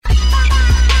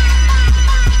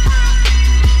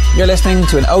You're listening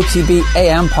to an OTB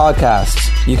AM podcast.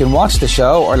 You can watch the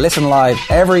show or listen live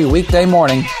every weekday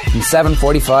morning from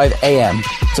 7:45 AM.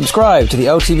 Subscribe to the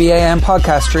OTB AM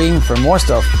podcast stream for more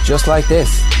stuff just like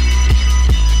this.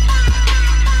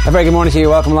 A very good morning to you.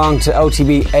 Welcome along to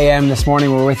OTB AM. This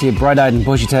morning we're with you bright-eyed and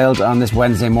bushy-tailed on this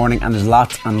Wednesday morning, and there's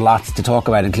lots and lots to talk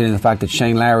about, including the fact that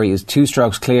Shane Lowry is 2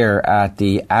 strokes clear at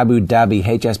the Abu Dhabi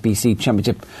HSBC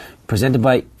Championship presented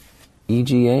by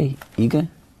EGA? EGA?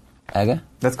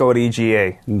 Let's go with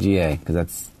EGA. EGA, because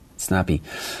that's snappy.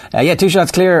 2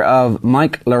 shots clear of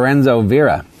Mike Lorenzo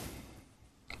Vera.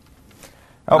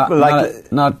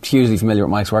 Not hugely familiar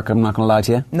with Mike's work, I'm not going to lie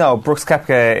to you. No, Brooks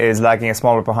Koepka is lagging a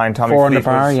small bit behind Tommy 4 under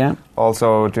Fleetwood, par, yeah.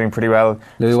 Also doing pretty well.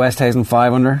 Louis Westhuizen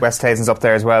 5 under. Westhuizen's up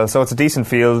there as well. So it's a decent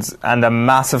field and a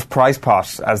massive prize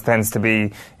pot, as tends to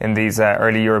be in these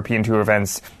early European Tour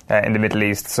events in the Middle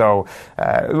East. So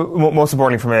most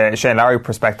importantly from a Shane Lowry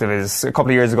perspective is, a couple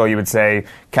of years ago you would say,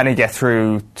 can he get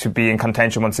through to be in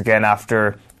contention once again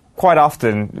after quite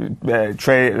often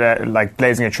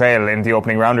blazing a trail in the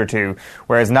opening round or two,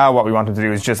 whereas now what we want him to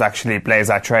do is just actually blaze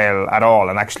that trail at all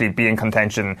and actually be in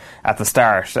contention at the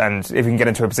start. And if he can get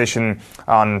into a position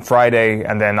on Friday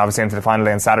and then obviously into the final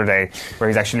day on Saturday where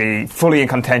he's actually fully in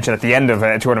contention at the end of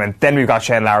a tournament, then we've got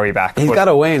Shane Lowry back. He's got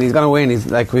to win. He's going to win. He's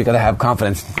like, we've got to have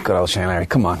confidence. Good old Shane Lowry.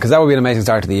 Come on, because that would be an amazing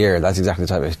start to the year. That's exactly the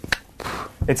type of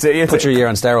put your year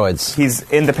on steroids. He's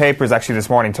in the papers actually this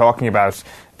morning talking about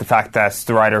the fact that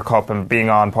the Ryder Cup and being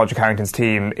on Padraig Harrington's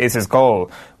team is his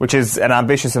goal, which is an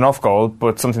ambitious enough goal,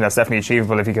 but something that's definitely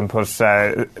achievable if he can put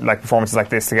performances like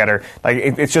this together.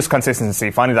 It's just consistency.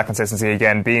 Finding that consistency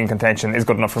again, being in contention is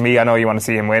good enough for me. I know you want to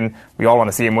see him win. We all want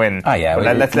to see him win.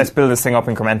 But let's build this thing up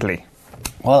incrementally.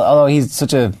 Well, although he's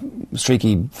such a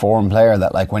streaky form player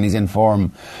that when he's in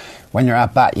form, when you're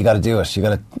at bat, you got to do it. You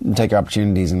got to take your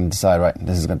opportunities and decide, right,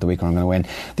 this is the week where I'm going to win.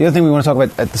 The other thing we want to talk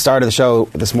about at the start of the show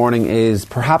this morning is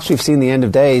perhaps we've seen the end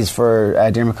of days for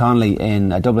Dermot Connolly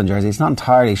in a Dublin jersey. It's not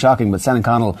entirely shocking, but Senan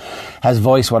Connell has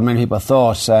voiced what many people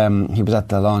thought. He was at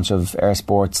the launch of Air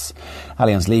Sports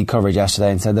Allianz League coverage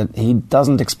yesterday and said that he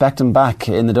doesn't expect him back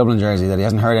in the Dublin jersey, that he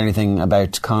hasn't heard anything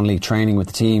about Connolly training with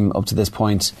the team up to this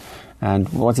point. And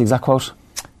what's the exact quote?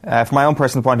 From my own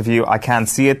personal point of view, I can't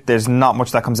see it. There's not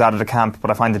much that comes out of the camp, but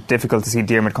I find it difficult to see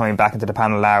Dermot coming back into the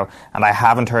panel now, and I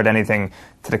haven't heard anything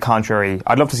to the contrary.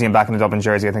 I'd love to see him back in the Dublin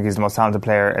jersey. I think he's the most talented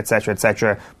player, etc.,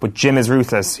 etc. But Jim is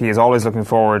ruthless. He is always looking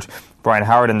forward. Brian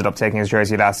Howard ended up taking his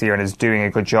jersey last year and is doing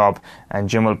a good job, and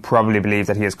Jim will probably believe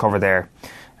that he is covered there.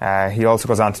 He also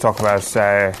goes on to talk about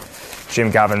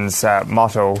Jim Gavin's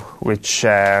motto, which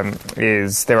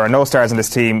is, there are no stars in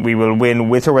this team, we will win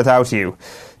with or without you.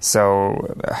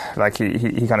 So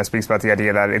he kind of speaks about the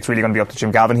idea that it's really going to be up to Jim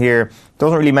Gavin here.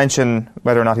 Doesn't really mention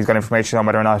whether or not he's got information on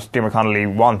whether or not Dermot Connolly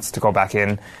wants to go back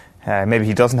in. Maybe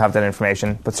he doesn't have that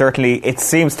information, but certainly it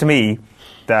seems to me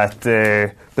that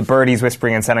the birdies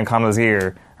whispering in Senan Connell's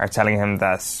ear are telling him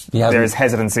that there is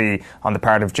hesitancy on the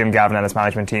part of Jim Gavin and his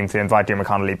management team to invite Dermot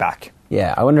Connolly back.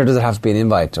 Yeah, I wonder, does it have to be an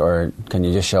invite, or can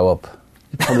you just show up?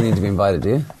 You probably need to be invited, do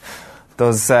you?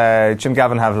 Does Jim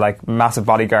Gavin have massive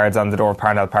bodyguards on the door of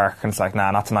Parnell Park, and it's nah,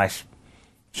 not tonight.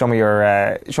 Show me your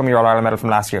All-Ireland medal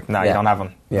from last year. No, you don't have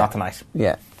one. Yeah. Not tonight.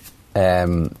 Yeah.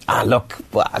 Look,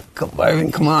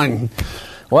 come on.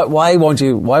 Why won't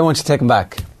you take him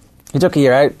back? He took a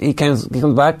year out. He comes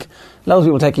back. Loads of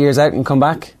people take years out and come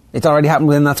back. It's already happened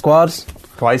within that squad.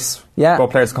 Twice. Yeah. Both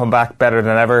players come back better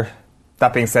than ever.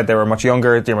 That being said, they were much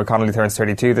younger. Dermot Connolly turns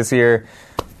 32 this year.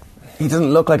 He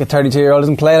doesn't look like a 32-year-old,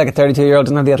 doesn't play like a 32-year-old,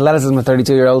 doesn't have the athleticism of a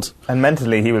 32-year-old. And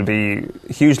mentally, he will be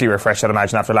hugely refreshed, I'd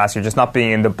imagine, after last year. Just not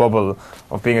being in the bubble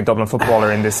of being a Dublin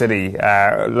footballer in this city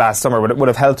last summer would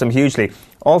have helped him hugely.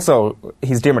 Also,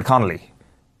 he's Dermot Connolly.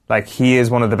 He is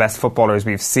one of the best footballers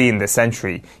we've seen this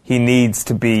century. He needs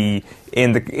to be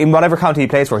in whatever county he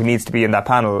plays for, he needs to be in that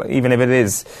panel, even if it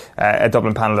is a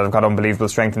Dublin panel that have got unbelievable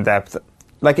strength and depth.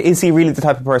 Is he really the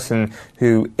type of person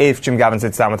who, if Jim Gavin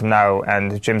sits down with him now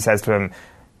and Jim says to him,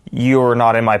 you're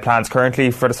not in my plans currently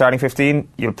for the starting 15,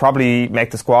 you'll probably make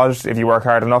the squad if you work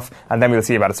hard enough, and then we'll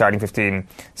see about a starting 15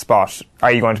 spot.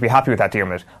 Are you going to be happy with that,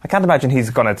 Dermot? I can't imagine he's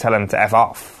going to tell him to F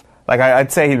off.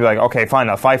 I'd say he'd be okay, fine,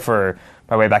 I'll fight for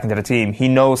my way back into the team. He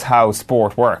knows how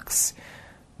sport works.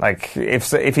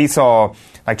 If he saw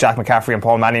Jack McCaffrey and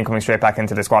Paul Mannion coming straight back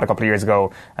into the squad a couple of years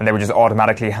ago, and they were just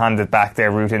automatically handed back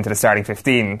their route into the starting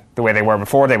 15 the way they were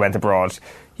before they went abroad,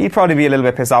 he'd probably be a little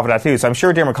bit pissed off at that too. So I'm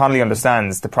sure Dermot Connolly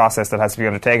understands the process that has to be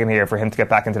undertaken here for him to get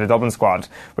back into the Dublin squad,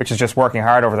 which is just working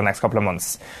hard over the next couple of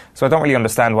months. So I don't really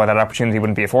understand why that opportunity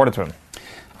wouldn't be afforded to him.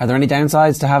 Are there any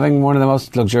downsides to having one of the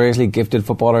most luxuriously gifted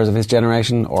footballers of his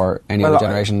generation, or any other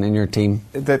generation in your team?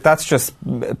 That's just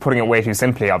putting it way too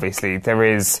simply. Obviously, there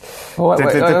is.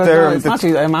 It's not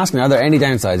too, I'm asking, are there any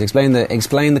downsides?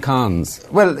 Explain the cons.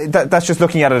 Well, that's just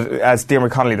looking at it as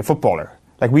Dermot Connolly, the footballer.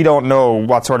 Like, we don't know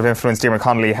what sort of influence Dermot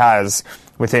Connolly has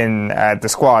within the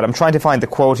squad. I'm trying to find the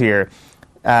quote here,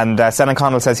 and Senan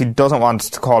Connell says he doesn't want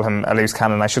to call him a loose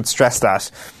cannon. I should stress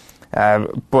that.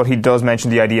 But he does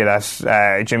mention the idea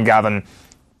that Jim Gavin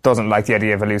doesn't like the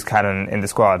idea of a loose cannon in the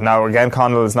squad. Now, again,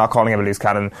 Connell is not calling him a loose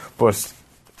cannon, but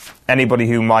anybody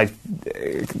who might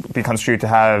be construed to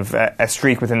have a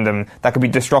streak within them that could be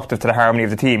disruptive to the harmony of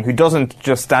the team, who doesn't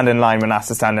just stand in line when asked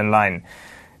to stand in line.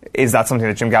 Is that something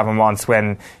that Jim Gavin wants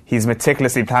when he's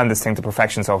meticulously planned this thing to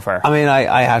perfection so far? I mean,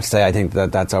 I have to say, I think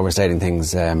that's overstating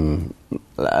things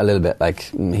a little bit. Like,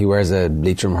 he wears a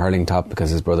Leitrim hurling top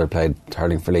because his brother played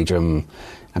hurling for Leitrim,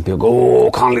 and people go,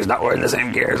 "Oh, Connolly's not wearing the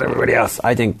same gear as everybody else."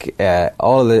 I think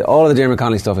all of the Dermot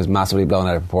Connolly stuff is massively blown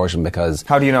out of proportion because.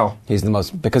 How do you know? He's the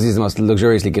most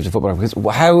luxuriously gifted footballer. Because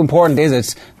how important is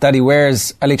it that he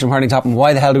wears a Leitrim hurling top, and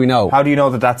why the hell do we know? How do you know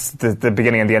that that's the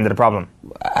beginning and the end of the problem?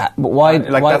 Why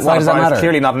does that matter? It's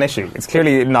clearly not an issue. It's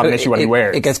clearly not an issue what he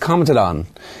wears. It gets commented on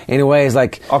in a way. It's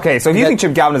like, okay, so if you think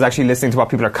Jim Gavin is actually listening to what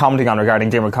people are commenting on regarding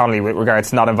Dermot Connolly with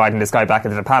regards to not inviting this guy back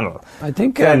into the panel, I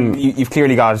think then you've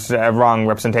clearly got a wrong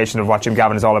representation of what Jim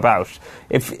Gavin is all about.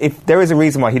 If there is a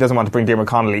reason why he doesn't want to bring Dermot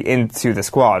Connolly into the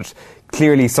squad,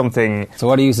 clearly something. So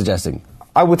what are you suggesting?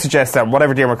 I would suggest that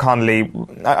whatever Dermot Connolly,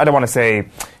 I don't want to say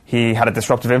he had a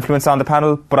disruptive influence on the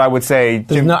panel, but I would say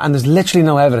there's literally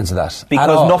no evidence of that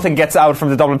because nothing gets out from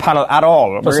the Dublin panel at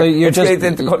all. So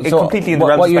it's completely in the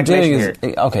realm what of you're doing here.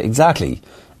 Is okay,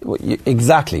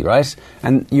 exactly right,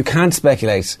 and you can't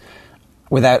speculate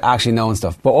without actually knowing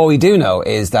stuff. But all we do know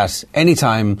is that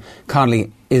anytime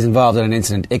Connolly is involved in an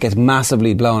incident, it gets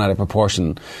massively blown out of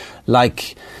proportion,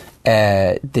 like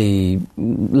the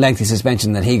lengthy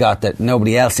suspension that he got that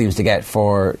nobody else seems to get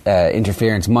for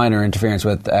minor interference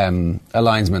with a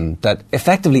linesman that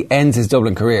effectively ends his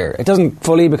Dublin career. It doesn't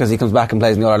fully, because he comes back and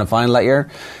plays in the All-Ireland final that year,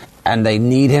 and they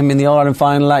need him in the All-Ireland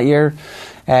final that year.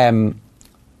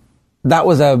 That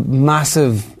was a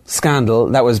massive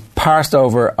scandal that was parsed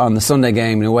over on the Sunday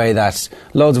game in a way that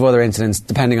loads of other incidents,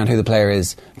 depending on who the player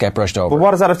is, get brushed over. But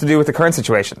what does that have to do with the current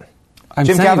situation?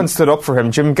 Jim Gavin stood up for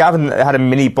him. Jim Gavin had a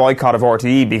mini boycott of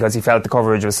RTE because he felt the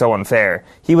coverage was so unfair.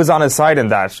 He was on his side in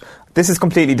that. This is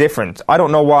completely different. I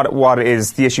don't know what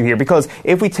is the issue here, because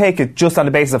if we take it just on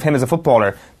the basis of him as a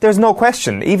footballer, there's no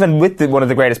question, even with one of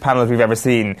the greatest panels we've ever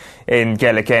seen in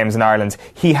Gaelic games in Ireland,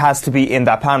 he has to be in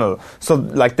that panel. So,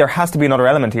 like, there has to be another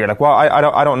element here. Like, well, I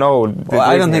don't know.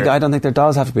 I don't think there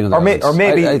does have to be another element. Or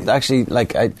maybe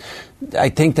I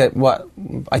think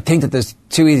that there's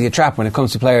too easy a trap when it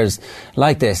comes to players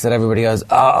like this, that everybody goes,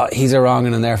 he's a wrong,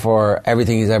 and therefore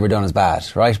everything he's ever done is bad,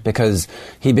 right? Because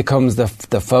he becomes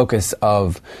the focus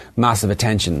of massive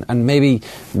attention, and maybe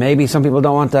some people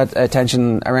don't want that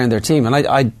attention around their team. And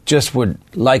I just would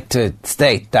like to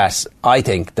state that I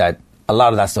think that a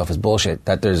lot of that stuff is bullshit.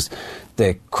 That there's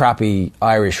the crappy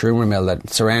Irish rumour mill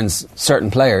that surrounds certain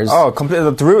players. Oh,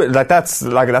 completely. That's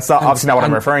obviously not what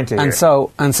I'm referring to.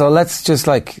 And so let's just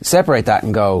separate that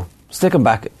and go stick them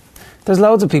back. There's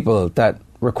loads of people that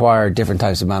require different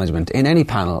types of management in any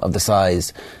panel of the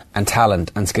size and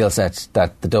talent and skill sets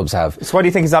that the Dubs have. So why do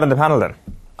you think he's not in the panel then?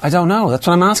 I don't know. That's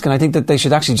what I'm asking. I think that they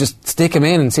should actually just stick him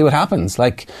in and see what happens.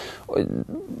 Like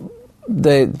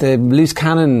the loose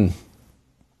cannon,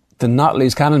 the not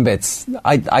loose cannon bits.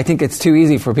 I think it's too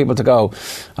easy for people to go,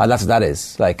 that's what that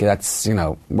is. Like, that's,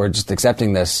 we're just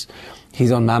accepting this.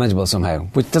 He's unmanageable somehow,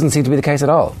 which doesn't seem to be the case at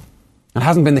all. It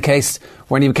hasn't been the case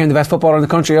when he became the best footballer in the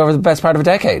country over the best part of a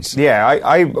decade. Yeah,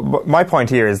 my point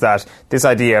here is that this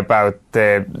idea about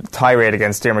the tirade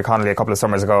against Dermot Connolly a couple of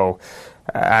summers ago,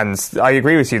 and I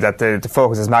agree with you that the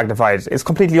focus is magnified, is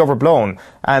completely overblown.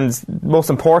 And most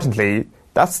importantly,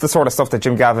 that's the sort of stuff that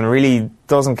Jim Gavin really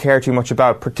doesn't care too much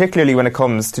about, particularly when it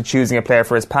comes to choosing a player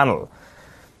for his panel.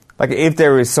 Like, if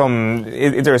there is some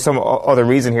other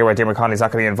reason here why Dermot Connolly's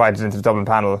not going to be invited into the Dublin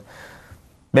panel,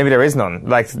 maybe there is none.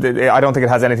 Like, I don't think it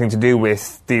has anything to do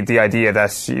with the idea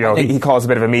that he caused a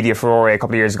bit of a media furore a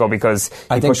couple of years ago because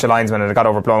he pushed the linesman and it got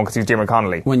overblown because he's Dermot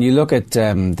Connolly. When you look at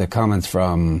the comments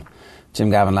from Jim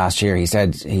Gavin last year, he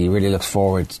said he really looks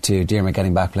forward to Dermot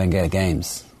getting back playing Gaelic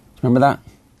games. Remember that?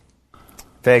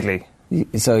 Vaguely.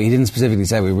 So he didn't specifically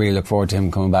say we really look forward to him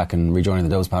coming back and rejoining the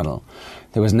Dubs panel.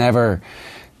 There was never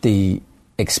the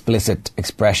explicit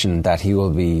expression that he will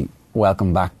be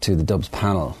welcome back to the Dubs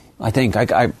panel. I think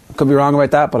I Could be wrong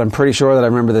about that, but I'm pretty sure that I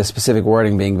remember the specific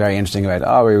wording being very interesting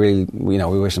about, we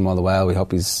wish him all the well. We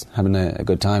hope he's having a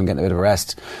good time, getting a bit of a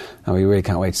rest, and we really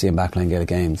can't wait to see him back playing Gaelic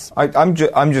games. I'm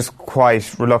just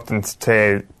quite reluctant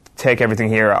to take everything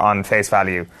here on face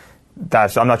value.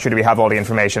 That I'm not sure that we have all the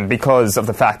information because of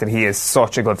the fact that he is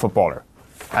such a good footballer.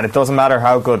 And it doesn't matter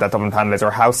how good that Dublin panel is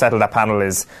or how settled that panel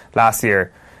is last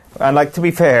year. And to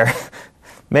be fair,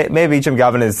 maybe Jim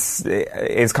Gavin is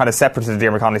kind of separate to the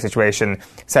Diarmuid Connolly situation.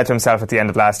 Said to himself at the end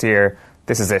of last year,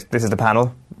 this is it. This is the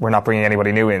panel. We're not bringing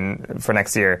anybody new in for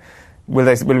next year. Will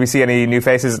we see any new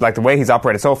faces? The way he's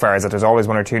operated so far is that there's always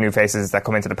one or two new faces that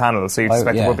come into the panel, so you'd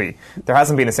expect there would be. There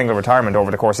hasn't been a single retirement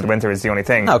over the course of the winter is the only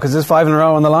thing. No, because there's 5 in a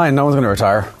row on the line. No one's going to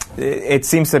retire. It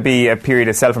seems to be a period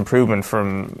of self-improvement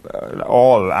from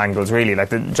all angles, really.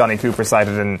 Johnny Cooper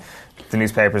cited in the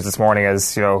newspapers this morning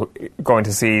as, going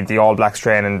to see the All Blacks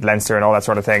train in Leinster and all that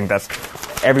sort of thing, that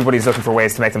everybody's looking for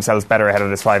ways to make themselves better ahead of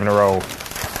this 5 in a row.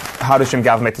 How does Jim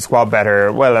Gavin make the squad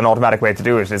better? Well, an automatic way to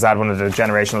do it is add one of the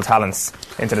generational talents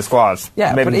into the squad.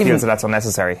 Yeah, maybe he feels that that's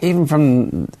unnecessary.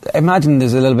 Imagine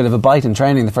there's a little bit of a bite in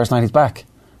training the first night he's back.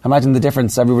 Imagine the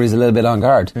difference. Everybody's a little bit on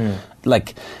guard.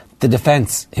 The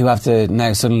defence, who have to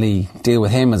now suddenly deal with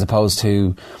him as opposed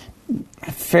to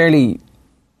very,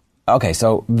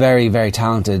 very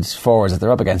talented forwards that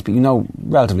they're up against, but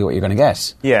relatively what you're going to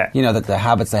get. Yeah. That the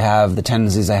habits they have, the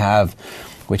tendencies they have,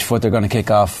 which foot they're going to kick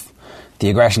off, the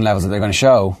aggression levels that they're going to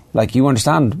show. You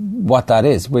understand what that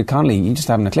is. With Connolly, you just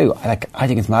haven't a clue. I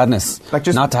think it's madness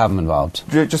not to have him involved.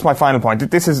 Just my final point.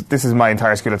 This is my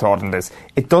entire school of thought on this.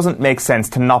 It doesn't make sense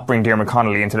to not bring Diarmuid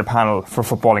Connolly into the panel for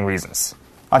footballing reasons.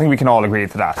 I think we can all agree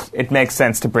to that. It makes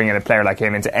sense to bring in a player like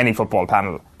him into any football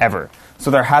panel ever.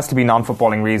 So there has to be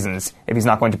non-footballing reasons if he's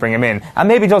not going to bring him in. And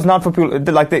maybe those non-football,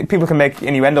 people can make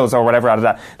innuendos or whatever out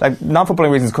of that.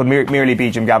 Non-footballing reasons could merely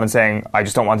be Jim Gavin saying, I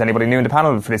just don't want anybody new in the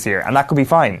panel for this year. And that could be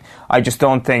fine. I just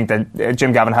don't think that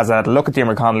Jim Gavin has had a look at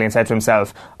Diarmuid Connolly and said to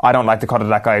himself, I don't like the cut of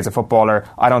that guy as a footballer.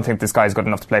 I don't think this guy is good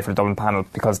enough to play for the Dublin panel,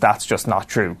 because that's just not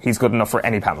true. He's good enough for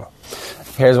any panel.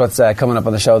 Here's what's coming up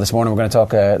on the show this morning. We're going to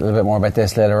talk a little bit more about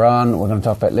this later on. We're going to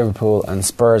talk about Liverpool and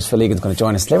Spurs. Phil Egan's going to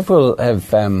join us. Liverpool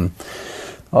have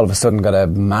all of a sudden got a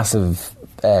massive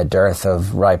dearth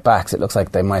of right backs. It looks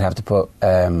like they might have to put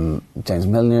James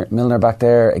Milner back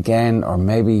there again, or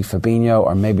maybe Fabinho,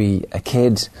 or maybe a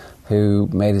kid who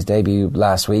made his debut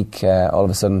last week. All of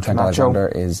a sudden Trent Alexander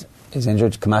is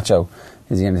injured. Camacho,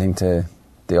 is he anything to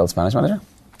the old Spanish manager?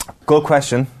 Good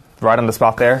question. Right on the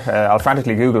spot there. I'll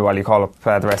frantically Google while you call up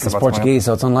the rest of what's Portuguese,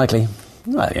 so it's unlikely.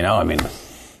 Well,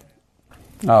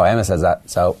 Emma says that.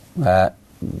 So,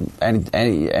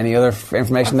 any other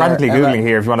information there? I'm frantically Googling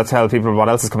here if you want to tell people what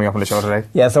else is coming up on the show today.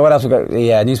 Yeah, so what else we've got?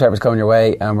 Yeah, newspapers coming your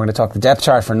way, and we're going to talk the depth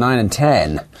chart for 9 and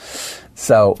 10.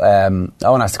 So, I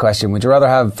want to ask the question, would you rather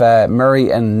have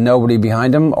Murray and nobody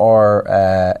behind him, or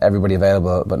everybody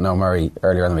available but no Murray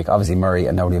earlier in the week? Obviously Murray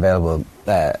and nobody available,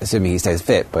 assuming he stays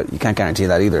fit, but you can't guarantee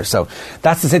that either. So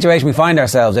that's the situation we find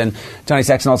ourselves in. Johnny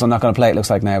Sexton also not going to play, it looks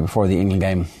like now, before the England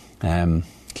game,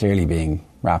 clearly being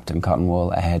wrapped in cotton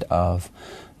wool ahead of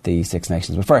the Six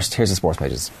Nations. But first, here's the sports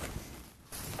pages.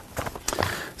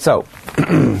 So,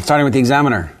 starting with the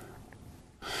Examiner.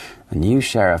 A new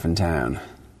sheriff in town.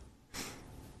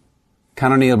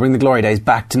 Can O'Neill bring the glory days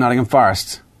back to Nottingham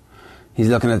Forest? He's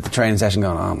looking at the training session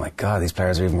going, oh my God, these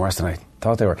players are even worse than I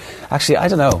thought they were. Actually, I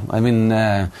don't know. I mean,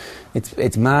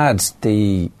 it's mad,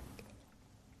 the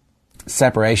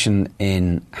separation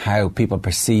in how people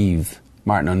perceive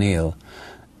Martin O'Neill.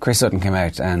 Chris Sutton came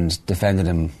out and defended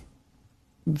him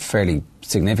fairly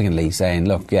significantly, saying,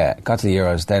 look, yeah, got to the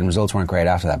Euros, then results weren't great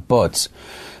after that, but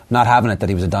not having it that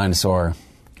he was a dinosaur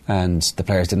and the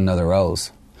players didn't know their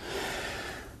roles.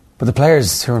 But the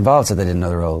players who were involved said they didn't know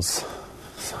their roles.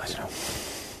 So I don't know.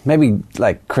 Maybe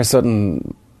Chris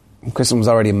Sutton was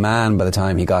already a man by the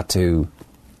time he got to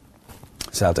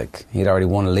Celtic. He'd already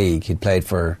won a league. He'd played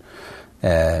for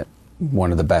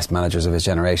one of the best managers of his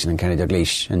generation in Kenny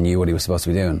Dalglish and knew what he was supposed to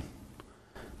be doing.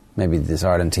 Maybe this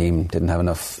Ireland team didn't have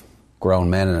enough grown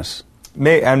men in it.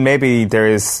 And maybe there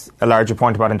is a larger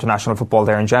point about international football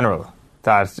there in general.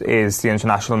 That is the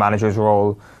international manager's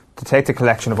role, to take the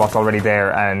collection of what's already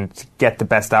there and get the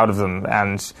best out of them.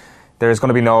 And there's going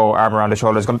to be no arm around the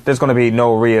shoulders. There's going to be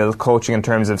no real coaching in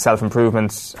terms of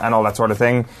self-improvement and all that sort of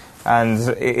thing. And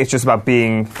it's just about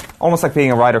being almost like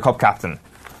being a Ryder Cup captain.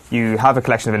 You have a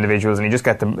collection of individuals and you just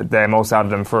get the most out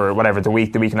of them for whatever, the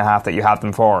week and a half that you have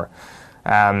them for.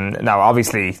 Now,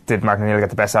 obviously, did Martin O'Neill get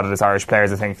the best out of his Irish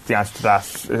players? I think the answer to that,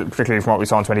 particularly from what we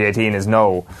saw in 2018, is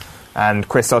no. And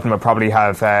Chris Sutton would probably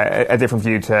have a different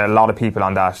view to a lot of people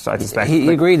on that, I suspect. He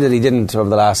agreed that he didn't over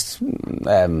the last,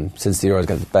 since the Euros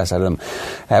got the best out of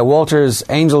him. Walters,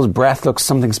 Angel's breath looks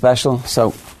something special.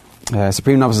 So,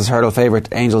 Supreme Novices hurdle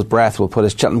favourite Angel's breath will put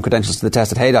his Cheltenham credentials to the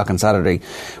test at Haydock on Saturday,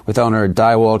 with owner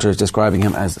Di Walters describing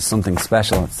him as something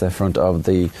special. It's the front of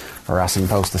the Racing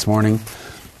Post this morning.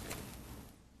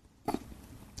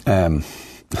 I'm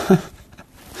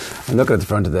looking at the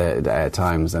front of the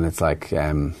Times, and it's like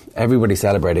everybody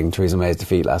celebrating Theresa May's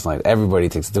defeat last night. Everybody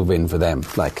thinks it's a win for them.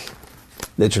 Like,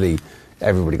 literally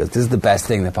everybody goes, this is the best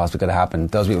thing that possibly could have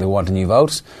happened. Those people who want a new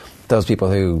vote, those people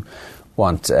who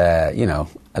want a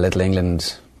little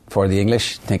England for the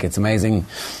English think it's amazing,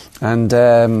 and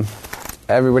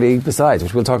everybody besides,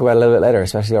 which we'll talk about a little bit later,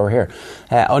 especially over here.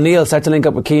 O'Neill set to link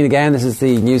up with Keane again. This is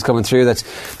the news coming through that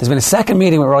there's been a second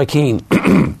meeting with Roy Keane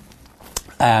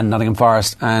and Nottingham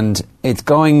Forest, and it's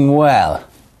going well.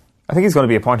 I think he's going to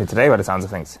be appointed today by the sounds of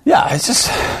things. Yeah, it's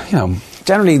just,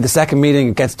 generally the second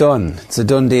meeting gets done. It's a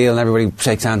done deal and everybody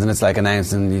shakes hands and it's like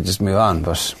announced and you just move on,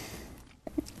 but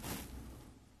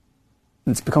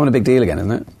it's becoming a big deal again,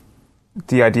 isn't it?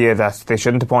 The idea that they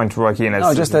shouldn't appoint Roy Keane as...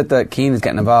 No, just that Keane is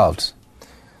getting involved.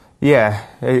 Yeah,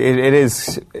 it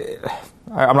is.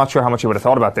 I'm not sure how much he would have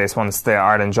thought about this once the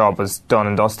Ireland job was done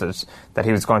and dusted, that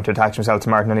he was going to attach himself to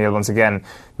Martin O'Neill once again.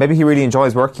 Maybe he really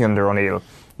enjoys working under O'Neill.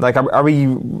 Like, are we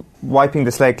wiping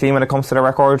the slate clean when it comes to the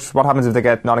record? What happens if they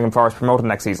get Nottingham Forest promoted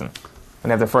next season? And they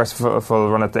have their first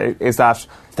full run at is that...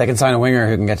 They can sign a winger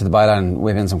who can get to the byline and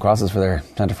whip in some crosses for their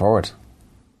centre forward.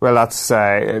 Well, that's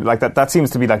that seems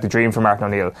to be like the dream for Martin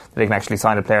O'Neill, that he can actually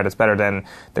sign a player that's better than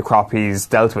the crop he's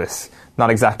dealt with.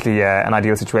 Not exactly an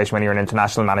ideal situation when you're an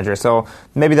international manager. So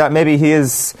maybe we'll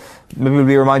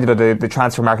be reminded of the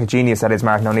transfer market genius that is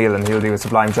Martin O'Neill, and he'll do a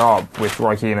sublime job with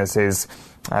Roy Keane as his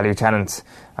lieutenant.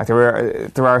 Like,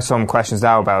 there are some questions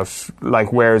now about,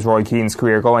 like, where is Roy Keane's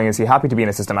career going? Is he happy to be an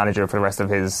assistant manager for the rest of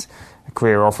his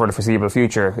career or for the foreseeable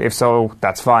future? If so,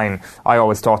 that's fine. I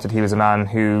always thought that he was a man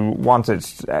who wanted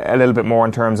a little bit more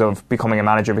in terms of becoming a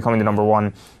manager, becoming the number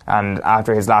one, and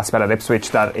after his last spell at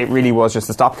Ipswich, that it really was just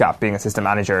a stopgap being assistant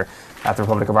manager at the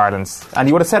Republic of Ireland. And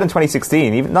he would have said in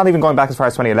 2016, not even going back as far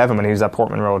as 2011 when he was at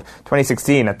Portman Road,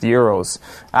 2016 at the Euros,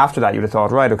 after that you'd have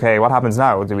thought, right, okay, what happens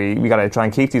now? We got to try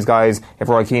and keep these guys. If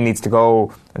Roy Keane needs to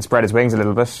go and spread his wings a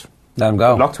little bit, let him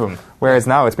go. Good luck to him. Whereas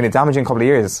now it's been a damaging couple of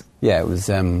years. Yeah, it was...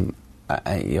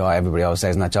 everybody always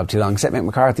says in that job too long, except Mick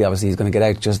McCarthy. Obviously he's going to get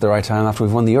out just the right time after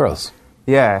we've won the Euros.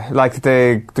 Yeah, like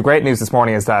the great news this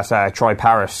morning is that Troy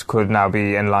Parrott could now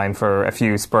be in line for a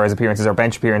few Spurs appearances or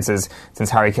bench appearances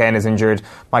since Harry Kane is injured.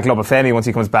 Michael Obafemi, once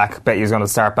he comes back, bet he's going to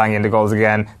start banging the goals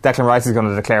again. Declan Rice is going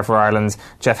to declare for Ireland.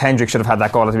 Jeff Hendrick should have had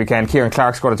that goal at the weekend. Kieran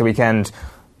Clark scored at the weekend.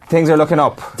 Things are looking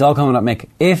up. It's all coming up, Mick.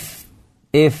 If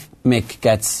Mick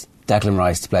gets Declan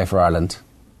Rice to play for Ireland,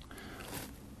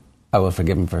 I will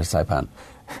forgive him for his Saipan.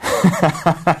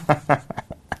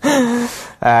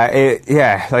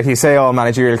 Like you say, all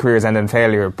managerial careers end in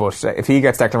failure, but if he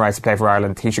gets Declan Rice to play for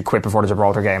Ireland, he should quit before the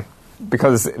Gibraltar game,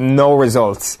 because no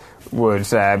results would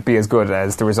be as good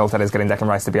as the result that is getting Declan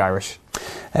Rice to be Irish.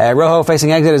 Rojo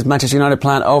facing exit as Manchester United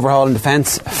plan overhaul in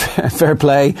defence. Fair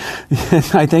play.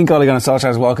 I think Ole Gunnar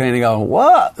Solskjaer is walking in and going,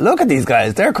 what? Look at these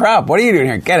guys, they're crap, what are you doing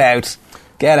here? Get out.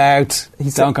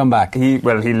 Don't come back. He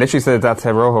literally said that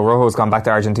to Rojo. Rojo's gone back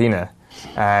to Argentina.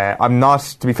 I'm not,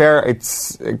 to be fair, it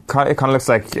kind of looks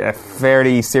like a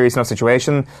fairly serious enough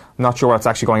situation. I'm not sure what's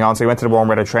actually going on. So he went to the warm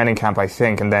weather training camp, I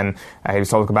think, and then he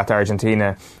was told to go back to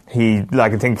Argentina. I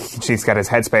think he needs to get his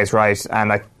headspace right,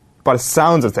 and by the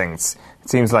sounds of things, it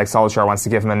seems like Solskjaer wants to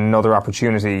give him another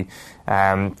opportunity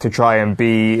to try and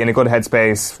be in a good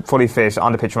headspace, fully fit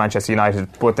on the pitch for Manchester United,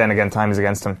 but then again, time is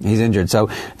against him. He's injured. So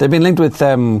they've been linked with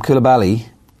Koulibaly.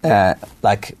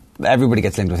 Everybody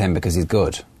gets linked with him because he's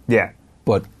good. Yeah.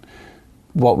 But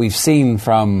what we've seen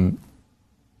from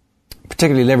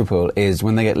particularly Liverpool is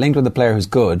when they get linked with a player who's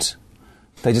good,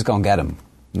 they just go and get him.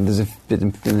 There's a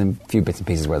few bits and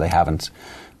pieces where they haven't.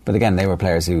 But again, they were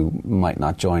players who might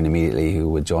not join immediately, who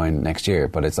would join next year.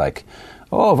 But it's like,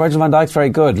 oh, Virgil van Dijk's very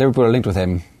good. Liverpool are linked with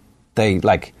him. They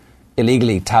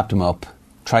illegally tapped him up,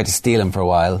 tried to steal him for a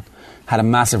while, had a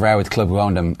massive row with the club who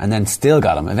owned him, and then still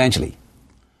got him eventually.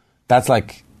 That's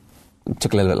it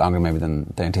took a little bit longer maybe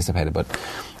than they anticipated. But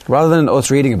rather than us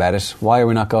reading about it, why are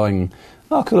we not going,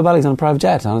 oh, Koulibaly's on a private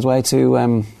jet on his way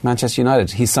to Manchester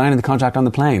United. He's signing the contract on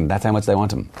the plane. That's how much they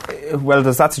want him. Well,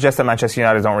 does that suggest that Manchester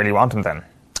United don't really want him then?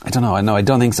 I don't know. I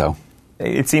don't think so.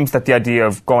 It seems that the idea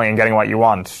of going and getting what you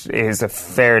want is a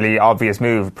fairly obvious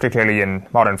move, particularly in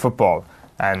modern football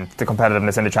and the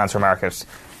competitiveness in the transfer market.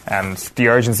 and the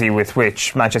urgency with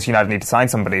which Manchester United need to sign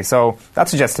somebody. So that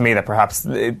suggests to me that perhaps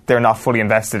they're not fully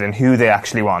invested in who they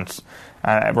actually want,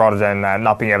 rather than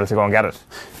not being able to go and get it.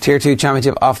 Tier 2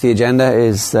 Championship off the agenda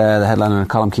is the headline on a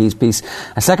Colm Keys piece.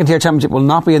 A second tier Championship will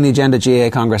not be on the agenda at GAA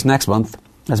Congress next month,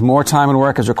 as more time and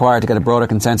work is required to get a broader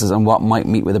consensus on what might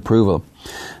meet with approval.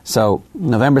 So,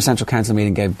 November Central Council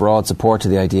meeting gave broad support to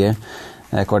the idea,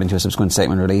 according to a subsequent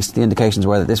statement released. The indications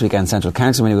were that this weekend's Central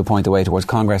Council meeting would point the way towards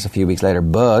Congress a few weeks later,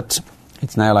 but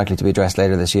it's now likely to be addressed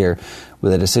later this year,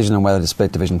 with a decision on whether to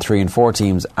split Division 3 and 4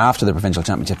 teams after the Provincial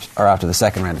Championships or after the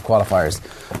second round of qualifiers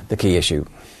the key issue.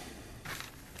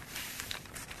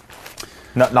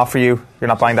 Not for you. You're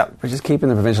not buying that. We're just keeping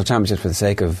the Provincial Championships for the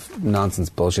sake of nonsense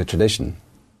bullshit tradition.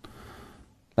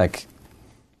 Like,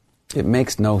 it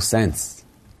makes no sense.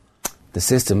 The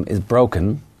system is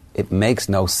broken. It makes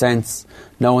no sense.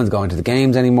 No one's going to the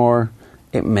games anymore.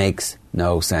 It makes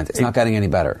no sense. It's not getting any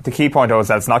better. The key point, though, is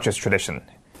that it's not just tradition.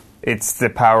 It's the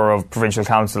power of provincial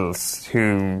councils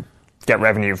who get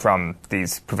revenue from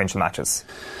these provincial matches.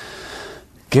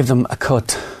 Give them a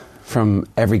cut from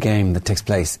every game that takes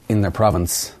place in their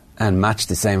province and match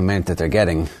the same amount that they're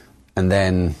getting, and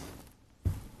then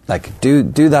do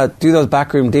those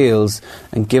backroom deals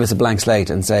and give us a blank slate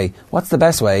and say, what's the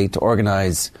best way to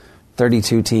organise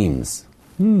 32 teams?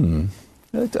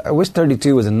 I wish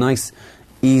 32 was a nice,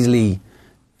 easily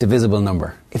divisible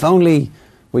number. If only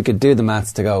we could do the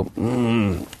maths to go,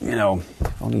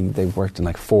 if only they worked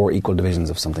in 4 equal divisions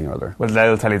of something or other. Well,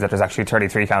 they'll tell you that there's actually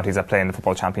 33 counties that play in the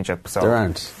Football Championship. So there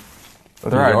aren't.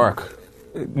 Well, there are.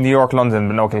 New York, London,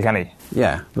 but no Kilkenny.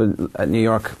 Yeah, but at New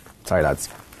York, sorry lads,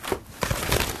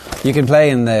 you can play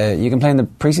in the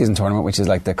pre-season tournament, which is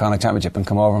like the Connolly Championship, and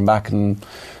come over and back, and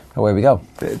away we go.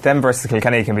 Them versus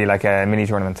Kilkenny can be like a mini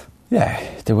tournament. Yeah,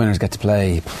 the winners get to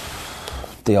play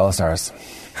the All-Stars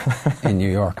in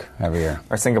New York every year.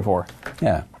 Or Singapore.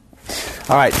 Yeah.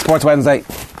 All right, Sports Wednesday.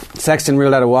 Sexton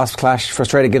ruled out a Wasps clash.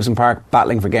 Frustrated Gibson Park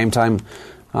battling for game time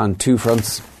on 2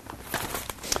 fronts.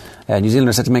 New Zealand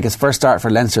are set to make its first start for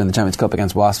Leinster in the Champions Cup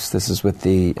against Wasps. This is with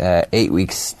the 8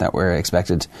 weeks that were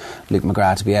expected Luke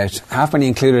McGrath to be out. Halfpenny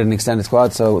included in the extended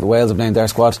squad, so the Wales have named their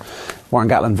squad. Warren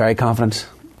Gatland very confident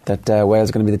that Wales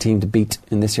are going to be the team to beat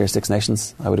in this year's Six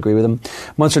Nations. I would agree with him.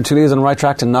 Munster and Toulouse on the right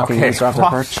track to knocking Leinster off their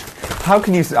perch. How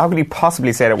can you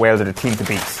possibly say that Wales are the team to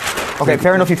beat? Okay,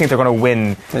 fair enough. You think they're going to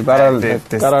win? They've got Ireland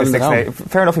at home.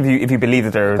 Fair enough if you believe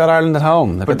that they're got Ireland at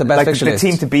home. They've got the best fixture list.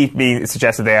 The team to beat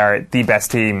suggests that they are the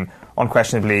best team,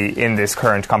 unquestionably, in this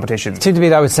current competition. Team to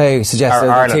beat, I would say, suggests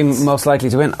the team most likely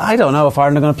to win. I don't know if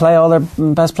Ireland are going to play all their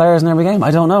best players in every game.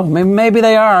 I don't know. Maybe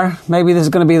they are. Maybe this is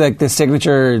going to be like this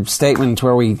signature statement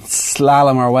where we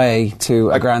slalom our way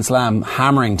to a Grand Slam,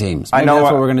 hammering teams. Maybe that's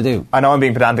what we're going to do. I know I'm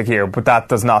being pedantic here, but that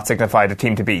does not signify the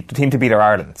team to beat. The team to beat are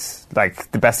Ireland.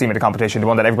 Like, the best team in the competition, the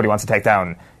one that everybody wants to take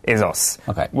down, is us.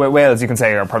 Okay. Wales, you can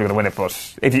say, are probably going to win it,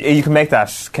 but if you can make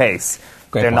that case,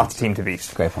 they're not the team to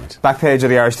beat. Great point. Back page of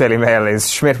the Irish Daily Mail is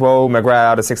Schmidt woe, McGrath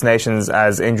out of Six Nations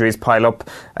as injuries pile up,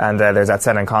 and there's that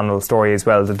Sen and Connell story as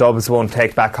well. The Dubs won't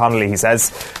take back Connolly, he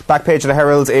says. Back page of the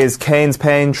Herald is Kane's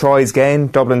pain, Troy's gain.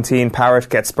 Dublin teen Parrott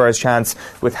gets Spurs chance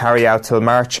with Harry out till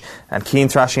March, and Keane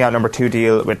thrashing out number 2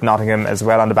 deal with Nottingham as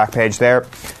well on the back page there.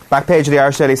 Back page of the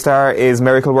Irish Daily Star is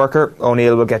Miracle Worker.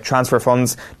 O'Neill will get transfer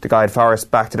funds to guide Forest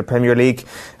back to the Premier League.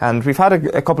 And we've had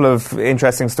a couple of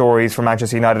interesting stories from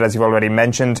Manchester United, as you've already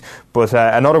mentioned. But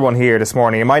another one here this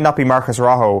morning. It might not be Marcus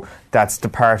Rojo that's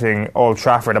departing Old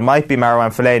Trafford. It might be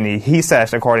Marouane Fellaini. He's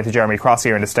set, according to Jeremy Cross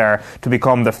here in the Star, to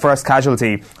become the first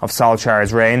casualty of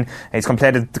Solskjaer's reign. He's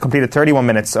completed 31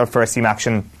 minutes of first team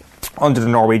action under the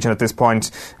Norwegian at this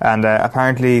point, and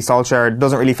apparently Solskjaer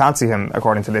doesn't really fancy him,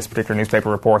 according to this particular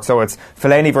newspaper report. So it's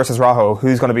Fellaini versus Rojo.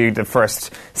 Who's going to be the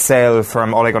first sale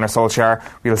from Ole Gunnar Solskjaer?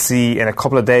 We'll see in a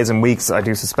couple of days and weeks, I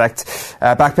do suspect.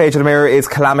 Back page of the Mirror is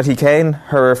Calamity Kane.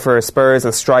 Her for Spurs,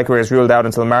 a striker is ruled out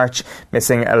until March,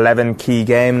 missing 11 key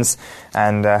games.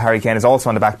 And Harry Kane is also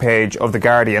on the back page of The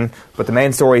Guardian. But the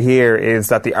main story here is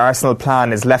that the Arsenal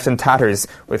plan is left in tatters,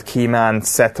 with key man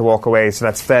set to walk away. So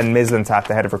that's Sven Mislintat,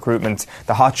 the head of recruitment,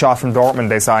 the hot shot from Dortmund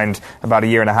they signed about a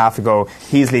year and a half ago.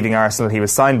 He's leaving Arsenal. He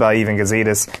was signed by Ivan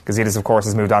Gazidis. Gazidis, of course,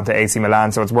 has moved on to AC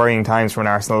Milan, so it's worrying times from an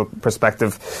Arsenal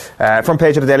perspective. Front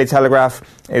page of the Daily Telegraph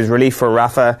is relief for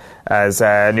Rafa as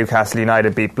Newcastle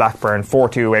United beat Blackburn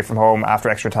 4-2 away from home after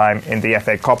extra time in the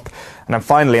FA Cup. And then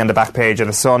finally on the back page of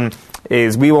the Sun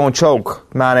is We Won't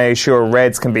Choke. Mane sure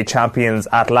Reds can be champions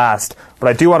at last. But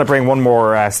I do want to bring one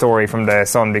more story from the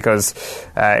Sun, because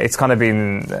it's kind of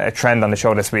been a trend on the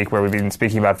show this week where we've been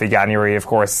speaking about veganuary. Of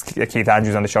course, Keith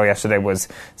Andrews on the show yesterday was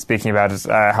speaking about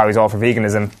how he's all for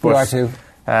veganism. But you are too.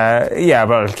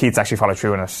 Well, Keats actually followed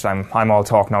through on it. I'm all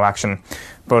talk, no action.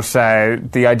 But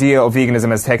the idea of veganism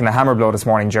has taken a hammer blow this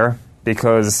morning, Ger,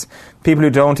 because people who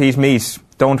don't eat meat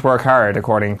don't work hard,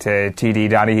 according to TD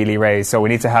Danny Healy-Rae. So we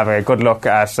need to have a good look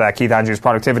at Keith Andrews'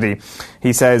 productivity.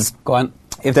 He says, go on.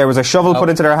 If there was a shovel put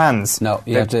into their hands... No,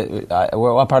 you have to...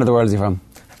 what part of the world is he from?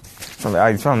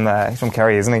 He's from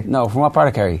Kerry, isn't he? No, from what part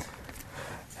of Kerry?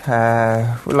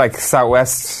 Like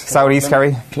southeast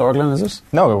Kerry. Clorglen, is it?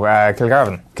 No,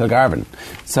 Kilgarvan. Kilgarvan.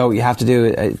 So you have to do,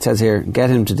 it says here, get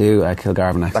him to do a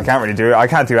Kilgarvan accent. I can't really do it. I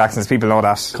can't do accents, people know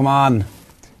that. Come on.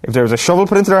 If there was a shovel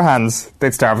put into their hands,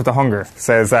 they'd starve with the hunger,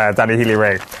 says Danny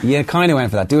Healy-Rae. You kind of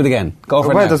went for that. Do it again. Go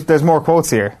for it now. There's more quotes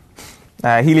here.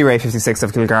 Healy-Rae, 56,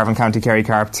 of Kilgarvan, County Kerry,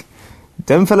 carped.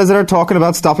 Them fellas that are talking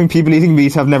about stopping people eating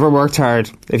meat have never worked hard.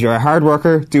 If you're a hard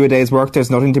worker, do a day's work, there's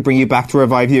nothing to bring you back to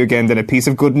revive you again than a piece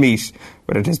of good meat.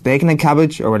 Whether it is bacon and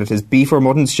cabbage, or whether it is beef or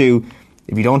mutton stew,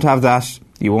 if you don't have that,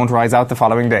 you won't rise out the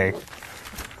following day.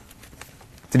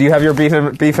 Did you have your beef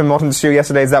and mutton stew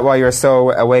yesterday? Is that why you're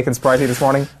so awake and sprightly this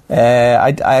morning?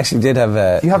 I actually did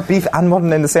have... You have beef and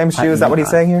mutton in the same stew? Is that what he's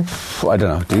saying here? I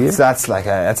don't know. Do you? So that's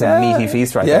a meaty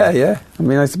feast right there. Yeah. I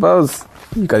mean, I suppose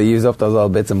you've got to use up those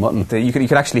old bits of mutton. You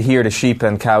could actually hear the sheep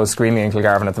and cows screaming in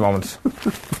Kilgarvan at the moment.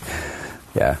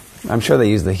 Yeah. I'm sure they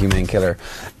use the humane killer.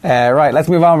 Right, let's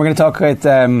move on. We're going to talk about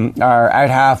our out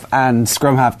half and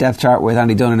scrum half depth chart with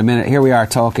Andy Dunne in a minute. Here we are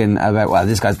talking about, well,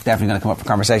 this guy's definitely going to come up for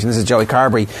conversation. This is Joey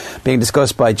Carberry being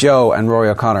discussed by Joe and Rory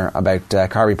O'Connor about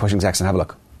Carberry pushing Sexton. Have a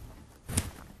look.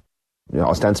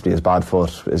 Ostensibly his bad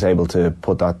foot is able to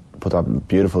put that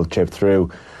beautiful chip through,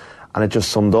 and it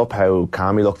just summed up how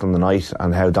calm he looked on the night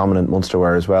and how dominant Munster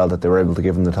were as well, that they were able to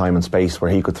give him the time and space where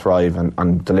he could thrive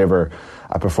and deliver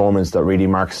a performance that really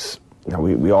marks.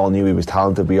 We all knew he was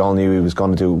talented. We all knew he was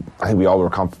going to do. I think we all were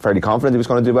fairly confident he was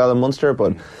going to do well in Munster.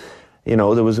 But there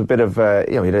was a bit of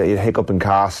he had a hiccup in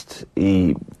cast.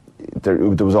 There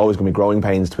was always going to be growing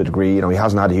pains to a degree. He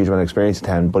hasn't had a huge amount of experience at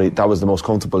 10, but that was the most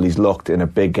comfortable he's looked in a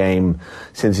big game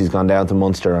since he's gone down to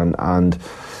Munster, and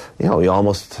he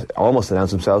almost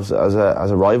announced himself as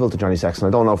a rival to Johnny Sexton.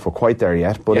 I don't know if we're quite there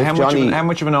yet, but how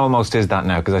much of an almost is that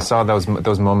now? Because I saw those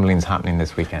mumblings happening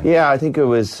this weekend. Yeah, I think it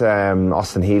was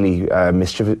Austin Healy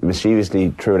mischievously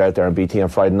threw it out there on BT on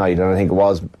Friday night, and I think it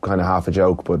was kind of half a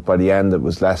joke, but by the end it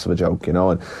was less of a joke, And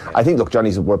I think, look,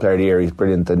 Johnny's a World Player of the Year. He's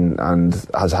brilliant and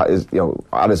has at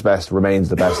his best remains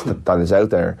the best that is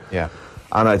out there. Yeah,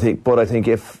 and I think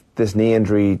if this knee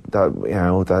injury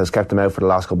that has kept him out for the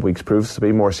last couple of weeks proves to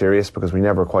be more serious, because we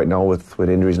never quite know with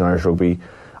injuries in Irish rugby.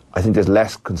 I think there's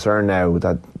less concern now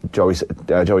that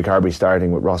Joey Carberry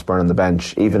starting with Ross Byrne on the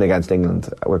bench, even against England,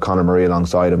 with Conor Murray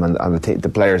alongside him and the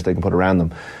players they can put around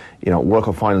them. World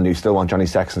Cup final, you still want Johnny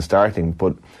Sexton starting,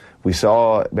 but we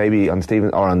saw maybe on the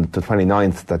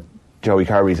 29th that Joey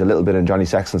Carberry's a little bit in Johnny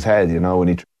Sexton's head, when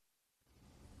he...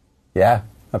 Yeah.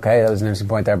 Okay, that was an interesting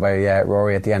point there by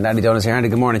Rory at the end. Andy Dunne is here. Andy,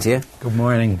 good morning to you. Good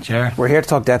morning, Ger. We're here to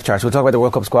talk depth charts. We'll talk about the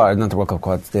World Cup squad, not the World Cup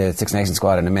squad, the Six Nations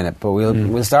squad in a minute. But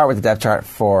we'll start with the depth chart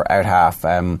for out half.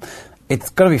 It's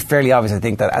going to be fairly obvious, I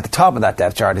think, that at the top of that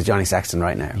depth chart is Johnny Sexton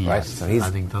right now, right? So I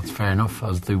think that's fair enough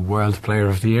as the World Player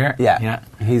of the Year. Yeah.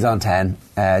 He's on 10.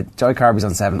 Joey Carberry's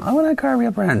on 7. I want to Carberry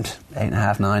up around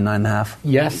 8.5, 9, 9.5.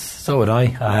 Yes, so would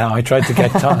I. I tried to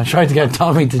get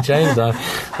Tommy to change that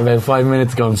about 5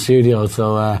 minutes ago in studio.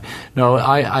 So no,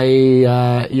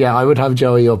 I would have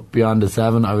Joey up beyond the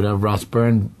 7. I would have Ross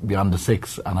Byrne beyond the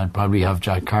 6, and I'd probably have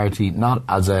Jack Carty, not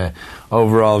as a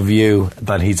overall view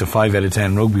that he's a 5 out of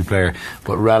 10 rugby player,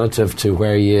 but relative to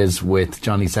where he is with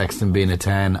Johnny Sexton being a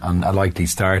 10 and a likely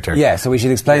starter. Yeah, so we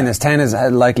should explain this. 10 is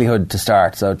a likelihood to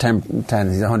start. So 10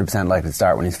 he's 100% likely to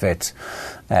start when he's fit.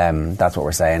 That's what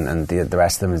we're saying, and the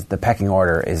rest of them, the pecking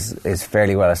order is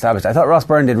fairly well established. I thought Ross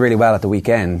Byrne did really well at the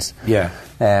weekend. Yeah.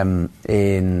 Again,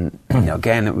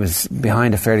 it was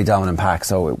behind a fairly dominant pack,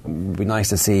 so it would be nice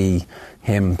to see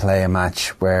him play a match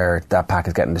where that pack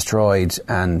is getting destroyed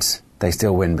and they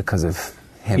still win because of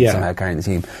him somehow carrying the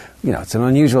team. It's an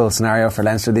unusual scenario for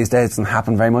Leinster these days. It doesn't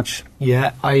happen very much.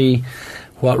 Yeah,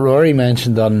 what Rory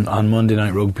mentioned on Monday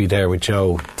Night Rugby there with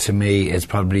Joe, to me, is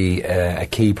probably a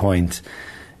key point.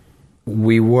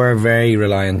 We were very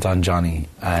reliant on Johnny,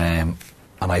 and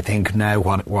I think now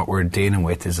what we're dealing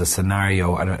with is a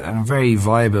scenario, and a very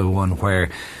viable one, where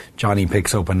Johnny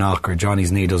picks up a knock or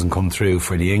Johnny's knee doesn't come through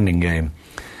for the England game,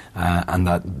 and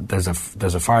that there's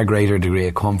a far greater degree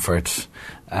of comfort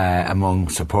among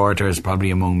supporters, probably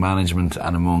among management,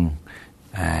 and among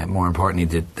more importantly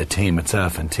the team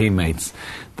itself and teammates,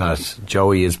 that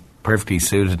Joey is perfectly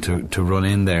suited to run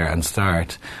in there and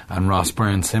start. And Ross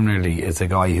Byrne similarly is a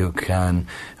guy who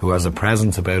has a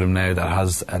presence about him now that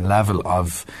has a level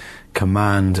of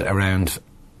command around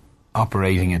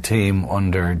operating a team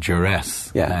under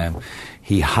duress.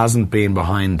 He hasn't been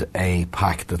behind a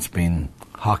pack that's been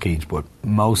hockeyed, but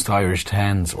most Irish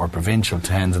 10s or provincial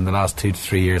 10s in the last 2 to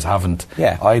 3 years haven't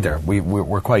either.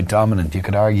 We're quite dominant. You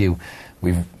could argue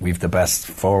we've the best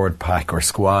forward pack or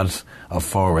squad of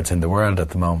forwards in the world at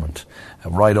the moment,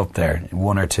 right up there,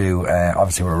 1 or 2.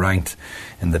 Obviously we're ranked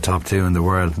in the top 2 in the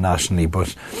world nationally,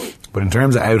 but in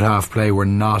terms of out half play, we're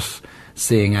not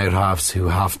seeing out halves who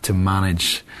have to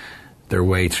manage their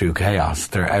way through chaos.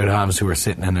 They're out halves who are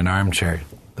sitting in an armchair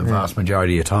the vast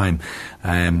majority of time,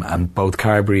 and both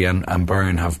Carberry and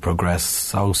Byrne have progressed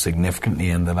so significantly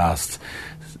in the last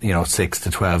 6 to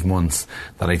 12 months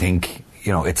that I think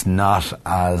it's not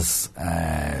as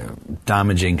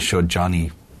damaging should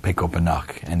Johnny pick up a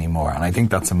knock anymore, and I think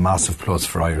that's a massive plus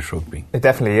for Irish rugby. It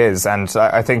definitely is, and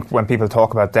I think when people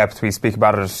talk about depth, we speak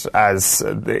about it as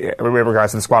with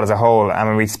regards to the squad as a whole, and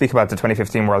when we speak about the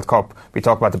 2015 World Cup, we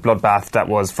talk about the bloodbath that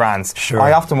was France. Sure.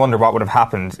 I often wonder what would have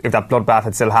happened if that bloodbath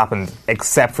had still happened,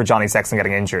 except for Johnny Sexton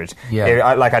getting injured.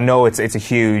 I know it's a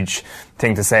huge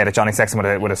thing to say that Johnny Sexton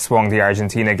would have swung the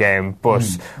Argentina game, but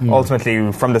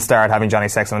ultimately from the start, having Johnny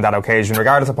Sexton on that occasion,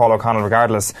 regardless of Paul O'Connell,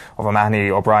 regardless of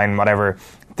O'Mahony, O'Brien, whatever,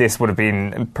 this would have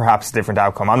been perhaps a different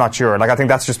outcome. I'm not sure. I think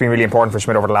that's just been really important for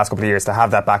Schmidt over the last couple of years to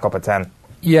have that back up at 10.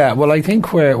 Yeah, well, I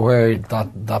think where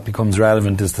that becomes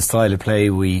relevant is the style of play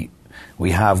we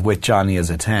have with Johnny as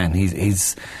a 10.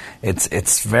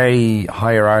 It's very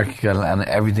hierarchical, and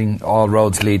everything, all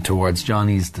roads lead towards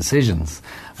Johnny's decisions,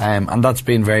 and that's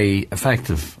been very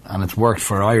effective, and it's worked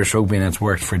for Irish rugby, and it's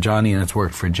worked for Johnny, and it's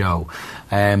worked for Joe.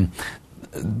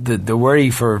 The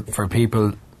worry for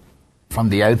people from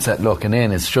the outset looking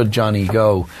in is, should Johnny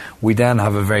go, we then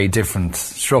have a very different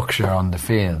structure on the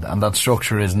field, and that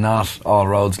structure is not all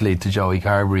roads lead to Joey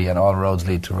Carberry and all roads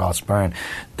lead to Ross Byrne.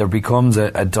 There becomes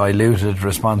a diluted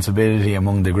responsibility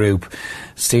among the group.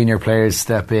 Senior players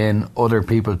step in, other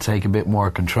people take a bit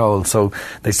more control, so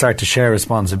they start to share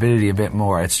responsibility a bit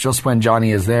more. It's just when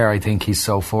Johnny is there, I think he's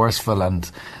so forceful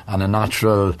and a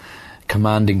natural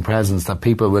commanding presence that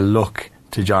people will look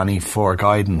to Johnny for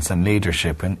guidance and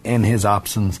leadership, and in his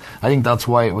absence, I think that's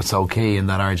why it was so key in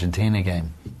that Argentina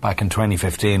game back in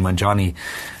 2015 when Johnny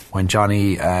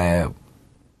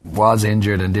was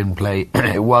injured and didn't play.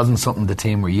 It wasn't something the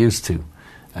team were used to,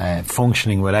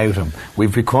 functioning without him.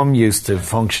 We've become used to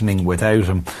functioning without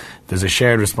him. There's a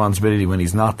shared responsibility when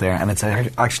he's not there, and it's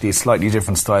actually a slightly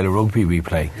different style of rugby we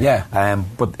play.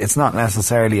 But it's not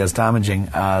necessarily as damaging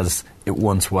as it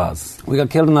once was. We got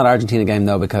killed in that Argentina game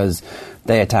though because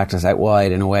they attacked us out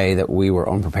wide in a way that we were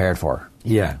unprepared for.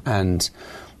 And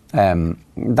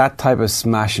that type of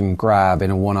smash and grab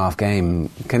in a one-off game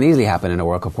can easily happen in a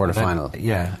World Cup quarter-final.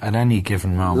 At any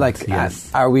given moment.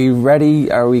 Are we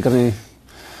ready? Are we going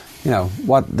to,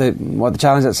 what the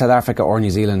challenge at South Africa or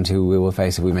New Zealand, who we will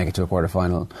face if we make it to a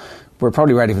quarter-final, we're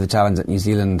probably ready for the challenge at New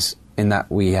Zealand in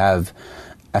that we have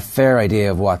a fair idea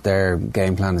of what their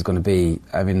game plan is going to be.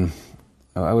 I mean,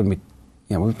 I wouldn't be,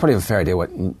 we probably have a fair idea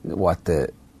what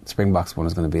the Springboks one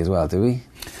is going to be as well, do we?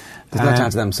 There's no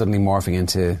chance of them suddenly morphing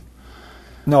into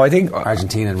I think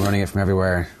Argentina and running it from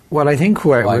everywhere. Well, I think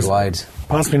wide.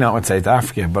 Possibly not with South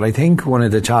Africa, but I think one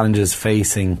of the challenges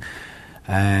facing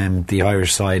the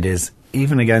Irish side is,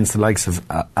 even against the likes of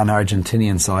an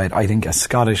Argentinian side, I think a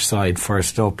Scottish side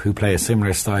first up who play a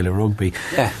similar style of rugby.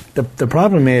 The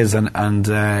problem is, and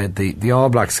the All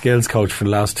Black skills coach for the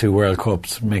last 2 World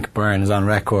Cups, Mick Byrne, is on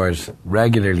record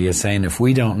regularly as saying, if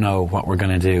we don't know what we're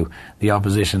going to do, the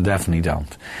opposition definitely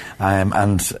don't.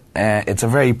 It's a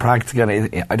very practical,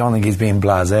 I don't think he's being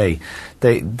blasé.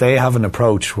 They have an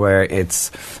approach where it's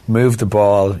move the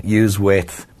ball, use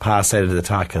width, pass out of the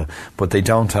tackle, but they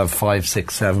don't have 5,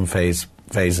 6, 7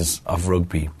 phases of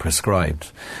rugby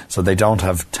prescribed. So they don't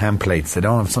have templates. They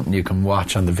don't have something you can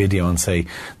watch on the video and say,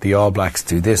 the All Blacks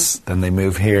do this, then they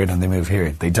move here, then they move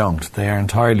here. They don't. They are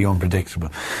entirely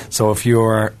unpredictable. So if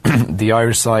you're the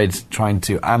Irish side trying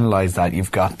to analyse that,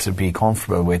 you've got to be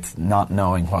comfortable with not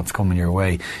knowing what's coming your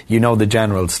way. You know the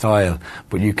general style,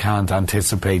 but you can't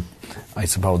anticipate, I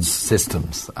suppose,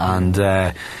 systems. And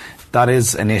that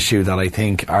is an issue that I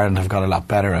think Ireland have got a lot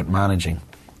better at managing.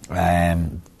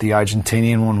 The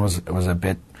Argentinian one was a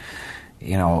bit,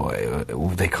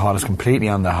 they caught us completely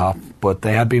on the hop, but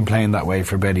they had been playing that way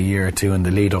for about a year or two in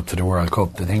the lead up to the World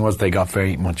Cup. The thing was, they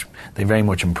very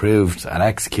much improved at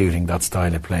executing that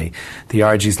style of play. The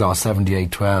Argies lost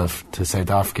 78-12 to South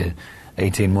Africa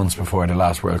 18 months before the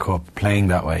last World Cup playing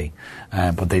that way,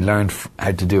 but they learned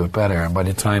how to do it better, and by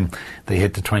the time they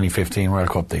hit the 2015 World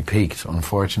Cup they peaked,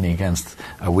 unfortunately against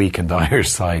a weakened Irish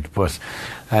side. But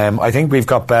I think we've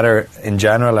got better in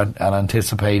general at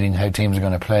anticipating how teams are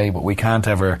going to play, but we can't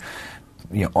ever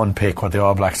unpick what the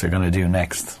All Blacks are going to do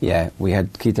next. Yeah, we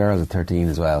had Keith Earls at 13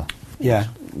 as well. Yeah.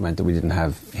 It meant that we didn't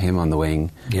have him on the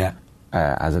wing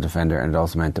as a defender, and it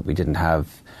also meant that we didn't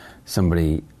have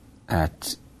somebody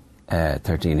at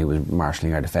 13 who was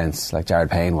marshalling our defence. Like Jared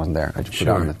Payne wasn't there. I just put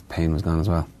on that Payne was gone as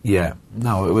well. Yeah,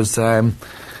 no, it was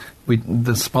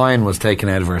the spine was taken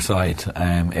out of our side.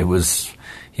 It was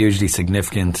hugely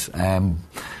significant.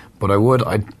 But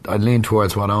I'd lean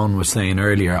towards what Owen was saying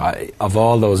earlier. Of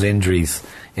all those injuries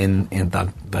in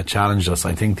that challenged us,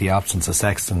 I think the absence of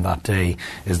Sexton that day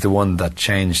is the one that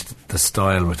changed the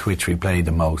style with which we played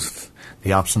the most.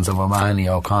 The absence of O'Mahony,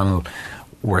 O'Connell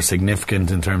were significant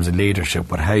in terms of leadership,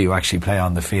 but how you actually play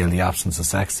on the field, the absence of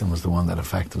Sexton was the one that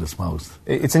affected us most.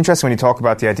 It's interesting when you talk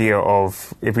about the idea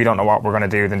of if we don't know what we're going to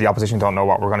do, then the opposition don't know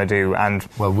what we're going to do. And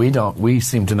well, we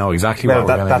seem to know exactly what we're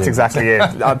going to do. That's exactly it.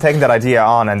 I'm taking that idea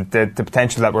on, and the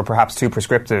potential that we're perhaps too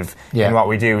prescriptive in what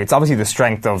we do. It's obviously the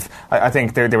strength of, I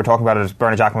think they were talking about it,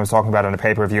 Bernard Jackman was talking about it on a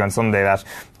pay-per-view on Sunday, that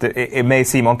it may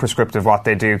seem unprescriptive what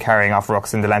they do carrying off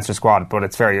rucks in the Leinster squad, but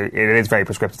it is very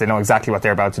prescriptive. They know exactly what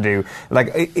they're about to do.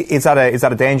 Like, is that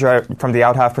a danger from the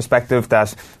out-half perspective,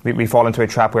 that we fall into a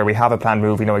trap where we have a planned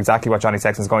move, we know exactly what Johnny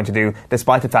Sexton's going to do,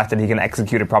 despite the fact that he can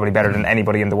execute it probably better than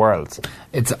anybody in the world?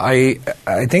 I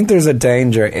think there's a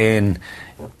danger in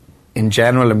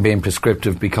general in being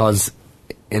prescriptive, because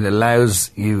it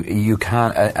allows you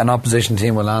can an opposition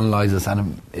team will analyse us,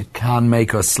 and it can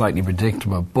make us slightly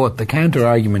predictable. But the counter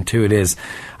argument to it is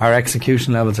our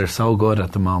execution levels are so good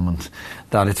at the moment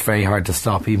that it's very hard to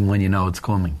stop, even when you know it's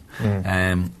coming.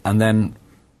 And then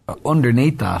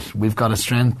underneath that, we've got a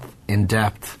strength in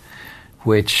depth,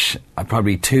 which are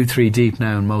probably 2-3 deep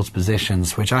now in most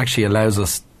positions, which actually allows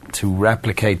us to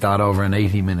replicate that over an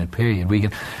 80-minute period.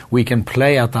 We can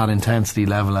play at that intensity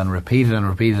level and repeat it,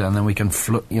 and then we can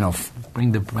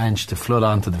bring the bench to flood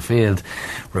onto the field,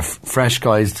 fresh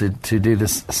guys to do the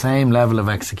same level of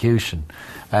execution.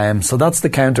 So that's the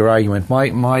counter argument.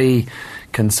 My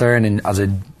concern, as a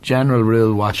general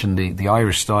rule, watching the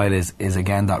Irish style is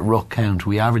again that ruck count.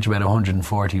 We average about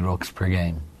 140 rucks per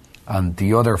game, and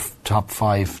the other top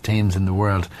 5 teams in the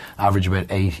world average about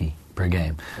 80 per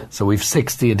game. So we've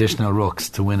 60 additional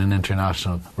rucks to win an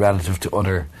international relative to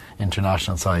other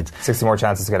international sides. 60 more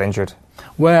chances to get injured.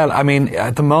 Well, I mean,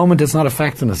 at the moment it's not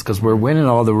affecting us because we're winning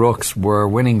all the rucks, we're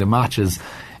winning the matches,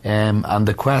 and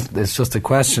it's just a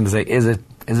question to say, is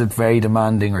it very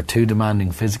demanding or too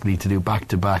demanding physically to do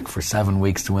back-to-back for 7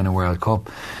 weeks to win a World Cup?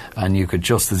 And you could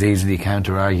just as easily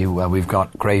counter-argue, well, we've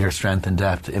got greater strength and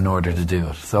depth in order to do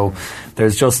it. So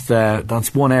there's just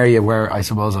that's one area where I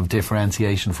suppose of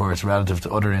differentiation for us relative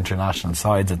to other international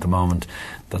sides at the moment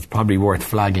that's probably worth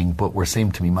flagging, but we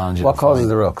seem to be managing. What causes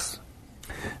the rucks?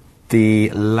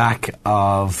 The lack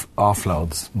of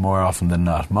offloads, more often than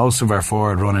not. Most of our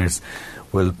forward runners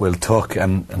will tuck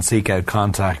and seek out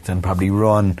contact and probably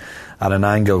run at an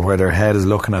angle where their head is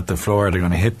looking at the floor. They're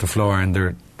going to hit the floor,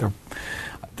 and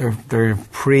they're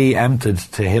preempted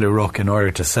to hit a ruck in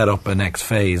order to set up a next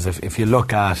phase. If you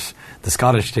look at the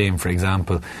Scottish team, for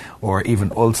example, or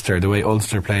even Ulster, the way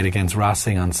Ulster played against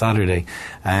Racing on Saturday,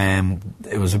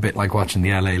 it was a bit like watching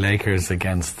the LA Lakers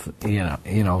against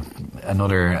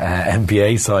another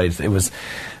NBA side. It was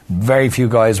very few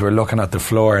guys were looking at the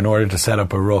floor in order to set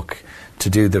up a ruck to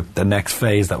do the next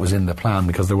phase that was in the plan,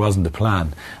 because there wasn't a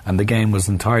plan, and the game was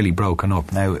entirely broken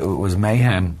up. Now, it was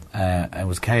mayhem, it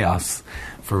was chaos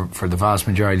for the vast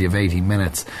majority of 80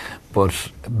 minutes,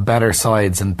 but better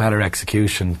sides and better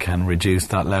execution can reduce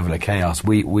that level of chaos.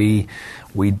 We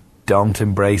don't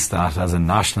embrace that as a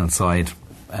national side.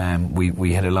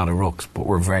 We hit a lot of rucks, but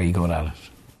we're very good at it.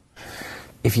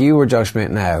 If you were Joe Schmidt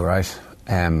now, right,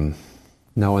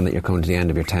 knowing that you're coming to the end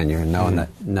of your tenure and knowing that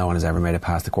no one has ever made it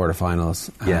past the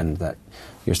quarterfinals and that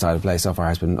your style of play so far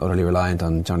has been utterly reliant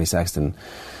on Johnny Sexton,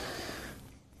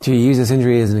 do you use this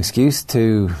injury as an excuse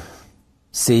to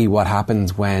see what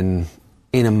happens when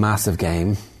in a massive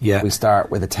game we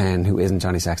start with a 10 who isn't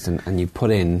Johnny Sexton and you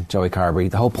put in Joey Carbery?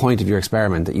 The whole point of your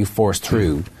experiment that you forced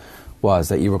through was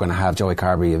that you were going to have Joey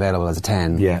Carbery available as a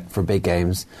 10 for big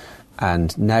games.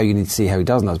 And now you need to see how he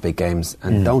does in those big games.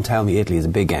 And don't tell me Italy is a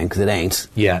big game, because it ain't.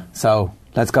 Yeah. So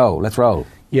let's go. Let's roll.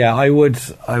 Yeah, I'd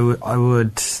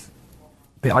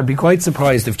be quite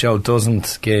surprised if Joe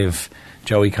doesn't give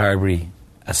Joey Carbery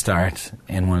a start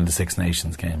in one of the Six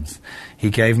Nations games. He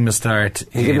gave him a start.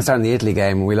 He gave him a start in the Italy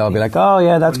game, and we'll all be like, "Oh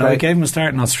yeah, that's great." He gave him a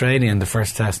start in Australia in the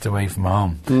first test away from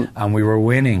home, and we were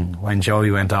winning when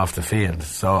Joey went off the field.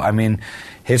 So I mean,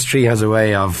 history has a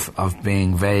way of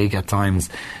being vague at times.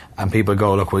 And people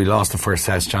go, look, we lost the first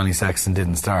test, Johnny Sexton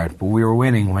didn't start. But we were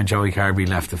winning when Joey Carbery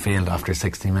left the field after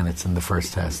 60 minutes in the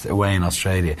first test away in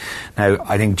Australia. Now,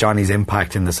 I think Johnny's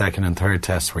impact in the second and third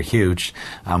tests were huge,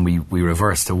 and we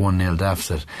reversed a 1-0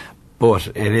 deficit. But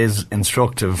it is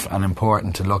instructive and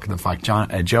important to look at the fact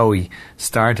Joey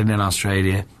started in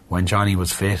Australia when Johnny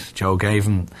was fit. Joe gave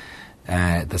him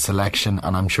the selection,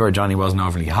 and I'm sure Johnny wasn't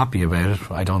overly happy about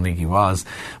it. I don't think he was.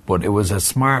 But it was a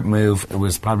smart move. It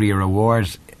was probably a reward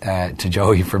to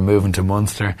Joey for moving to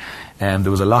Munster.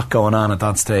 There was a lot going on at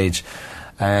that stage.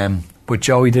 But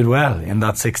Joey did well in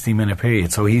that 60-minute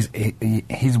period. So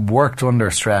he's worked under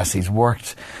stress. He's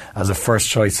worked as a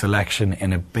first-choice selection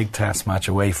in a big test match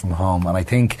away from home. And I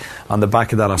think on the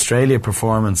back of that Australia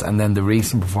performance and then the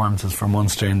recent performances for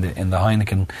Munster in the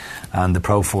Heineken and the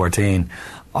Pro 14,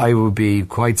 I would be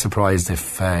quite surprised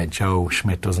if Joe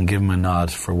Schmidt doesn't give him a nod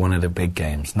for one of the big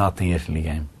games, not the Italy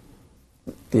game.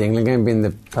 The England game being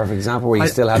the perfect example where you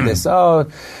still have this,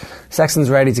 Sexton's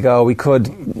ready to go, we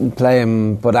could play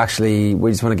him, but actually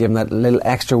we just want to give him that little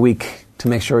extra week to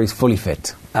make sure he's fully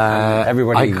fit.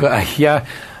 Everybody...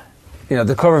 You know,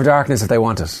 the cover of darkness if they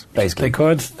want it, basically.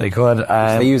 They could.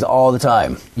 They use it all the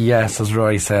time. Yes, as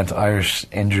Roy said, Irish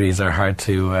injuries are hard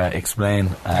to explain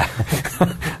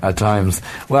at times.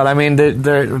 Well, I mean,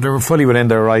 they're fully within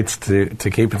their rights to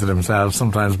keep it to themselves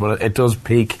sometimes, but it does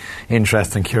pique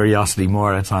interest and curiosity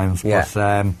more at times. Yeah.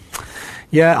 But,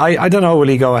 I don't know, will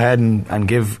he go ahead and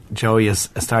give Joey a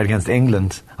start against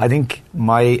England? I think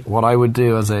what I would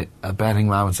do as a betting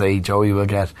man would say Joey will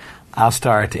get a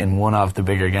start in one of the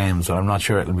bigger games, but I'm not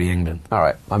sure it'll be England. All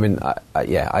right. I mean,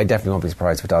 I definitely won't be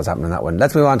surprised if it does happen in that one.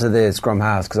 Let's move on to the scrum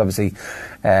halves, because obviously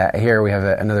here we have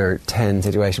another 10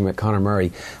 situation with Conor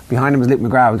Murray. Behind him is Luke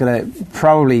McGrath. We're going to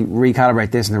probably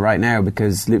recalibrate this right now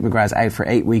because Luke McGrath's out for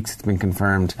 8 weeks. It's been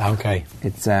confirmed. Okay.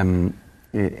 It's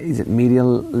is it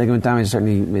medial ligament damage?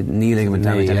 Certainly knee ligament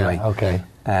damage anyway. Okay.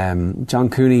 John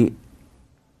Cooney.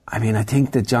 I mean, I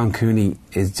think that John Cooney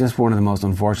is just one of the most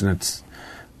unfortunate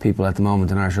people at the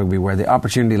moment in Irish rugby, where the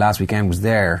opportunity last weekend was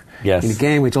there in a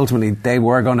game which ultimately they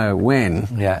were going to win.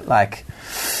 Yeah.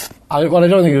 I don't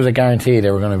think it was a guarantee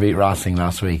they were going to beat Rosling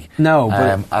last week. No,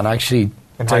 but and actually,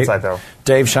 in hindsight, though,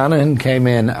 Dave Shanahan came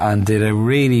in and did a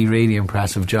really, really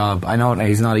impressive job. I know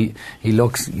he's not. He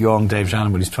looks young, Dave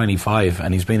Shanahan, but he's 25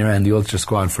 and he's been around the Ulster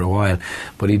squad for a while.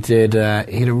 But he had a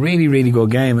really, really good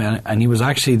game, and he was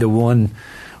actually the one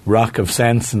rock of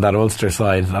sense in that Ulster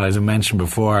side that, as I mentioned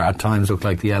before, at times looked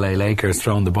like the LA Lakers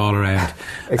throwing the ball around.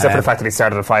 Except for the fact that he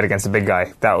started a fight against a big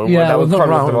guy. That would probably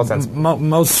make the most sense.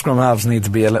 Most scrum halves need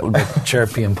to be a little bit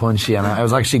chirpy and punchy, and it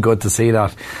was actually good to see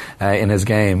that in his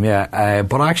game.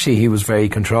 But actually he was very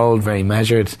controlled, very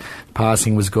measured.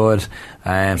 Passing was good.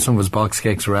 Some of his box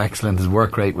kicks were excellent. His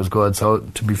work rate was good. So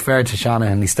to be fair to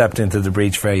Shanahan, he stepped into the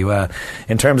breach very well.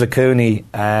 In terms of Cooney,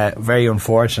 very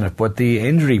unfortunate, but the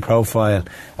injury profile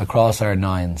across our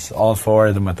nines, all four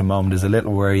of them at the moment, is a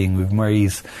little worrying. We've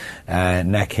Murray's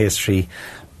neck history.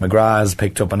 McGrath's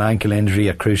picked up an ankle injury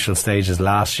at crucial stages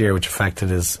last year, which affected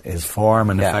his form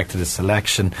and affected his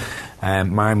selection.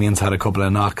 Marmion's had a couple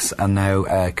of knocks, and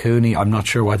now Cooney, I'm not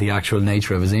sure what the actual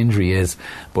nature of his injury is,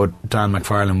 but Dan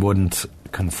McFarlane wouldn't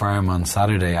confirm on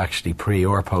Saturday, actually, pre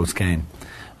or post game.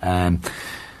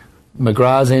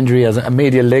 McGrath's injury as a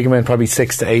medial ligament, probably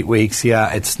 6 to 8 weeks.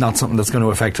 It's not something that's going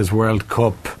to affect his World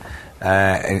Cup,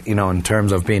 in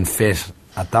terms of being fit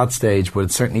at that stage, but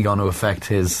it's certainly going to affect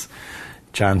his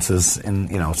chances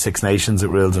in Six Nations. It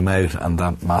rules him out, and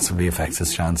that massively affects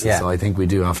his chances. So I think we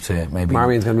do have to maybe.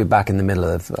 Marmion's going to be back in the middle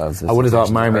of this. I would have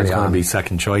thought Marmion's going to be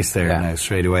second choice there now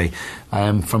straight away.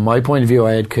 From my point of view,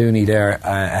 I had Cooney there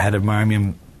ahead of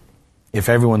Marmion. If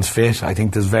everyone's fit, I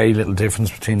think there's very little difference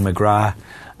between McGrath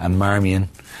and Marmion,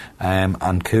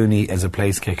 and Cooney is a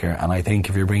place kicker, and I think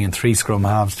if you're bringing 3 scrum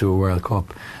halves to a World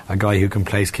Cup, a guy who can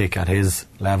place kick at his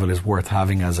level is worth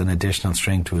having as an additional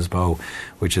string to his bow,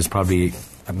 which is probably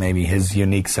maybe his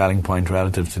unique selling point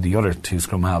relative to the other 2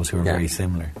 scrum halves who are very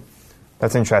similar.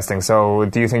 That's interesting. So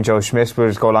do you think Joe Schmidt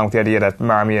would go along with the idea that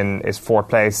Marmion is 4th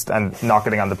placed and not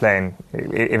getting on the plane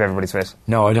if everybody's fit?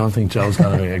 No, I don't think Joe's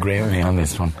going to agree with me on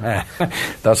this one.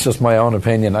 That's just my own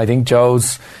opinion. I think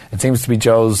it seems to be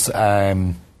Joe's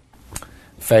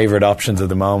favourite options at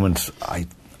the moment. I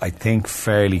think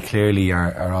fairly clearly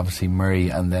are obviously Murray,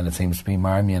 and then it seems to be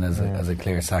Marmion as a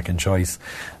clear second choice.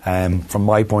 From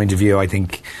my point of view, I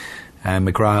think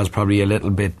McGrath is probably a little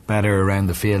bit better around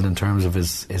the field in terms of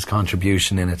his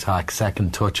contribution in attack,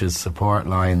 second touches, support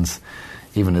lines,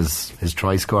 even his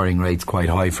try scoring rate's quite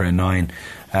high for a 9.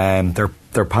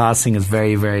 Their passing is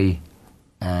very, very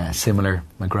similar,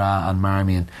 McGrath and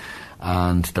Marmion,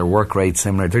 and their work rate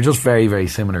similar. They're just very, very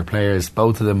similar players.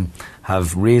 Both of them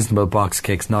have reasonable box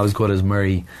kicks, not as good as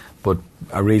Murray, but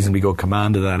a reasonably good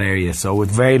command of that area. So with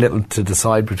very little to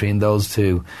decide between those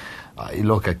two, you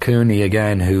look at Cooney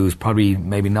again, who's probably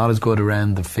maybe not as good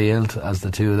around the field as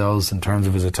the two of those in terms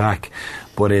of his attack,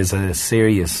 but is a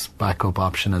serious backup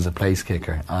option as a place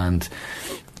kicker. And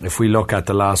if we look at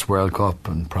the last World Cup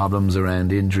and problems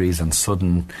around injuries and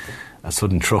a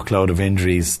sudden truckload of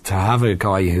injuries, to have a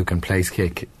guy who can place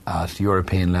kick at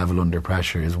European level under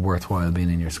pressure is worthwhile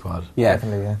being in your squad. Yeah,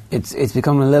 definitely. Yeah. It's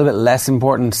become a little bit less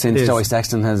important since Joey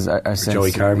Sexton has. Since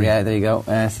Joey Carbery. Yeah, there you go.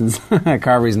 Since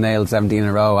Carbery's nailed 17 in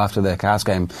a row after the Cast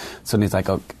game, suddenly it's like,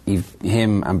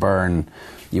 him and Byrne,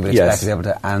 you would expect to be able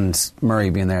to, and Murray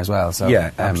being there as well. So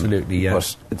yeah, absolutely. Yeah,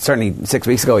 but certainly 6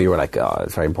 weeks ago, you were like,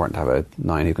 it's very important to have a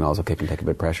 9 who can also kick and take a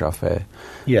bit of pressure off a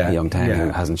young 10 who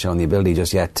hasn't shown the ability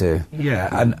just yet to. Yeah,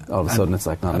 and all of a sudden it's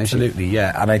like not an issue. Absolutely,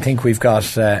 yeah. And I think we've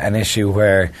got an issue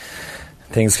where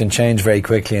things can change very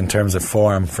quickly in terms of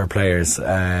form for players.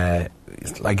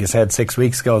 Like you said, 6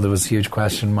 weeks ago there was huge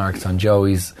question marks on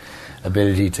Joey's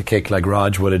ability to kick like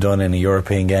Rog would have done in a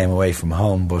European game away from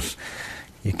home, but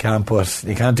you can't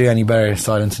do any better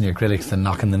silencing your critics than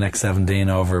knocking the next 17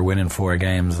 over, winning 4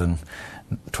 games and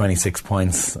 26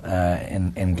 points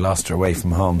in Gloucester away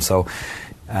from home. So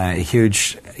a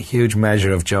huge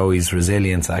measure of Joey's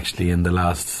resilience actually in the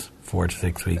last 4 to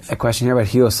 6 weeks. A question here about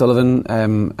Hugh O'Sullivan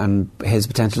and his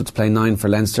potential to play 9 for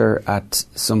Leinster at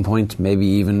some point, maybe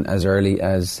even as early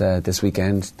as this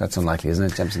weekend. That's unlikely, isn't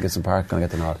it? Jemison Gibson Park going to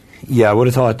get the nod. Yeah, I would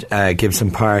have thought Gibson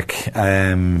Park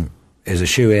is a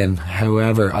shoe-in.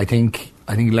 However, I think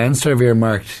Leinster have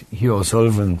earmarked Hugh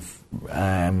O'Sullivan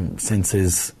since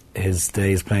his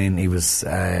days playing. He was,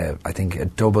 I think, a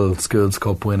double Schools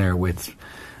Cup winner with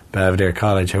Belvedere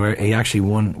College. However, he actually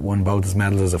won both his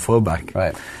medals as a fullback.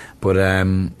 Right. But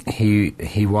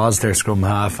he was their scrum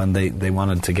half, and they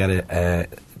wanted to get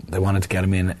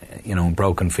him in,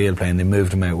 broken field play, and they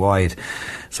moved him out wide.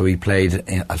 So he played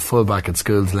at fullback at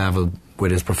schools level,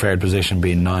 with his preferred position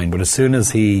being 9. But as soon as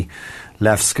he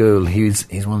left school, he's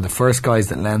one of the first guys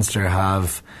that Leinster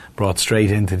have brought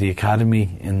straight into the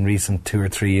academy in recent 2 or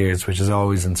 3 years, which is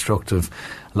always instructive.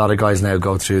 A lot of guys now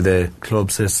go through the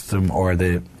club system or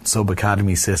the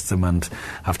sub-academy system and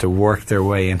have to work their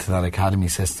way into that academy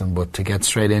system, but to get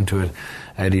straight into it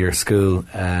out of your school,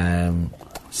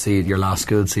 your last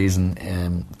school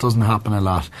season, doesn't happen a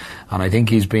lot. And I think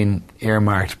he's been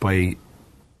earmarked by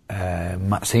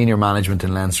senior management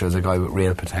in Leinster as a guy with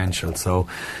real potential. So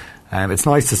it's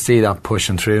nice to see that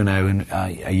pushing through now. In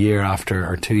a year after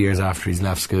or 2 years after he's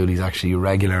left school, he's actually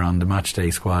regular on the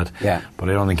matchday squad. Yeah. But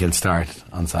I don't think he'll start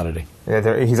on Saturday.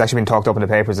 Yeah, he's actually been talked up in the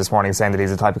papers this morning, saying that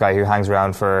he's the type of guy who hangs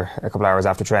around for a couple of hours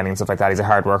after training and stuff like that. He's a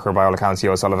hard worker by all accounts,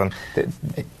 Hugh O'Sullivan.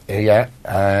 Yeah.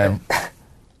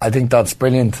 I think that's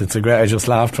brilliant. It's a great. I just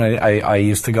laughed when I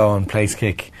used to go and place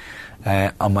kick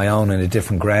on my own in a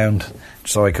different ground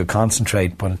so I could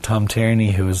concentrate. But Tom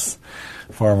Tierney, who was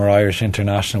former Irish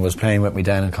international, was playing with me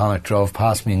down in Connacht, drove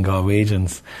past me in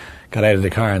Galwegians, got out of the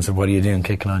car and said, "What are you doing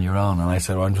kicking on your own?" And I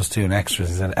said, "Well, I'm just doing extras."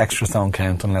 He said, "Extras don't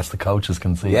count unless the coaches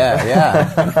can see."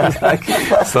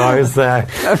 Yeah. So I was I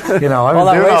was doing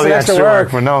all the extra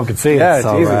work but no one could see it.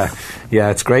 So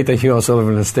it's great that Hugh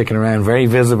O'Sullivan is sticking around, very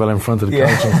visible in front of the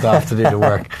coaching staff to do the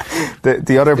work.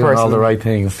 The other doing person, all the right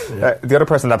things. The other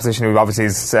person in that position who obviously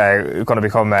is going to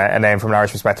become a name from an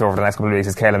Irish perspective over the next couple of weeks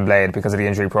is Caelan Blade, because of the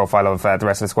injury profile of the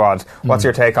rest of the squad. What's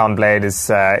your take on Blade?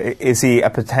 Is he a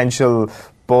potential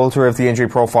bolter if the injury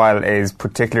profile is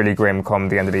particularly grim come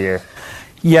the end of the year?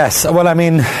 Yes. Well, I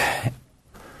mean,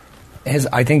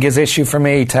 I think his issue for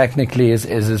me technically is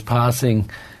his passing.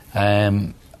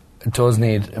 It does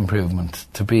need improvement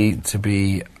to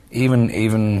be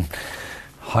even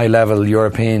high level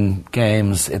European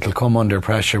games. It'll come under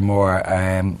pressure more.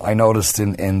 I noticed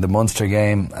in the Munster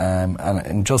game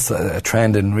and just a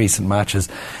trend in recent matches.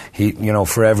 He,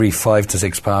 for every 5 to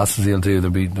 6 passes he'll do,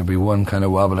 there'll be one kind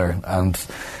of wobbler. And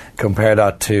compare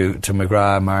that to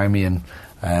McGrath, Marmion.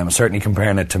 Certainly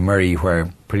comparing it to Murray,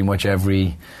 where pretty much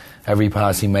every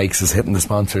pass he makes is hitting the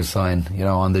sponsor's sign,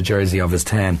 on the jersey of his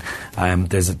 10.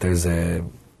 There's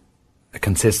a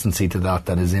consistency to that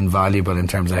is invaluable in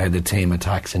terms of how the team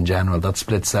attacks in general. That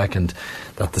split second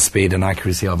that the speed and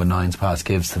accuracy of a nines pass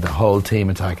gives to the whole team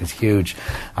attack is huge,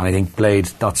 and I think Blade,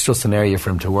 that's just an area for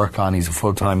him to work on. He's a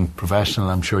full-time professional.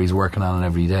 I'm sure he's working on it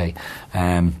every day,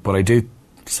 but I do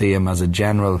see him as a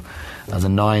general, as a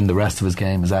 9. The rest of his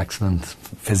game is excellent.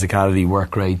 Physicality,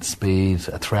 work rate, speed,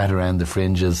 a threat around the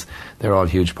fringes, they're all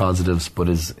huge positives, but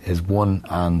his one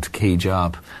and key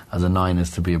job as a 9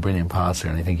 is to be a brilliant passer,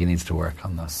 and I think he needs to work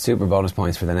on that. Super bonus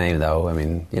points for the name, though. I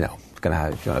mean, you know, going to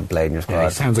have, if you want a Blade in your squad. Yeah,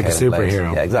 he sounds like a superhero.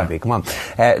 Blade. Yeah, exactly. Come on.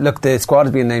 Look, the squad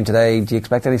is being named today. Do you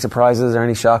expect any surprises or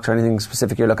any shocks or anything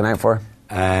specific you're looking out for?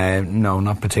 No,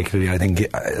 not particularly. I think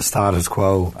status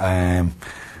quo. I'd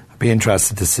be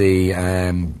interested to see,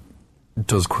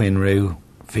 does Quinn Rue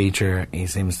feature? He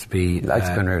seems to be... He likes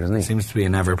Quinn Rue, doesn't he? Seems to be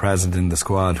an ever-present in the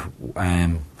squad.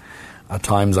 At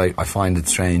times I find it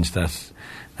strange that...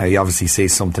 Now, he obviously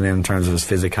sees something in terms of his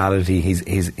physicality.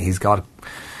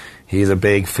 He's a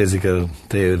big physical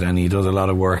dude, and he does a lot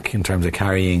of work in terms of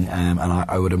carrying, and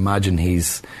I would imagine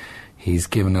he's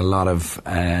given a lot of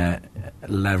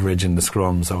leverage in the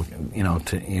scrum, so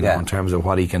in terms of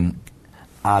what he can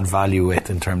add value with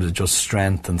in terms of just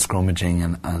strength and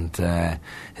scrummaging and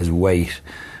his weight.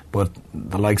 But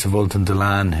the likes of Ulton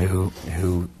Delan,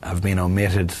 who have been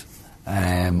omitted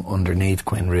underneath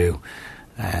Quinn Rue,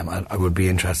 I would be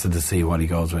interested to see what he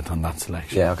goes with on that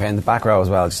selection. Yeah, okay, in the back row as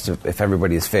well, just if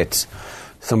everybody is fit,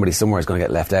 somebody somewhere is going to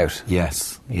get left out.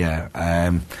 Yes, yeah.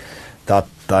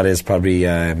 That is probably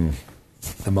the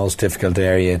most difficult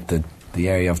area, the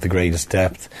area of the greatest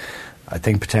depth. I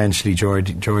think potentially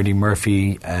Geordie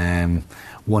Murphy,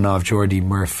 one of Geordie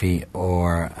Murphy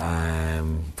or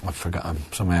I've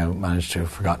somehow managed to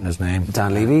have forgotten his name.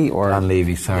 Dan Levy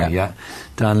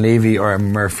Dan Levy or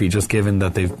Murphy, just given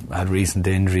that they've had recent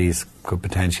injuries, could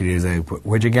potentially lose out.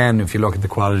 Which again, if you look at the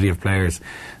quality of players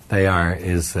they are,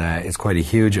 is quite a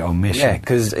huge omission. Yeah,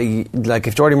 because like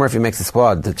if Geordie Murphy makes the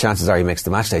squad, the chances are he makes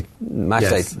the matchday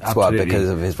squad because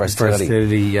of his versatility.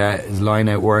 His line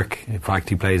out work. In fact,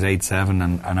 he plays 8-7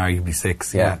 and arguably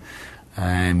 6. Yeah.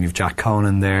 You've Jack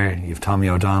Conan there, you've Tommy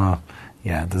O'Donnell.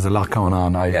 Yeah, there's a lot going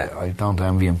on. I don't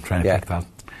envy him trying to pick that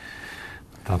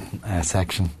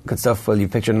section. Good stuff. Well, you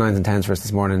pictured 9s and 10s for us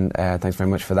this morning. Thanks very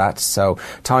much for that. So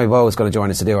Tommy Bowe is going to join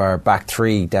us to do our back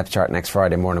 3 depth chart next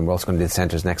Friday morning. We're also going to do the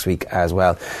centres next week as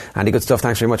well. Andy, good stuff.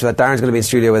 Thanks very much for that. Darren's going to be in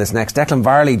studio with us next. Declan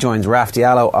Varley joins Raf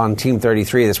Diallo on Team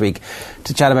 33 this week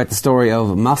to chat about the story of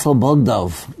Masal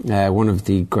Bugdov, one of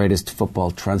the greatest football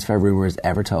transfer rumours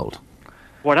ever told.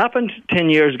 What happened 10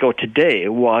 years ago today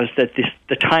was that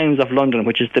the Times of London,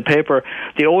 which is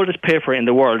the oldest paper in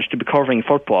the world to be covering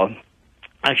football,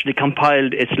 actually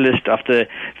compiled its list of the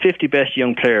 50 best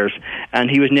young players,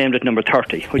 and he was named at number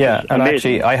 30, which is amazing. And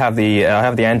actually I have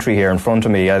the entry here in front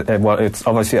of me. It's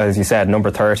obviously, as you said,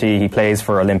 number 30. He plays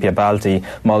for Olimpia Balti,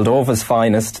 Moldova's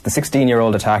finest. The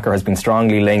 16-year-old attacker has been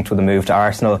strongly linked with a move to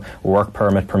Arsenal, work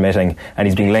permit permitting, and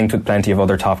he's been linked with plenty of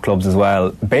other top clubs as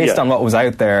well. Based on what was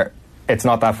out there, it's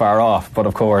not that far off, but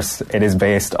of course it is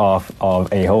based off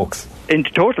of a hoax.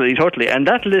 Totally. And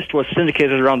that list was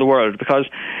syndicated around the world because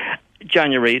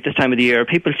January, this time of the year,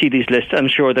 people see these lists. I'm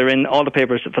sure they're in all the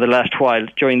papers for the last while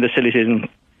during the silly season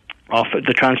of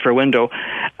the transfer window,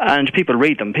 and people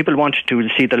read them. People want to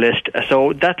see the list.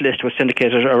 So that list was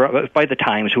syndicated by the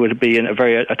Times, who would be a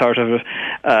very authoritative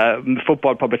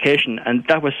football publication, and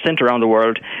that was sent around the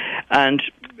world, and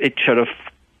it sort of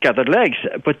gathered legs.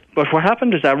 But what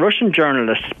happened is a Russian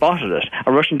journalist spotted it,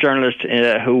 a Russian journalist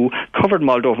who covered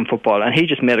Moldovan football, and he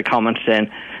just made a comment saying,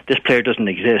 this player doesn't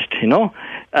exist,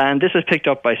 And this was picked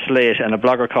up by Slate and a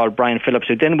blogger called Brian Phillips,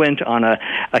 who then went on a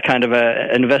kind of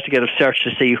an investigative search to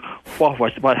see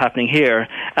what happening here.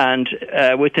 And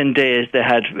within days, they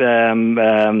had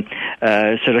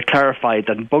sort of clarified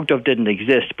that Bugdov didn't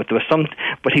exist, but there was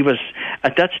but he was,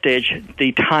 at that stage,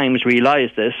 the Times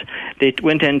realised this. They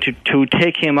went in to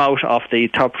take him out of the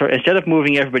top, instead of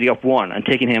moving everybody up one and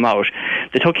taking him out,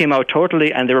 they took him out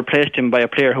totally, and they replaced him by a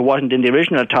player who wasn't in the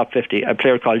original top 50, a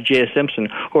player called Jay Simpson,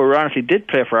 who ironically did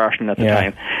play for Arsenal at the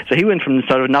time. So he went from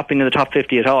sort of not being in the top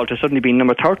 50 at all to suddenly being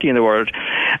number 30 in the world.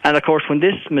 And of course, when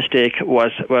this mistake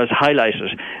was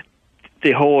highlighted,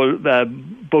 the whole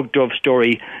Bugdov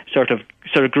story sort of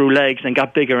grew legs and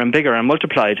got bigger and bigger and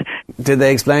multiplied. Did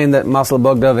they explain that Masal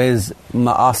Bugdov is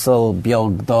Ma'asal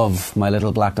Bjogdov, my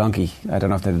little black donkey? I don't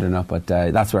know if they did or not, but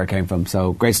that's where it came from.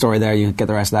 So great story there. You can get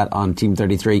the rest of that on Team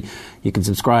 33. You can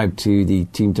subscribe to the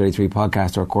Team 33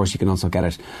 podcast, or of course you can also get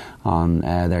it on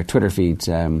their Twitter feed.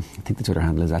 I think the Twitter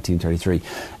handle is at Team 33.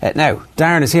 Now,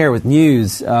 Darren is here with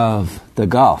news of the the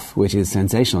golf, which is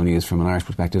sensational news from an Irish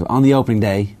perspective on the opening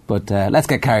day. But let's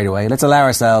get carried away. Let's allow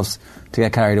ourselves to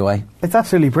get carried away. It's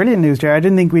absolutely brilliant news, Jerry. I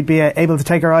didn't think we'd be able to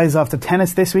take our eyes off the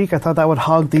tennis this week. I thought that would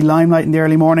hog the limelight in the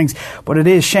early mornings. But it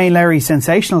is Shane Lowry's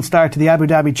sensational start to the Abu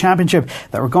Dhabi Championship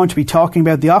that we're going to be talking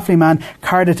about. The Offaly man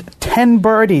carded 10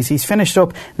 birdies. He's finished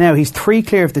up now. He's 3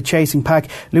 clear of the chasing pack.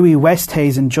 Louis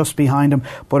Westhuizen just behind him.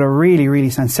 But a really, really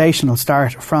sensational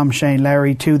start from Shane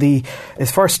Lowry to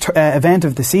his first event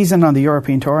of the season on the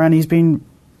European Tour, and he's been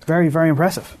very, very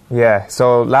impressive. Yeah,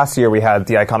 so last year we had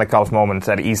the iconic golf moment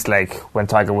at Eastlake when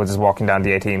Tiger Woods is walking down the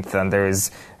 18th and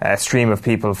there's a stream of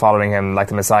people following him like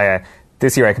the Messiah.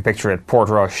 This year I can picture it,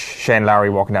 Portrush, Shane Lowry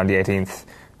walking down the 18th,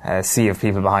 a sea of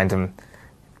people behind him.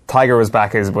 Tiger was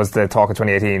back, was the talk of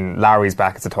 2018, Lowry's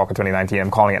back, it's the talk of 2019,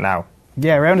 I'm calling it now.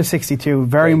 Yeah, round of 62,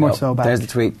 very much so back. There's the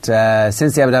tweet.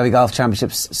 Since the Abu Dhabi Golf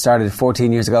Championships started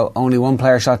 14 years ago, only one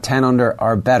player shot 10 under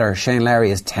or better. Shane Lowry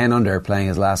is 10 under playing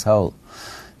his last hole.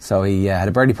 So he had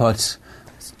a birdie putt,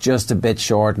 just a bit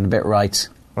short and a bit right.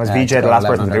 Was VJ the last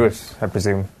person to do it, I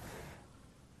presume?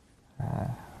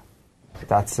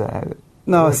 That's...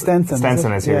 no, Stenson.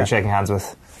 Stenson is who you're shaking hands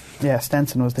with. Yeah,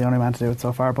 Stenson was the only man to do it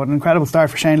so far. But an incredible start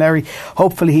for Shane Lowry.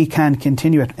 Hopefully he can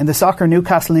continue it. In the soccer,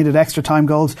 Newcastle needed extra time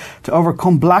goals to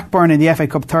overcome Blackburn in the FA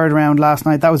Cup third round last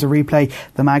night. That was a replay.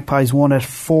 The Magpies won it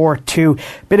 4-2.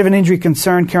 Bit of an injury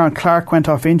concern. Kieran Clark went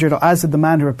off injured, as did the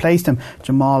man who replaced him,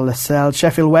 Jamal Lascelles.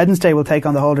 Sheffield Wednesday will take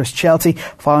on the holders Chelsea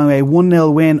following a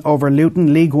 1-0 win over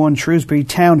Luton. League One Shrewsbury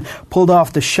Town pulled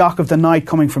off the shock of the night,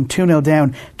 coming from 2-0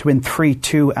 down to win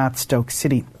 3-2 at Stoke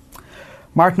City.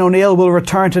 Martin O'Neill will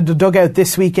return to the dugout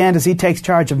this weekend as he takes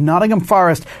charge of Nottingham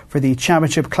Forest for the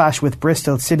Championship clash with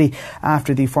Bristol City.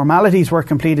 After the formalities were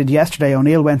completed yesterday,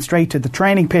 O'Neill went straight to the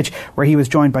training pitch where he was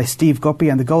joined by Steve Guppy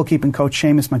and the goalkeeping coach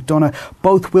Seamus McDonough.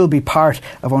 Both will be part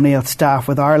of O'Neill's staff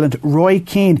with Ireland. Roy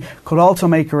Keane could also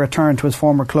make a return to his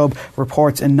former club.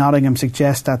 Reports in Nottingham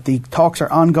suggest that the talks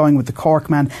are ongoing with the Cork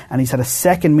man and he's had a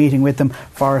second meeting with them.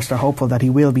 Forest are hopeful that he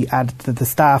will be added to the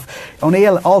staff.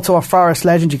 O'Neill, also a Forest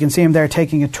legend, you can see him there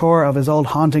taking a tour of his old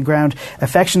haunting ground.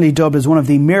 Affectionately dubbed as one of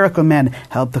the miracle men,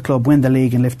 helped the club win the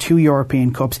league and lift 2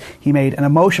 European Cups. He made an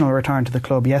emotional return to the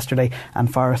club yesterday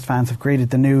and Forest fans have greeted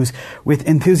the news with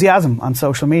enthusiasm on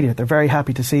social media. They're very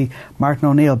happy to see Martin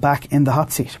O'Neill back in the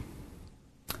hot seat.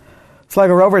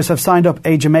 Sligo Rovers have signed up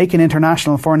a Jamaican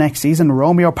international for next season.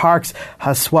 Romeo Parks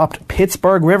has swapped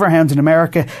Pittsburgh Riverhounds in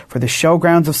America for the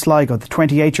showgrounds of Sligo. The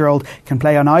 28-year-old can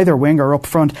play on either wing or up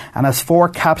front and has 4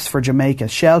 caps for Jamaica.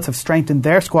 Shells have strengthened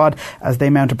their squad as they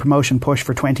mount a promotion push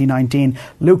for 2019.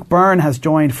 Luke Byrne has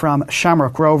joined from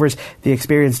Shamrock Rovers. The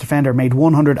experienced defender made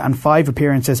 105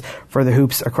 appearances for the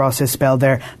Hoops across his spell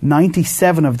there.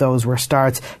 97 of those were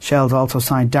starts. Shells also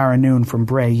signed Darren Noon from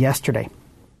Bray yesterday.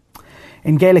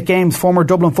 In Gaelic games, former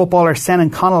Dublin footballer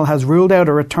Senan Connolly has ruled out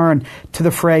a return to the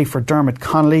fray for Dermot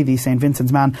Connolly. The St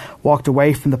Vincent's man walked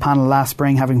away from the panel last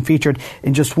spring, having featured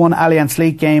in just one Allianz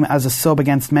League game as a sub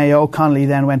against Mayo. Connolly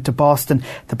then went to Boston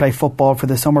to play football for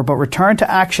the summer, but returned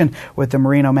to action with the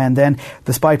Merino men then.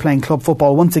 Despite playing club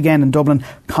football once again in Dublin,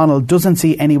 Connolly doesn't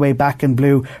see any way back in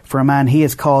blue for a man he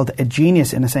has called a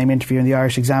genius in the same interview in the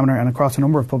Irish Examiner and across a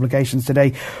number of publications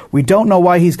today. We don't know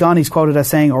why he's gone, he's quoted as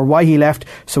saying, or why he left,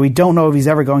 so we don't know if he's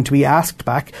ever going to be asked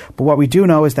back, but what we do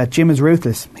know is that Jim is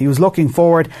ruthless. He was looking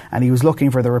forward and he was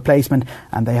looking for the replacement,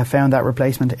 and they have found that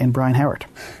replacement in Brian Howard.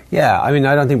 Yeah, I mean,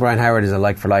 I don't think Brian Howard is a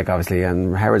like for like, obviously,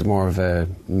 and Howard's more of a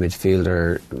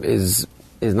midfielder. Is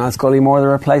not Scully more the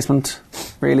replacement,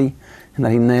 really, in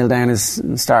that he nailed down his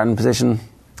starting position?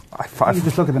 You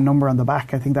just look at the number on the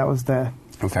back. I think that was the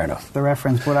fair enough, the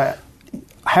reference. But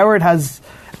Howard has...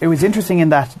 It was interesting in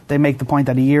that they make the point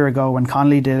that a year ago when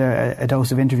Connolly did a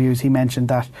dose of interviews, he mentioned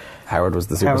that Howard was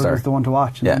the superstar. Howard was the one to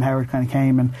watch, and then Howard kind of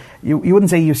came, and you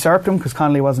wouldn't say usurped him because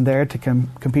Connolly wasn't there to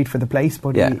compete for the place,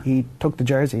 but he took the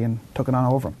jersey and took it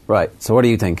on over him. Right, so what do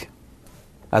you think,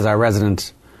 as our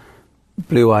resident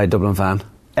blue-eyed Dublin fan?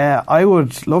 I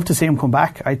would love to see him come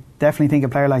back. I definitely think a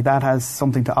player like that has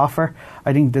something to offer.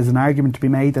 I think there's an argument to be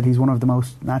made that he's one of the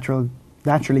most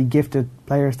naturally gifted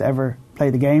players to ever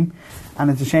play the game,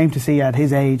 and it's a shame to see at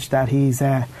his age that he's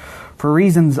for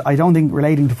reasons I don't think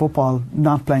relating to football,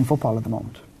 not playing football at the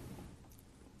moment.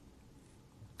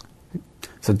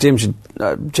 So Jim should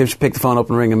pick the phone up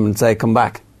and ring him and say come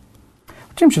back.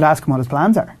 Jim should ask him what his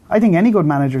plans are. I think any good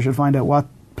manager should find out what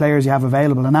players you have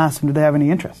available and ask them do they have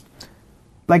any interest.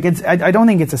 Like I don't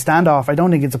think it's a standoff. I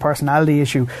don't think it's a personality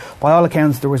issue. By all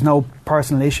accounts, there was no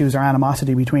personal issues or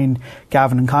animosity between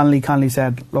Gavin and Connolly. Connolly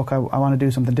said, look, I want to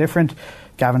do something different.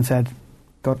 Gavin said,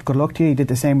 good luck to you. He did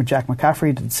the same with Jack McCaffrey,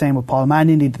 he did the same with Paul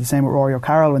Mannion, he did the same with Rory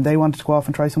O'Carroll when they wanted to go off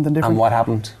and try something different. And what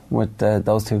happened with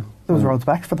those two? There was roads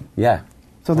back for them. Yeah.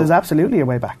 So there's absolutely a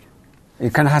way back.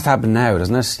 It kind of has to happen now,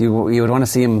 doesn't it? You would want to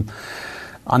see him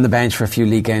on the bench for a few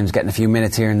league games, getting a few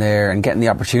minutes here and there, and getting the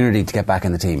opportunity to get back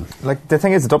in the team. Like, the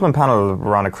thing is, the Dublin panel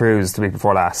were on a cruise the week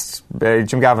before last.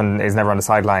 Jim Gavin is never on the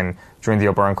sideline during the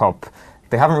O'Byrne Cup.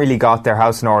 They haven't really got their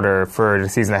house in order for the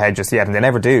season ahead just yet, and they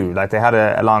never do. Like, they had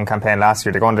a long campaign last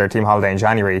year. They go on their team holiday in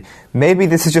January. Maybe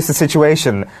this is just a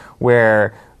situation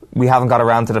where we haven't got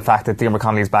around to the fact that Diarmuid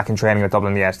Connolly is back in training with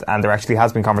Dublin yet, and there actually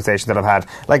has been conversations that I've had.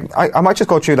 Like, I might just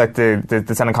go through like the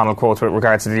Senan Connell quote with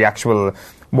regards to the actual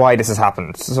why this has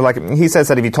happened. So, like, he says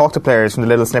that if you talk to players from the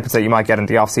little snippets that you might get in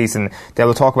the off-season, they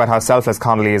will talk about how selfless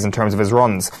Connolly is in terms of his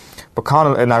runs. But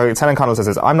Senan Connell says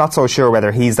this, I'm not so sure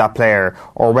whether he's that player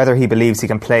or whether he believes he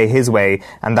can play his way,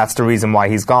 and that's the reason why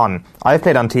he's gone. I've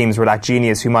played on teams where that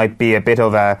genius who might be a bit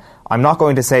of a, I'm not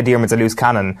going to say Diarmuid's a loose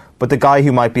cannon, but the guy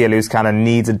who might be a loose cannon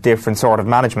needs a different sort of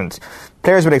management.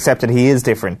 Players would accept that he is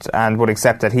different and would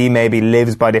accept that he maybe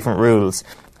lives by different rules,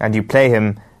 and you play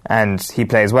him and he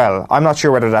plays well. I'm not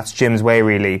sure whether that's Jim's way,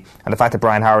 really, and the fact that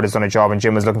Brian Howard has done a job and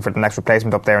Jim was looking for the next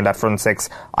replacement up there in that front six,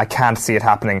 I can't see it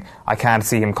happening. I can't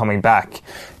see him coming back.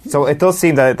 So it does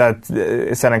seem that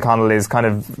Senan Connell is kind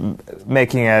of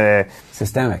making a...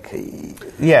 Systemic.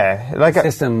 Yeah. Like a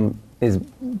system is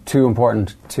too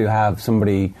important to have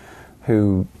somebody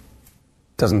who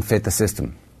doesn't fit the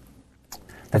system.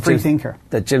 A free thinker.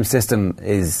 That Jim's system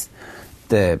is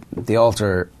the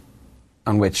altar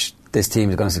on which this team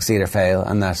is going to succeed or fail,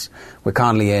 and that with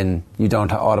Connolly in, you don't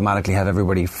automatically have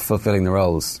everybody fulfilling the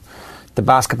roles. The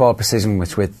basketball precision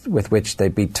with which they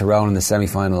beat Tyrone in the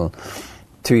semi-final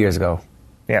 2 years ago,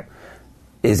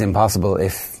 is impossible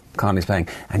if Connolly's playing.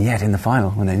 And yet in the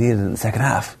final, when they needed it in the second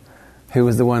half, who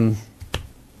was the one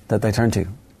that they turned to?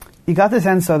 You got the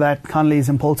sense, though, that Connolly's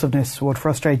impulsiveness would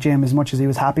frustrate Jim as much as he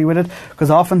was happy with it, because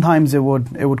oftentimes it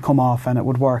would come off and it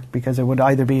would work, because it would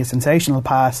either be a sensational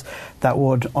pass that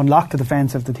would unlock the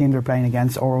defence of the team they're playing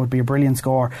against, or it would be a brilliant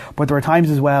score. But there were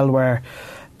times as well where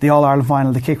the All-Ireland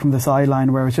final, the kick from the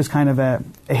sideline, where it was just kind of a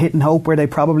hit and hope where they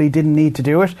probably didn't need to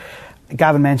do it.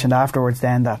 Gavin mentioned afterwards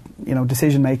then that, you know,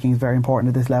 decision making is very important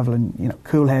at this level, and, you know,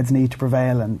 cool heads need to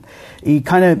prevail, and he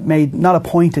kind of made not a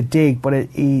pointed dig, but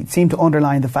he seemed to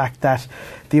underline the fact that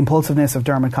the impulsiveness of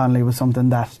Diarmuid Connolly was something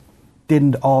that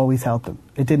didn't always help them.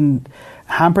 It didn't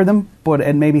hamper them, but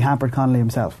it maybe hampered Connolly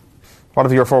himself. What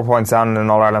if you're 4 points down in an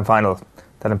All-Ireland final?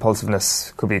 That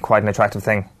impulsiveness could be quite an attractive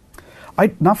thing.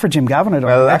 Not for Jim Gavin, I don't.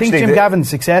 Well, I think Jim Gavin's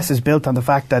success is built on the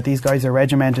fact that these guys are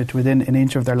regimented to within an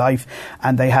inch of their life,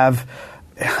 and they have,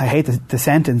 I hate the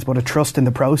sentence, but a trust in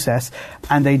the process,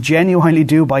 and they genuinely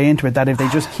do buy into it, that if they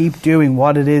just keep doing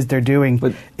what it is they're doing,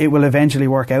 but it will eventually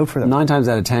work out for them. 9 times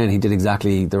out of 10 he did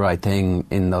exactly the right thing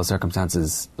in those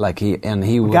circumstances.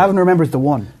 Gavin remembers the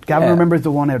one. Gavin remembers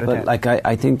the 1 out of 10. Like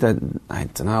I think that, I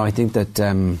don't know, I think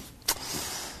that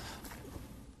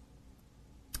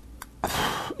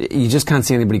you just can't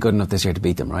see anybody good enough this year to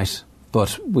beat them, right?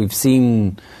 But we've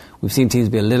seen teams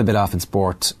be a little bit off in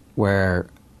sport where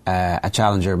a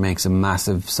challenger makes a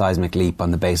massive seismic leap on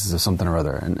the basis of something or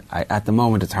other, and at the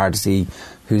moment it's hard to see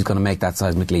who's going to make that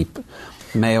seismic leap.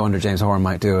 Mayo under James Horan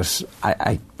might do it.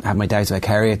 I have my doubts about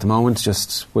Kerry at the moment.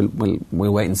 Just we'll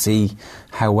wait and see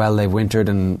how well they've wintered,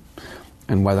 and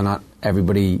whether or not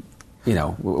everybody, you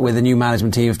know, with a new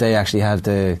management team, if they actually have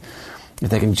if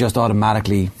they can just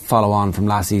automatically follow on from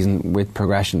last season with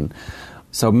progression.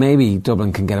 So maybe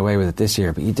Dublin can get away with it this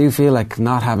year, but you do feel like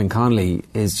not having Connolly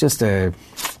is just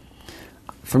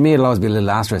for me it'll always be a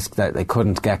little asterisk that they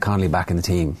couldn't get Connolly back in the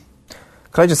team.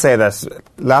 Could I just say that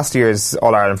last year's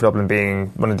All-Ireland for Dublin being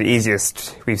one of the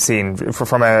easiest we've seen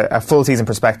from a full season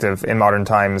perspective in modern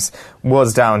times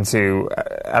was down to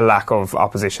a lack of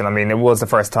opposition. I mean, it was the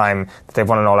first time that they've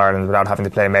won an All-Ireland without having to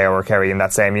play Mayo or Kerry in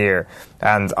that same year.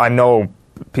 And I know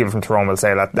people from Tyrone will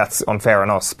say that that's unfair on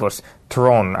us, but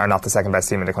Tyrone are not the second best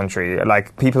team in the country.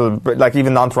 Like, people, like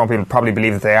even non-Tyrone people probably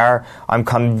believe that they are. I'm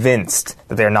convinced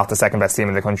that they're not the second best team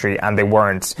in the country, and they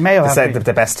weren't. Mayo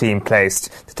the best team placed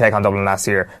to take on Dublin last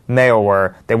year. Mayo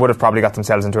were. They would have probably got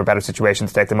themselves into a better situation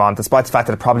to take them on, despite the fact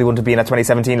that it probably wouldn't have been at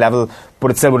 2017 level,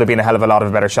 but it still would have been a hell of a lot of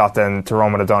a better shot than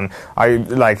Tyrone would have done.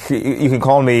 You can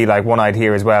call me like one-eyed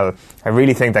here as well. I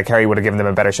really think that Kerry would have given them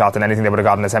a better shot than anything they would have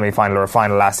got in a semi-final or a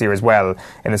final last year as well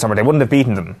in the summer. They wouldn't have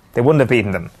beaten them.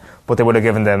 But they would have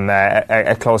given them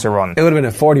a closer run. It would have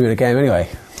been a 40-minute game anyway.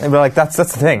 But like that's the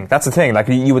thing. That's the thing. Like,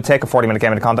 you would take a 40-minute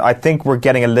game into context. I think we're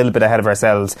getting a little bit ahead of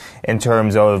ourselves in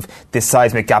terms of this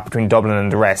seismic gap between Dublin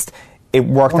and the rest. it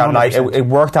worked out. It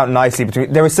worked out nicely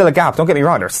between. There was still a gap. Don't get me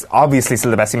wrong. They're obviously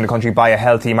still the best team in the country by a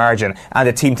healthy margin, and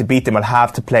the team to beat them will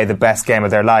have to play the best game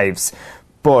of their lives.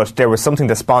 But there was something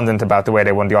despondent about the way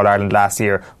they won the All Ireland last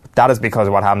year. That is because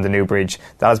of what happened to Newbridge.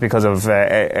 That is because of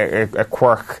a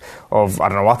quirk of, I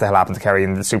don't know what the hell happened to Kerry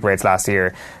in the Super 8s last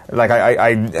year. Like,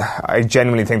 I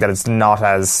genuinely think that it's not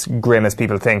as grim as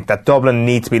people think, that Dublin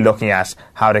need to be looking at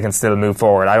how they can still move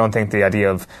forward. I don't think the idea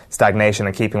of stagnation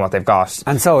and keeping what they've got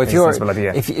and so is a sensible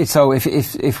idea.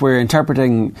 If we're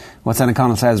interpreting what Senator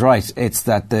Connell says right, it's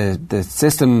that the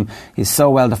system is so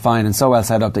well defined and so well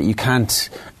set up that you can't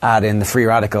add in the free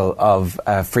radical of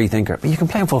a free thinker, but you can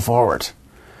play him full forward.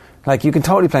 Like, you can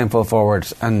totally play him full forward,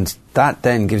 and that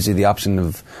then gives you the option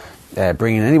of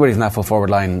bringing anybody from that full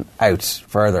forward line out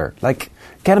further. Like,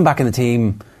 get him back in the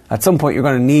team. At some point, you're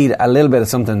going to need a little bit of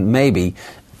something, maybe.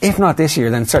 If not this year,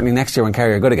 then certainly next year when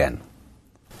Kerry are good again.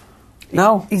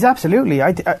 No? He's absolutely.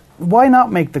 Why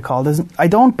not make the call? I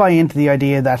don't buy into the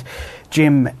idea that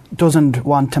Jim doesn't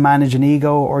want to manage an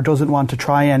ego or doesn't want to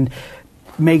try and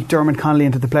make Dermot Connolly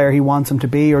into the player he wants him to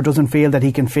be, or doesn't feel that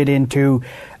he can fit into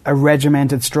a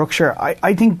regimented structure.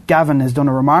 I think Gavin has done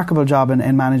a remarkable job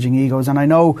in managing egos, and I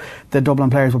know the Dublin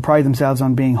players will pride themselves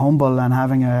on being humble and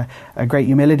having a great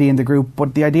humility in the group,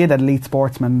 but the idea that elite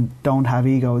sportsmen don't have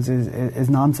egos is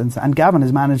nonsense, and Gavin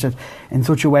has managed it in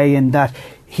such a way in that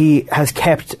he has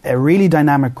kept a really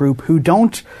dynamic group who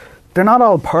they're not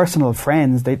all personal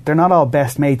friends, they're not all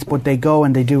best mates, but they go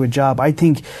and they do a job. I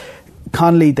think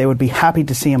Connolly, they would be happy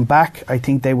to see him back. I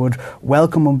think they would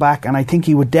welcome him back, and I think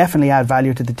he would definitely add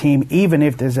value to the team, even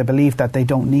if there's a belief that they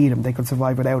don't need him. They could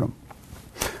survive without him.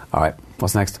 Alright,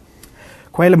 what's next?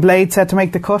 Quaylen Blade set to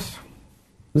make the cut.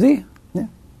 Was he? Yeah.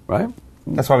 Right.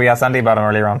 That's why we asked Andy about him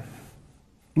earlier on.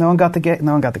 No one got the gag.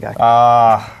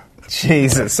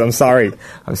 Jesus, I'm sorry.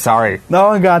 No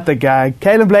one got the gag.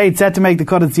 Quaylen Blade set to make the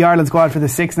cut as the Ireland squad for the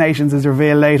Six Nations is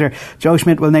revealed later. Joe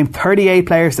Schmidt will name 38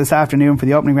 players this afternoon for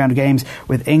the opening round of games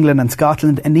with England and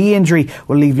Scotland. A knee injury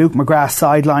will leave Luke McGrath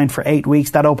sidelined for 8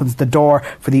 weeks. That opens the door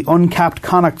for the uncapped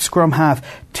Connacht scrum half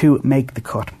to make the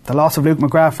cut. The loss of Luke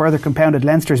McGrath further compounded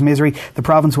Leinster's misery. The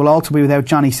province will also be without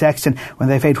Johnny Sexton when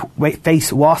they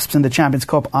face Wasps in the Champions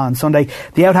Cup on Sunday.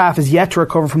 The out half is yet to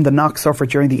recover from the knock suffered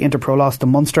during the Interpro loss to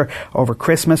Munster over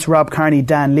Christmas. Rob Kearney,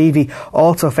 Dan Levy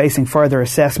also facing further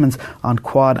assessments on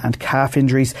quad and calf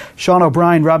injuries. Sean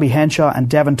O'Brien, Robbie Henshaw and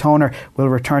Devon Toner will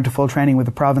return to full training with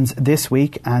the province this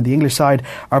week, and the English side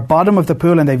are bottom of the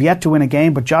pool and they've yet to win a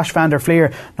game, but Josh van der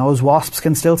Fleer knows Wasps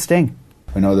can still sting.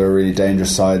 We know they're a really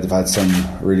dangerous side. They've had some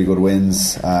really good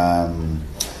wins, and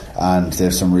they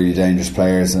have some really dangerous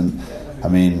players, and I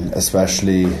mean,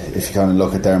 especially if you kind of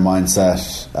look at their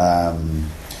mindset,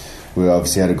 we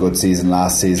obviously had a good season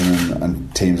last season,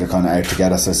 and teams are kind of out to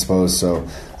get us, I suppose. So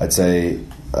I'd say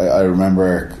I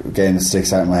remember a game that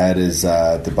sticks out in my head is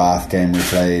the Bath game we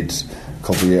played a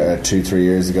couple of 2-3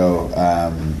 years ago,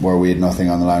 where we had nothing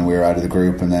on the line. We were out of the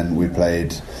group, and then we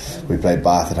played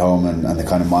Bath at home, and the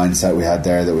kind of mindset we had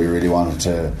there that we really wanted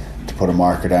to put a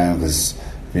marker down, because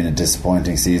it's been a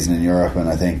disappointing season in Europe, and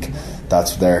I think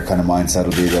that's what their kind of mindset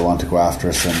will be. They want to go after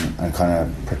us and kind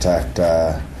of protect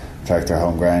their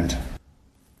home ground.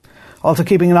 Also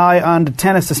keeping an eye on the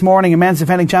tennis this morning, immense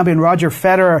defending champion Roger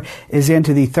Federer is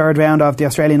into the third round of the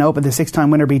Australian Open. The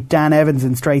six-time winner beat Dan Evans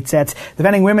in straight sets.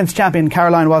 Defending women's champion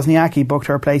Caroline Wozniacki booked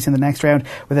her place in the next round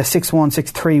with a 6-1,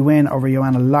 6-3 win over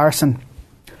Joanna Larsson.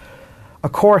 A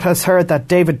court has heard that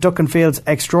David Duckenfield's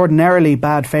extraordinarily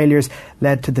bad failures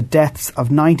led to the deaths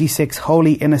of 96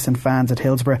 wholly innocent fans at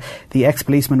Hillsborough. The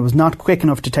ex-policeman was not quick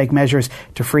enough to take measures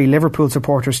to free Liverpool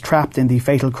supporters trapped in the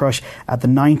fatal crush at the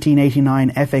 1989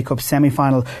 FA Cup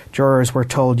semi-final, jurors were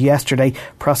told yesterday.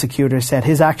 Prosecutors said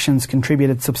his actions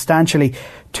contributed substantially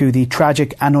to the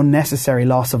tragic and unnecessary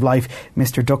loss of life.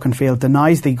 Mr. Duckenfield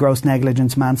denies the gross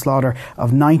negligence manslaughter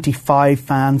of 95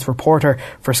 fans. Reporter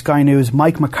for Sky News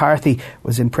Mike McCarthy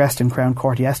was impressed in Crown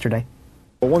Court yesterday.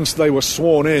 Once they were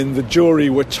sworn in, the jury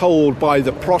were told by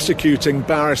the prosecuting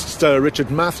barrister Richard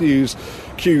Matthews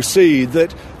QC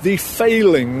that the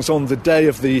failings on the day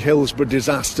of the Hillsborough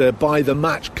disaster by the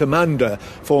match commander,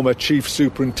 former Chief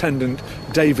Superintendent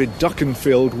David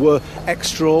Duckenfield, were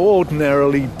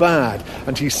extraordinarily bad,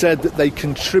 and he said that they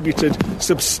contributed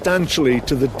substantially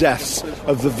to the deaths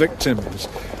of the victims.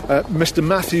 Mr.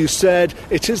 Matthews said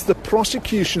it is the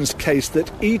prosecution's case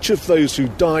that each of those who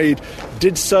died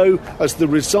did so as the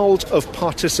result of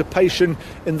participation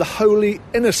in the wholly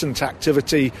innocent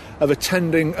activity of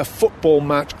attending a football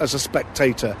match as a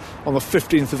spectator on the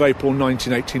 15th of April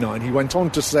 1989. He went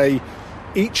on to say,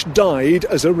 Each died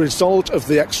as a result of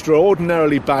the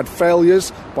extraordinarily bad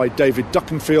failures by David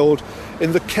Duckenfield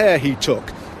in the care he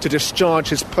took to discharge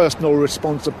his personal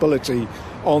responsibility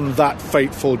on that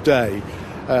fateful day.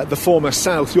 The former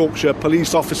South Yorkshire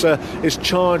police officer is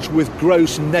charged with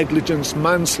gross negligence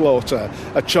manslaughter,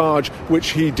 a charge which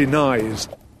he denies.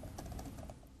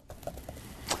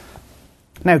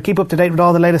 Now, keep up to date with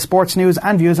all the latest sports news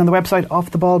and views on the website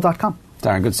offtheball.com.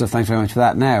 Darren, good stuff. Thanks very much for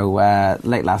that. Now, not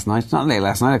late last night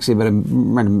actually, but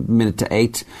around a minute to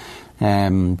 8,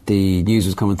 the news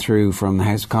was coming through from the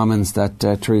House of Commons that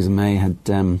Theresa May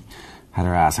had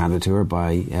her ass handed to her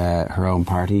by her own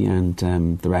party and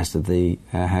the rest of the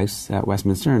House at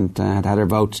Westminster, and had her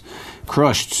vote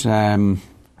crushed. And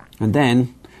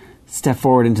then stepped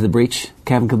forward into the breach,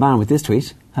 Kevin Kilbane, with this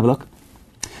tweet. Have a look.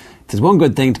 If there's one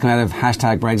good thing to come out of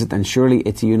hashtag Brexit, then surely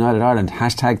it's a united Ireland.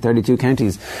 Hashtag 32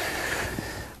 counties.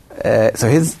 So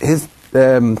his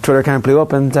Twitter account blew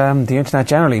up, and the internet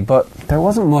generally, but there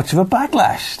wasn't much of a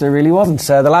backlash. There really wasn't.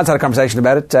 The lads had a conversation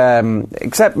about it,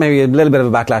 except maybe a little bit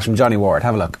of a backlash from Johnny Ward.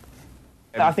 Have a look.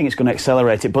 I think it's going to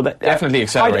accelerate it, but definitely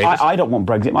accelerate it. I don't want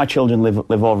Brexit. My children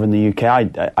live over in the UK,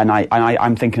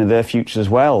 I'm thinking of their futures as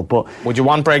well. But would you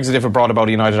want Brexit if it brought about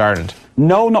a united Ireland?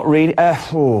 No, not really.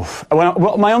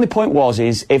 Well, my only point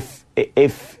is if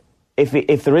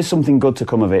there is something good to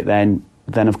come of it, then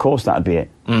of course that'd be it.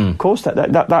 Of course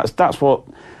that's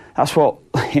what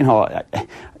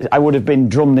I would have been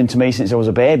drummed into me since I was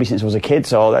a baby, since I was a kid.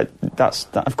 So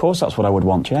of course that's what I would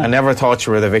want. Yeah. I never thought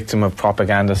you were the victim of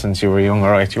propaganda since you were young.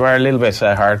 All right, you are a little bit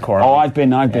hardcore. Oh, I've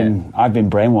been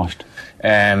brainwashed.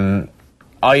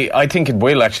 I think it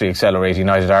will actually accelerate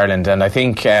United Ireland, and I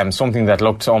think something that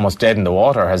looked almost dead in the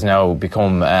water has now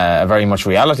become a very much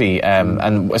reality,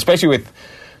 and especially with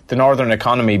the northern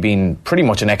economy being pretty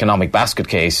much an economic basket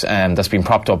case that's been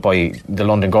propped up by the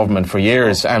London government for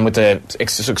years, and with the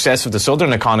success of the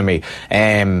southern economy,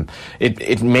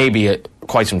 it may be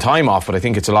quite some time off, but I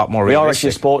think it's a lot more realistic. We are actually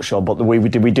a sports show, but we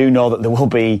do know that there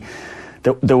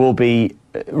will be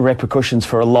repercussions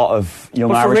for a lot of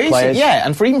young Irish players. Yeah,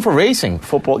 and even for racing.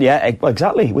 Football, yeah,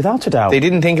 exactly, without a doubt. They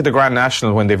didn't think of the Grand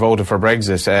National when they voted for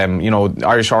Brexit.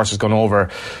 Irish horses gone over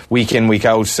week in, week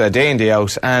out, day in, day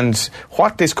out. And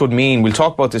what this could mean, we'll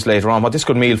talk about this later on, what this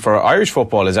could mean for Irish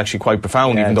football is actually quite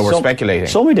profound, even though we're speculating.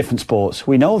 So many different sports.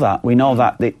 We know that.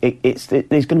 There's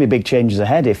going to be big changes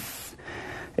ahead if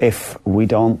we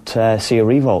don't see a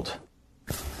revolt.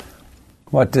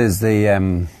 What does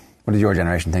your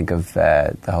generation think of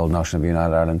the whole notion of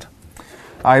United Ireland?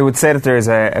 I would say that there is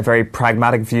a very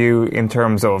pragmatic view in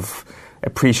terms of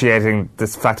appreciating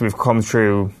this fact that we've come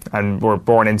through and we're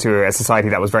born into a society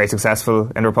that was very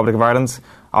successful in the Republic of Ireland.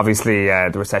 Obviously,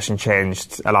 the recession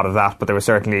changed a lot of that, but there was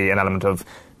certainly an element of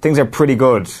things are pretty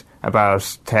good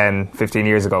about 10, 15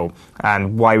 years ago,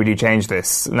 and why would you change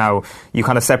this? Now, you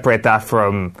kind of separate that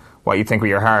from what you think with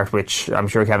your heart, which I'm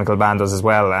sure Kevin Kilbane does as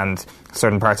well, and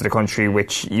certain parts of the country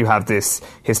which you have this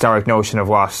historic notion of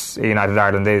what a united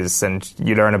Ireland is, and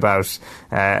you learn about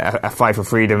a fight for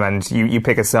freedom, and you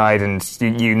pick a side and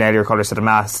you nail your colours to the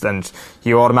mast, and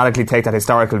you automatically take that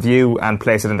historical view and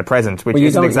place it in the present, which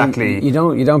isn't exactly... You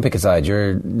don't pick a side.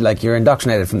 You're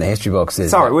indoctrinated from the history books.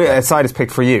 A side is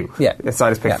picked for you. Yeah. A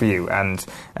side is picked for you, and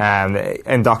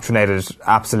indoctrinated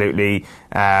absolutely,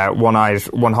 one-eyed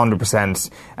 100%,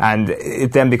 and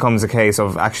it then becomes a case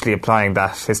of actually applying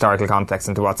that historical context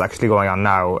into what's actually going on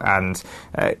now, and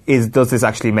does this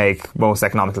actually make most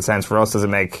economical sense for us? Does it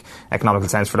make economical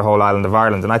sense for the whole island of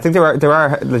Ireland? And I think there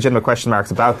are legitimate question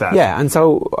marks about that. Yeah, and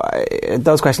so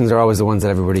those questions are always the ones that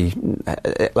everybody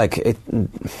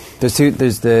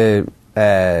there's the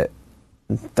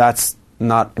that's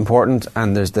not important,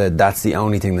 and there's that's the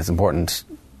only thing that's important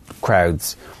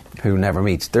crowds who never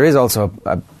meet. There is also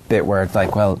a bit where it's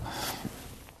like, well,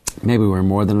 maybe we're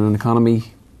more than an economy.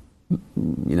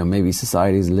 Maybe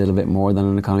society is a little bit more than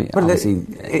an economy. But obviously,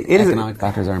 economic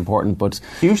factors are important, but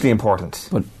hugely important.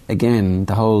 But again,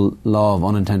 the whole law of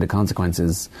unintended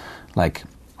consequences, like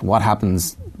what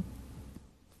happens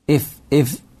if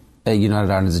a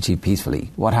united Ireland is achieved peacefully?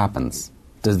 What happens?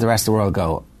 Does the rest of the world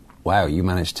go, "Wow, you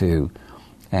managed to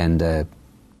end a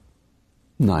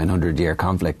 900-year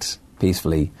conflict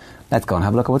peacefully? Let's go and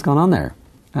have a look at what's going on there."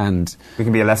 And we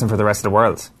can be a lesson for the rest of the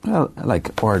world. Well,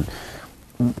 or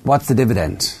what's the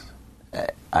dividend?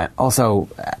 Also,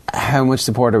 how much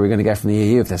support are we going to get from the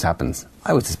EU if this happens?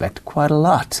 I would suspect quite a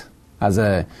lot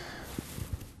to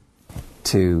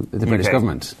the British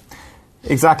government.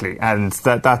 Exactly, and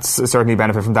that's certainly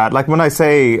benefit from that. Like when I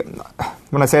say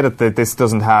when I say that this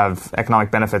doesn't have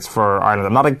economic benefits for Ireland,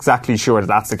 I'm not exactly sure that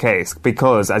that's the case,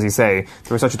 because, as you say,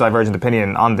 there was such a divergent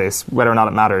opinion on this, whether or not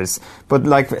it matters. But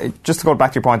just to go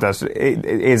back to your point that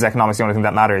is economics the only thing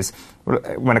that matters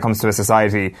when it comes to a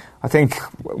society, I think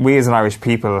we as an Irish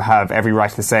people have every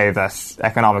right to say that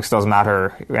economics does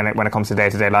matter when it comes to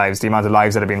day-to-day lives. The amount of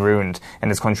lives that have been ruined in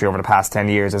this country over the past 10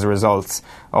 years as a result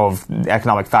of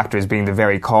economic factors being the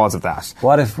very cause of that.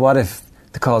 What if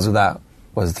the cause of that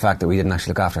was the fact that we didn't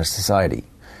actually look after our society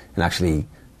and actually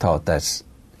thought that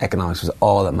economics was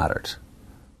all that mattered?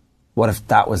 What if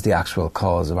that was the actual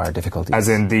cause of our difficulties? As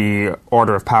in the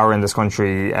order of power in this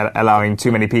country, allowing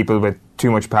too many people with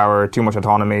too much power, too much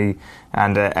autonomy,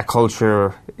 and a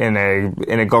culture in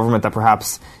a government that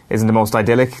perhaps isn't the most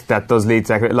idyllic, that does lead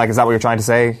to... is that what you're trying to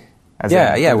say? We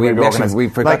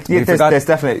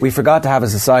forgot to have a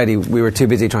society. We were too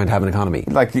busy trying to have an economy.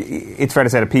 It's fair to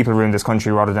say that people ruined this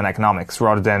country rather than economics,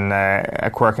 rather than a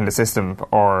quirk in the system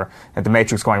or the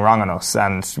matrix going wrong on us.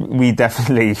 And we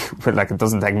definitely, it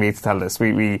doesn't take me to tell this,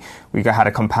 we had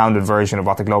a compounded version of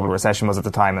what the global recession was at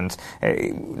the time, and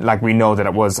we know that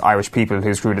it was Irish people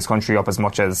who screwed this country up as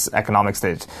much as economics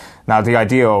did. Now, the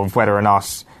idea of whether or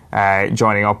not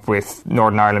joining up with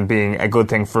Northern Ireland being a good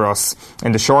thing for us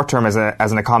in the short term as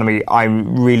an economy, I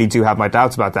really do have my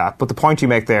doubts about that. But the point you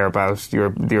make there about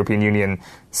the European Union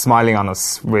smiling on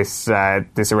us with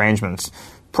this arrangement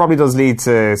probably does lead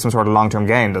to some sort of long-term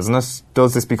gain, doesn't it?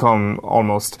 Does this become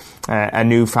almost a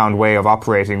newfound way of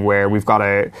operating where we've got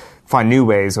to find new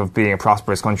ways of being a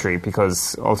prosperous country,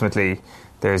 because ultimately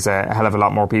there's a hell of a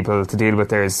lot more people to deal with.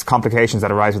 There's complications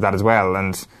that arise with that as well,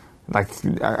 and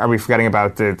are we forgetting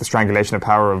about the strangulation of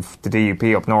power of the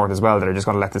DUP up north as well, that are just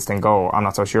going to let this thing go? I'm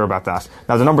not so sure about that.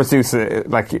 Now, the numbers do,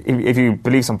 if you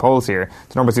believe some polls here,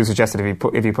 the numbers do suggest that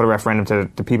if you put a referendum to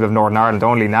the people of Northern Ireland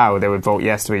only now, they would vote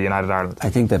yes to a united Ireland. I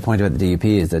think the point about the DUP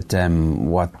is that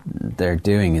what they're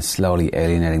doing is slowly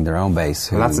alienating their own base.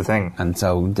 Well, that's the thing. And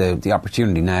so the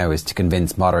opportunity now is to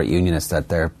convince moderate unionists that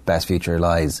their best future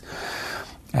lies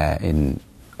in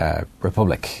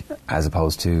Republic, as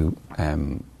opposed to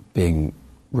being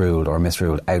ruled or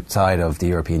misruled outside of the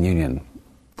European Union.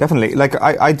 Definitely.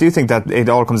 I do think that it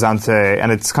all comes down to, and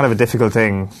it's kind of a difficult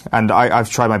thing, and I've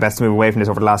tried my best to move away from this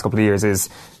over the last couple of years, is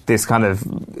this kind of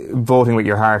voting with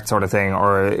your heart sort of thing,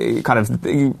 or kind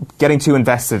of getting too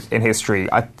invested in history.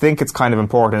 I think it's kind of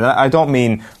important. I don't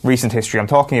mean recent history. I'm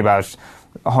talking about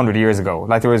 100 years ago.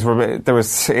 There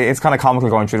was. It's kind of comical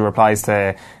going through the replies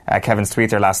to Kevin's tweet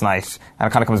there last night, and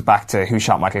it kind of comes back to who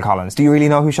shot Michael Collins. Do you really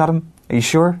know who shot him? Are you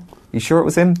sure? Are you sure it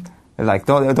was him?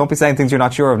 Don't be saying things you're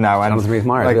not sure of now. And Jonathan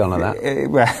Rees-Myers, we all know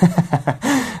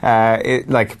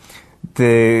that.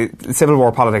 The Civil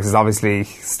War politics is obviously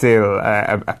still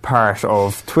a part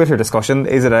of Twitter discussion.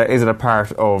 Is it a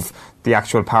part of the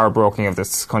actual power broking of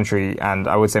this country? And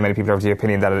I would say many people are of the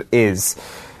opinion that it is.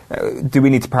 Do we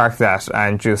need to park that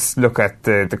and just look at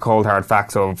the cold hard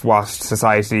facts of what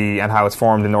society and how it's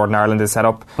formed in Northern Ireland is set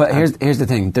up? But here's the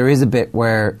thing. There is a bit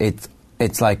where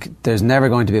it's like there's never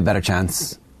going to be a better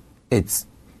chance. It's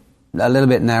a little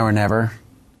bit now or never,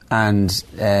 and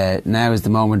now is the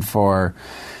moment for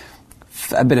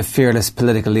a bit of fearless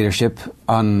political leadership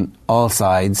on all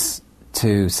sides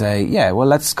to say, yeah, well,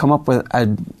 let's come up with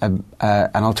an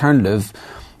alternative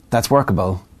that's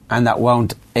workable and that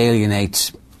won't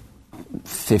alienate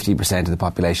 50% of the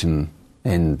population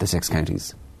in the 6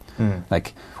 counties.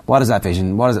 What is that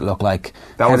vision? What does it look like?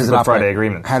 That was the Good Friday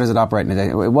Agreement. How does it operate in a day?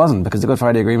 It wasn't, because the Good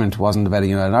Friday Agreement wasn't about a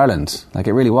united Ireland. It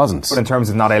really wasn't. But in terms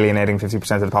of not alienating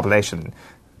 50% of the population,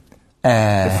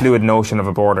 the fluid notion of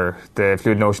a border, the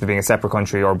fluid notion of being a separate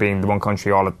country or being the one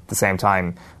country all at the same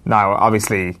time. Now,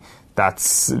 obviously,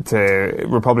 that's to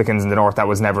Republicans in the north, that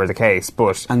was never the case.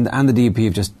 But and the DUP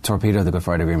have just torpedoed the Good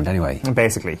Friday Agreement anyway.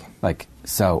 Basically,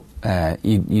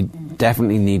 you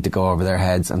definitely need to go over their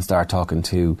heads and start talking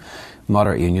to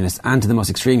moderate unionists and to the most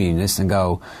extreme unionists and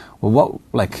go, well,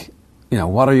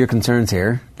 what are your concerns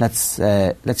here? Let's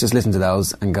just listen to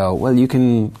those and go, well, you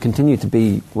can continue to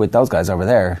be with those guys over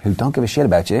there who don't give a shit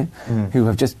about you, who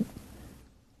have just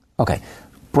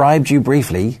bribed you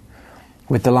briefly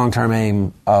with the long-term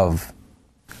aim of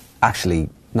actually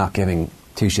not giving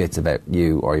two shits about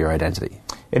you or your identity.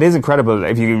 It is incredible,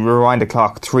 if you rewind the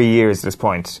clock 3 years at this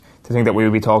point, to think that we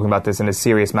would be talking about this in a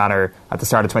serious manner at the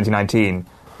start of 2019,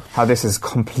 how this has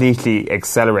completely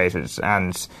accelerated,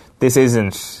 and this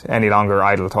isn't any longer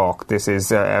idle talk. This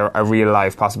is a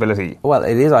real-life possibility. Well,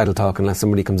 it is idle talk unless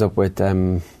somebody comes up with,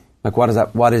 what is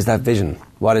that? What is that vision?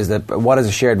 What is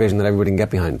a shared vision that everybody can get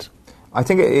behind? I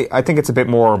think it's a bit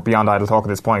more beyond idle talk at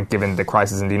this point, given the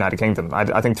crisis in the United Kingdom.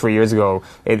 I think 3 years ago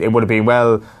it would have been,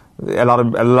 well, a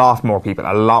lot more people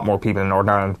in Northern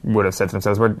Ireland would have said to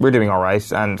themselves, we're doing all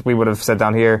right, and we would have said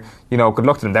down here, you know, good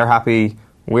luck to them. They're happy,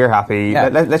 we're happy. Yeah.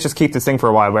 Let's just keep this thing for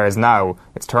a while. Whereas now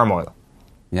it's turmoil.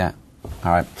 Yeah.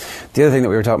 All right. The other thing that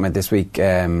we were talking about this week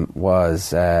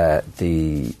was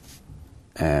the.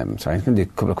 Sorry, I'm going to do a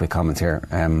couple of quick comments here.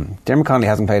 Dermot Connolly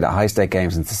hasn't played a high-stake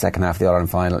game since the second half of the All-Ireland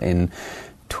final in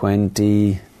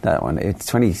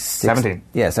 2017.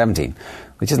 Yeah, 17,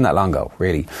 which isn't that long ago,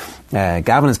 really.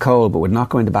 Gavin is cold, but would not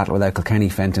go into battle without Kilkenny,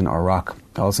 Fenton or Rock.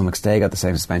 Also, McStay got the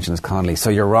same suspension as Connolly. So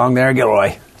you're wrong there,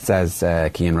 Gilroy, says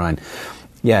Cian Ryan.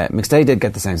 Yeah, McStay did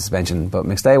get the same suspension, but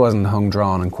McStay wasn't hung,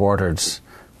 drawn and quartered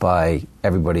by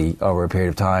everybody over a period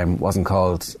of time, wasn't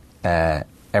called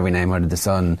every name under the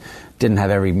sun, didn't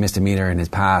have every misdemeanour in his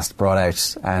past brought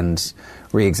out and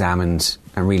re-examined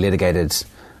and relitigated.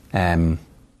 And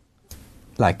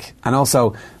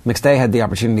also McStay had the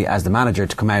opportunity as the manager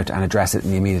to come out and address it in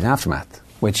the immediate aftermath,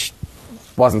 which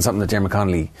wasn't something that Dermot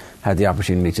Connolly had the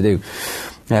opportunity to do.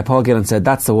 Paul Gillen said,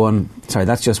 that's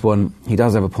just one. He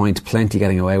does have a point, plenty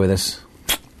getting away with it.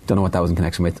 Don't know what that was in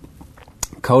connection with.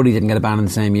 Cody didn't get a ban in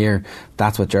the same year.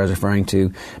 That's what Gerard's referring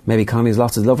to. Maybe Connolly's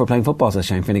lost his love for playing football, says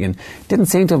Shane Finnegan. Didn't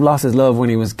seem to have lost his love when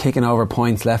he was kicking over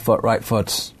points, left foot, right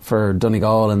foot for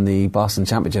Donegal in the Boston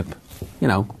Championship. You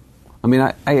know, I mean,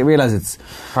 I realise it's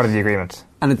part of the agreement,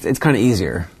 and it's kind of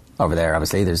easier over there.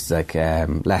 Obviously, there's like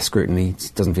less scrutiny.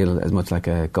 It doesn't feel as much like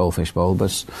a goldfish bowl.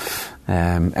 But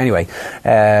anyway,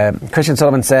 Christian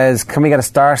Sullivan says, can we get a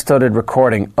star-studded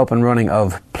recording up and running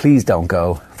of "Please Don't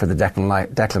Go" for the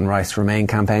Declan Rice Remain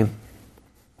campaign?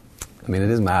 I mean,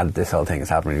 it is mad that this whole thing is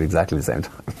happening at exactly the same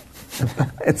time.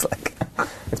 It's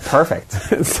perfect.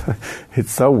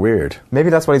 It's so weird. Maybe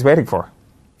that's what he's waiting for.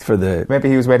 Maybe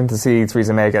he was waiting to see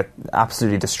Theresa May get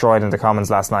absolutely destroyed in the Commons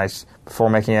last night before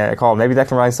making a call. Maybe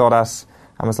Declan Rice saw that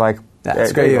and was like,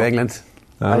 screw you, England.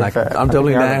 I'm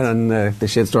doubling down on the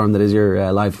shitstorm that is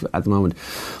your life at the moment.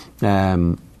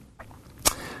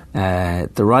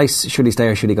 The Rice should he stay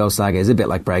or should he go saga is a bit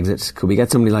like Brexit. Could we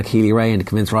get somebody like Healy Ray in to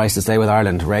convince Rice to stay with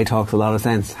Ireland? Ray talks a lot of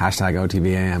sense. Hashtag OTB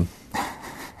AM.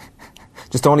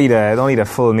 Just don't eat a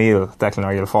full meal, Declan,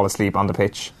 or you'll fall asleep on the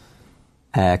pitch.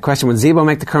 Question, would Zebo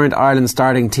make the current Ireland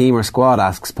starting team or squad,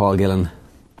 asks Paul Gillen.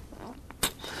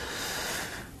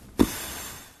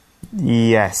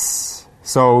 Yes.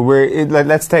 So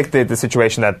let's take the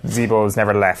situation that Zebo has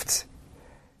never left.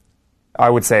 I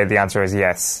would say the answer is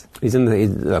yes. He's in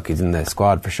the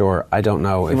squad for sure. I don't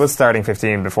know. He was starting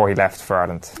 15 before he left for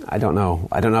Ireland. I don't know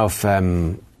if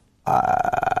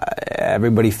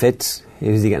everybody fit.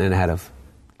 Who's he getting in ahead of?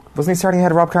 Wasn't he starting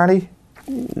ahead of Rob Kearney?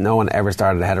 No one ever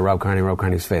started ahead of Rob Kearney. Rob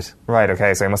Kearney was fit. Right,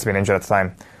 okay, so he must have been injured at the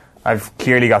time. I've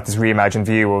clearly got this reimagined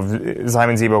view of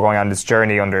Simon Zebo going on this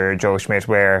journey under Joe Schmidt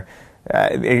where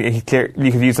you could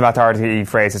use the Matt Doherty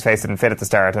phrase, his face didn't fit at the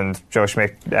start, and Joe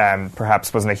Schmidt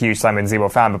perhaps wasn't a huge Simon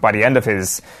Zebo fan, but by the end of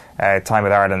his time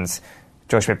with Ireland,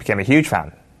 Joe Schmidt became a huge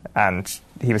fan, and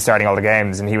he was starting all the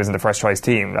games, and he was in the first choice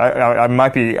team. I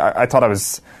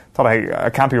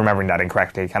can't be remembering that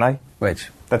incorrectly, can I? Which?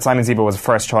 That Simon Zebo was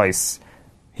first choice.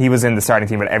 He was in the starting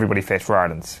team with everybody fit for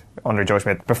Ireland under Joe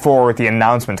Schmidt before the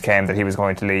announcement came that he was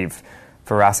going to leave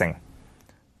for Racing.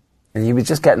 And he was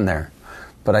just getting there.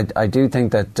 But I do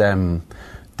think that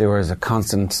there was a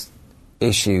constant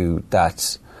issue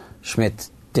that Schmidt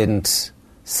didn't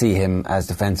see him as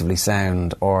defensively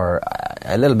sound, or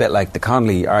a little bit like the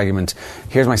Connolly argument.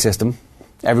 Here's my system.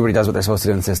 Everybody does what they're supposed to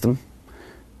do in the system.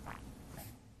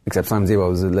 Except Simon Zebo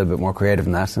was a little bit more creative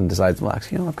than that and decides, well,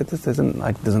 actually, I've got this. There's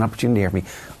an opportunity here for me.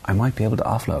 I might be able to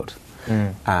offload.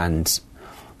 And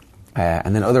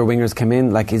then other wingers came in.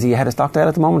 Like, is he ahead of Stockdale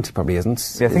at the moment? He probably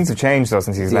isn't. Yeah, things have changed though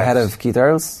since he's left. Ahead of Keith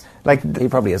Earls? Like, he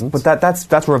probably isn't. But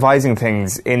that's revising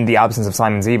things in the absence of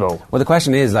Simon Zebo. Well, the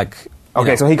question is, like,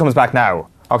 okay, so he comes back now.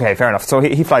 Okay, fair enough. So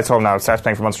he flies home now, starts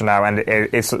playing for Munster now, and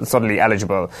is suddenly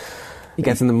eligible. He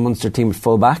gets in the Munster team at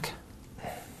full back.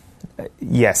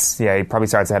 Yes, yeah, he probably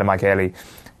starts ahead of Mike Haley.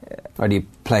 Or do you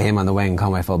play him on the wing,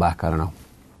 Conway full back? I don't know.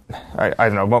 I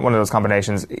don't know, one of those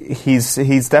combinations.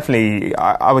 He's definitely,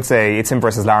 I would say it's him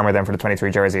versus Larmer then for the 23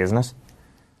 jersey, isn't it?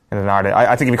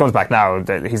 I think if he comes back now,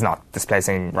 he's not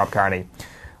displacing Rob Kearney.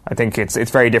 I think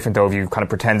it's very different though if you kind of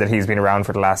pretend that he's been around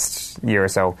for the last year or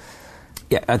so.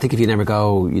 Yeah, I think if you never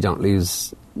go, you don't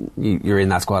lose. You're in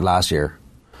that squad last year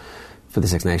for the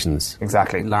Six Nations.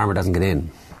 Exactly. Larmer doesn't get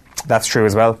in. That's true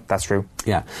as well. That's true.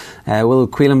 Yeah. Will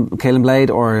Caelan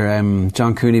Blade or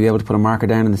John Cooney be able to put a marker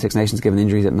down in the Six Nations given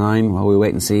injuries at 9? Well, we'll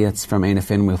wait and see. It's from Aina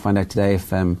Finn. We'll find out today if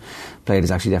Blade is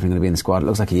actually definitely going to be in the squad. It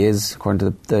looks like he is, according to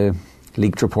the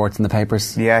leaked reports in the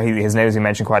papers. Yeah, his name has been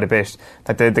mentioned quite a bit.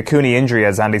 That the Cooney injury,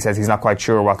 as Andy says, he's not quite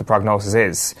sure what the prognosis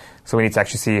is. So we need to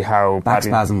actually see how... Back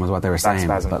spasm was what they were saying.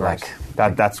 Back spasm, but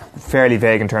right. That's fairly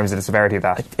vague in terms of the severity of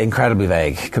that. Incredibly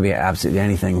vague. Could be absolutely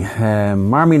anything.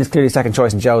 Marmion is clearly second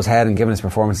choice in Joe's head, and given his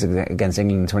performances against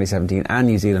England in 2017 and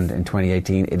New Zealand in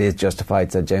 2018, it is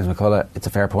justified, said James McCullough. It's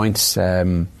a fair point.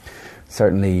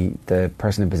 Certainly the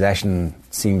person in possession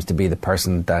seems to be the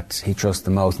person that he trusts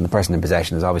the most, and the person in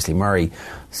possession is obviously Murray,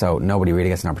 so nobody really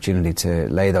gets an opportunity to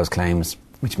lay those claims,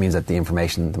 which means that the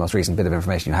most recent bit of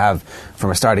information you have from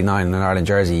a starting 9 in an Ireland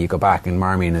jersey, you go back and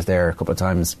Marmion is there a couple of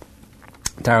times.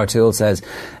 Tara O'Toole says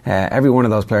every one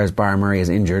of those players bar Murray is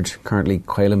injured. Currently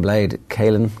Caelan Blade I'm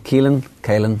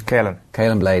going with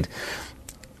Caelan Blade.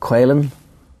 Quail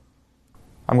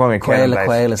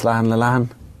is Lahan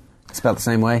spelled the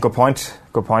same way. Good point.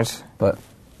 But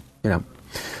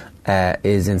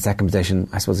is in second position.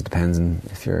 I suppose it depends on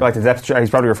if you're like the depth chart. He's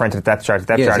probably referring to the depth chart.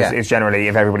 The depth chart is generally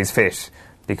if everybody's fit,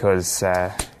 because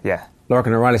Lorcan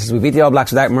O'Reilly says we beat the All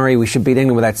Blacks without Murray, we should beat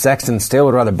England without Sexton. Still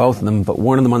would rather both of them, but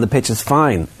one of them on the pitch is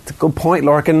fine. It's a good point,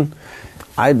 Lorcan.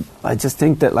 I just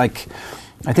think that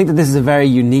this is a very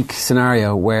unique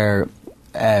scenario where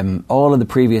all of the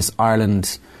previous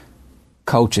Ireland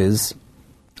coaches,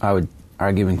 I would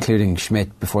argue including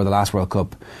Schmidt before the last World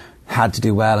Cup, had to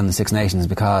do well in the Six Nations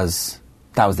because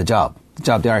that was the job. The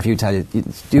job the RFU tell you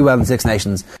do well in the Six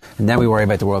Nations and then we worry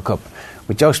about the World Cup.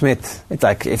 With Joe Schmidt, it's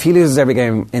like if he loses every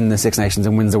game in the Six Nations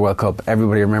and wins the World Cup,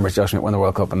 everybody remembers Joe Schmidt won the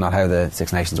World Cup and not how the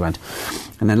Six Nations went.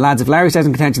 And then lads, if Larry stays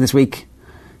in contention this week,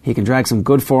 he can drag some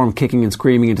good form kicking and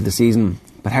screaming into the season.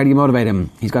 But how do you motivate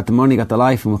him? He's got the money, got the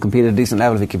life, and will compete at a decent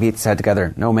level if he competes his head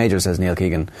together. No major, says Neil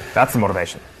Keegan. That's the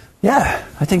motivation. Yeah,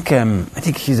 I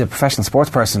think he's a professional sports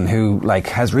person who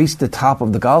has reached the top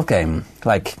of the golf game.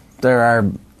 There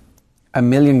are a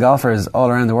million golfers all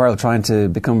around the world trying to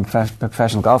become a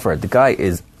professional golfer. The guy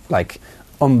is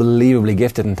unbelievably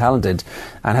gifted and talented,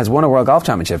 and has won a World Golf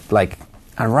Championship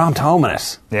and romped home in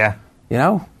it. Yeah, you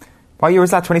know. What year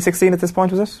was that? 2016 at this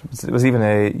point, was it? It was even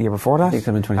a year before that. I think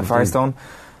it was 2015. At Firestone.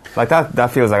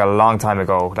 That feels like a long time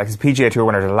ago. His PGA Tour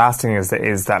winner, the last thing is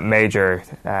that major,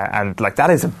 and that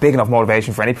is a big enough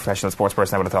motivation for any professional sports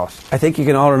person, I would have thought. I think you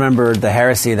can all remember the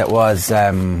heresy that was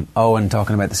Owen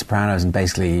talking about The Sopranos and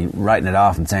basically writing it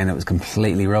off and saying it was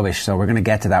completely rubbish. So we're going to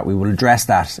get to that. We will address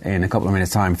that in a couple of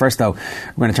minutes' time. First, though,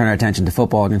 we're going to turn our attention to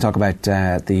football. We're going to talk about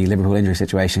the Liverpool injury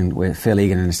situation with Phil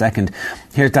Egan in a second.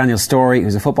 Here's Daniel Storey,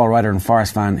 who's a football writer and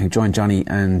Forest fan, who joined Johnny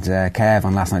and Kev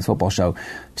on last night's football show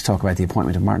to talk about the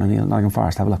appointment of Martin O'Neill at Nottingham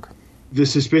Forest. Have a look. The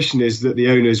suspicion is that the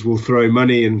owners will throw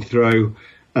money and throw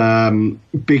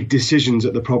big decisions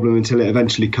at the problem until it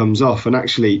eventually comes off. And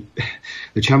actually,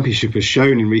 the Championship has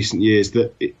shown in recent years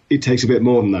that it takes a bit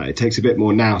more than that. It takes a bit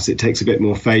more nous. It takes a bit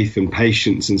more faith and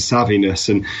patience and savviness.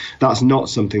 And that's not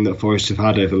something that Forest have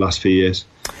had over the last few years.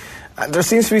 There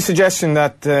seems to be suggestion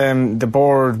that the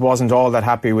board wasn't all that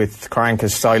happy with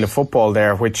Karanka's style of football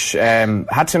there, which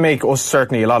had to make us,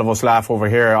 certainly a lot of us, laugh over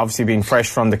here, obviously being fresh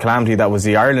from the calamity that was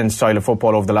the Ireland style of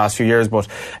football over the last few years. But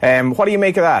what do you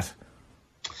make of that?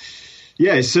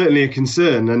 Yeah, it's certainly a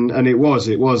concern, and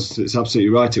it's absolutely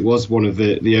right. It was one of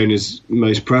the owners'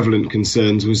 most prevalent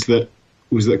concerns was that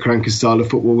Karanka's style of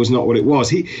football was not what it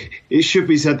was. It should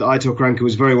be said that Aitor Karanka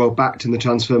was very well backed in the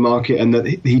transfer market, and that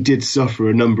he did suffer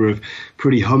a number of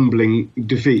pretty humbling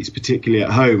defeats, particularly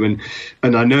at home.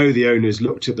 And I know the owners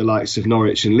looked at the likes of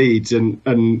Norwich and Leeds,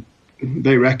 and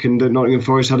they reckoned that Nottingham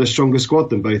Forest had a stronger squad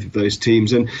than both of those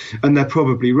teams, and they're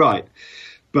probably right.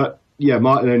 But yeah,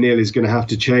 Martin O'Neill is going to have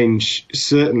to change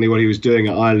certainly what he was doing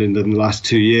at Ireland in the last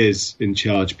 2 years in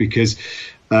charge, because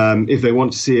if they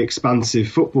want to see expansive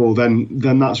football,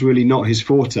 then that's really not his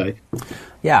forte.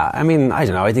 Yeah, I mean, I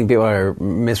don't know. I think people are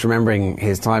misremembering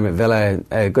his time at Villa.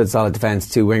 A good solid defence,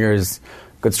 2 wingers,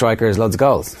 good strikers, loads of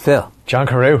goals. Phil? John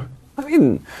Carew. I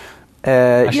mean...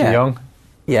 Ashley Young.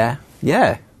 Yeah.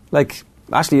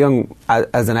 Ashley Young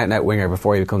as an out-and-out winger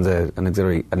before he becomes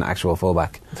an actual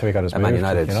fullback. That's how he got his move Man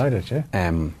United. Yeah.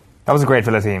 That was a great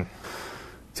Villa team.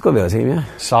 It's a good Villa team, yeah.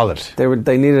 Solid.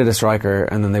 They needed a striker,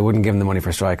 and then they wouldn't give him the money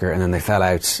for a striker, and then they fell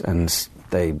out, and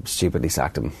they stupidly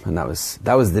sacked him, and that was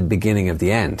the beginning of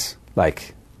the end.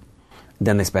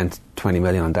 Then they spent 20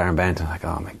 million on Darren Bent, and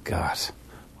oh my God,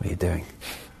 what are you doing?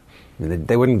 I mean,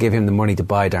 they wouldn't give him the money to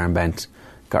buy Darren Bent,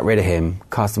 got rid of him,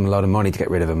 cost them a lot of money to get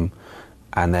rid of him,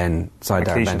 and then signed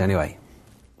Darren Bent anyway.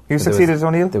 Who succeeded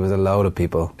O'Neill? There was a load of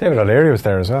people. David O'Leary was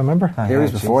there as well, remember? O'Leary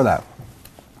was before that.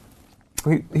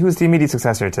 Who was the immediate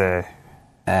successor to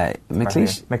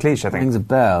McLeish? McLeish, I think. Rings a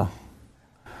bell.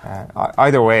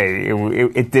 Either way,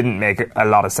 it didn't make a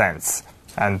lot of sense.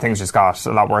 and things just got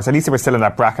a lot worse. At least they were still in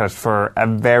that bracket for a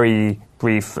very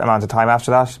brief amount of time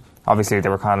after that. Obviously, they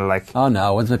were kind of like... Oh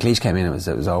no, once McLeish came in, it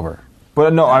was over.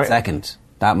 But no, second.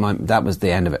 That was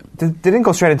the end of it. They didn't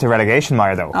go straight into relegation,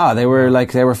 Meyer, though. Oh, they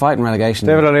were fighting relegation.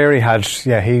 David O'Leary he had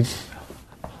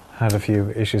a few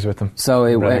issues with them. So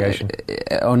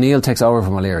O'Neill takes over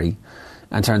from O'Leary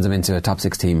and turns them into a top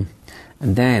 6 team.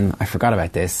 And then, I forgot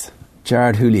about this,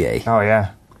 Gerard Houllier. Oh,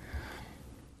 yeah.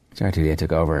 Gerard Houllier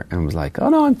took over and was like, oh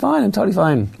no, I'm fine, I'm totally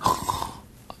fine.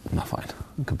 I'm not fine,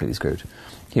 I'm completely screwed.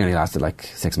 He only lasted like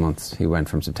 6 months. He went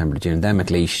from September to June. Then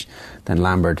McLeish, then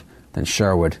Lambert, then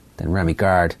Sherwood, then Remy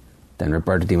Gard, then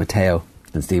Roberto Di Matteo,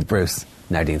 then Steve Bruce,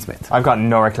 now Dean Smith. I've got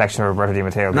no recollection of Roberto Di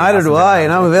Matteo. Neither do I,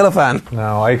 and I'm a Villa fan.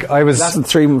 No, I was at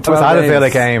a Villa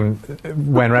game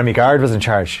when Remy Gard was in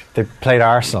charge. They played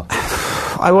Arsenal.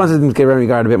 I wanted to give Remy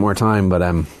Gard a bit more time, but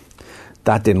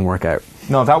that didn't work out.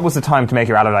 No, that was the time to make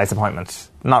your Allardyce appointment,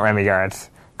 not Remy Gard.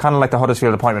 Kind of like the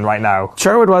Huddersfield appointment right now.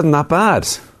 Sherwood wasn't that bad.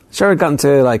 Sherwood got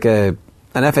into like an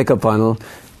FA Cup final,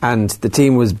 and the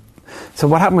team was... So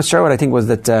what happened with Sherwood, I think, was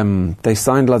that they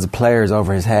signed lots of players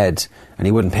over his head, and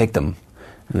he wouldn't pick them.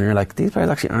 And they're like, these players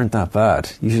actually aren't that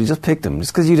bad. You should just pick them.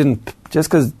 Just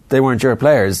because they weren't your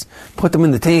players, put them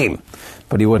in the team.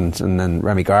 But he wouldn't. And then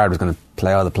Remy Gard was going to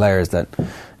play all the players that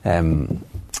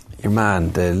your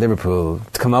man, the Liverpool,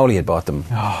 Connolly had bought them.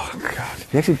 Oh God!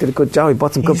 He actually did a good job. He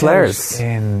bought some good players.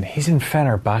 He's in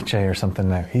Fenerbahce or something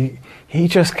now. He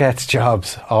just gets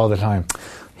jobs all the time.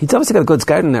 He's obviously got a good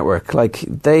scouting network. Like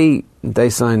they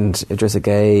signed Idrissa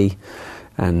Gueye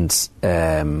and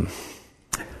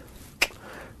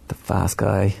the fast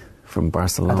guy from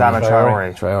Barcelona,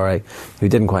 Adama Traore, who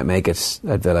didn't quite make it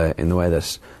at Villa in the way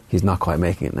that he's not quite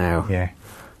making it now. Yeah,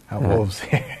 at Wolves.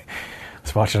 I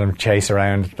was watching him chase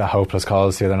around the hopeless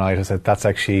cause the other night. I said that's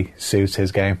actually suits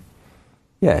his game.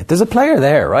 Yeah, there's a player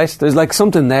there, right? There's like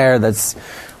something there that's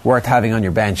worth having on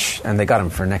your bench, and they got him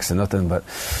for next to nothing. But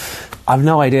I've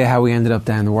no idea how we ended up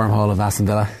down the wormhole of Aston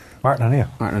Villa. Martin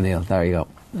O'Neill, there you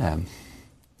go.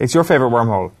 It's your favourite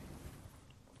wormhole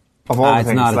of all the it's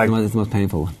things. Not. It's the most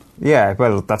painful one. Yeah,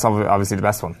 well, that's obviously the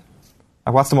best one.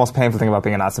 Like, what's the most painful thing about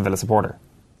being an Aston Villa supporter?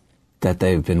 That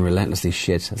they've been relentlessly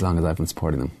shit as long as I've been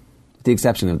supporting them. With the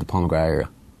exception of the Paul McGrath era.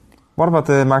 What about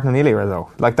the Martin O'Neill era,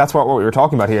 though? Like, that's what we were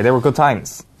talking about here. They were good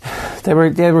times. They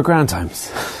were grand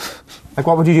times. Like,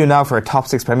 what would you do now for a top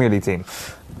 6 Premier League team?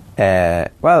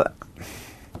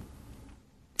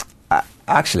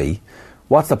 Actually,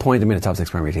 what's the point of being a top 6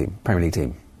 Premier League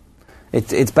team?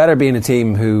 It's better being a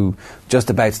team who just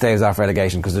about stays off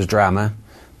relegation because there's drama.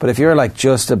 But if you're like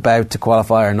just about to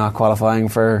qualify or not qualifying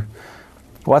for,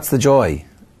 what's the joy?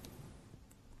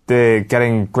 The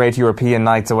getting great European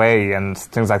nights away and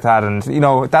things like that, and you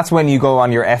know that's when you go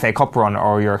on your FA Cup run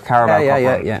or your Carabao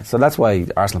Cup run. Yeah. So that's why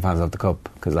Arsenal fans love the cup,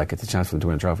 because like it's a chance for them to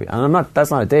win a trophy. And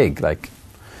that's not a dig. Like,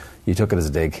 you took it as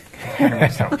a dig.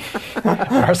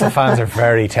 Arsenal fans are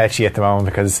very tetchy at the moment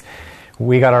because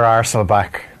we got our Arsenal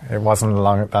back. It wasn't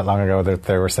that long ago that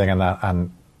they were singing that,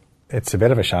 and it's a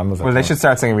bit of a shambles. Well, they should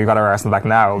start singing "We Got Our Arsenal Back"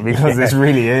 now, because this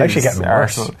really is actually getting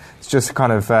worse. Arsenal. It's just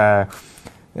kind of a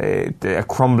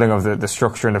crumbling of the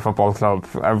structure in the football club,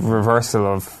 a reversal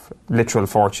of literal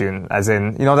fortune, as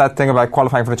in, you know that thing about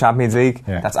qualifying for the Champions League?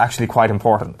 Yeah. That's actually quite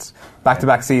important.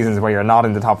 Back-to-back seasons where you're not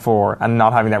in the top 4 and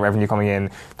not having that revenue coming in.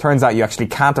 Turns out you actually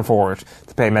can't afford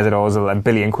to pay Mesut Ozil £1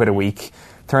 billion a week.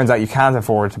 Turns out you can't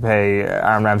afford to pay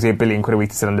Aaron Ramsey £1 billion a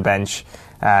week to sit on the bench.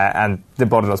 And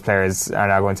both of those players are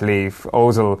now going to leave.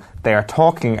 Ozil, they are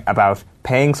talking about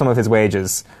paying some of his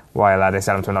wages while they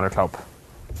sell him to another club.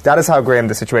 That is how grim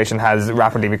the situation has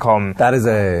rapidly become.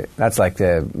 That's like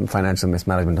the financial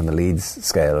mismanagement on the Leeds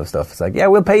scale of stuff. It's like, yeah,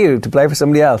 we'll pay you to play for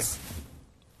somebody else.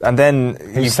 And then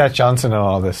you set Johnson and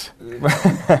all this.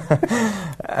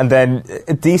 And then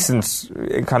decent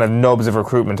kind of nubs of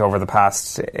recruitment over the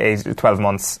past 12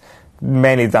 months,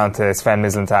 mainly down to Sven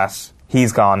Mislintat.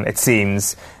 He's gone, it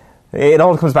seems. It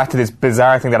all comes back to this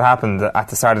bizarre thing that happened at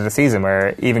the start of the season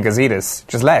where Ivan Gazidis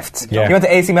just left. Yeah. He went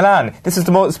to AC Milan. This is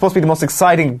supposed to be the most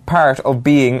exciting part of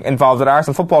being involved at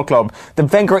Arsenal Football Club. The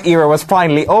Wenger era was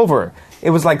finally over. It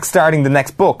was like starting the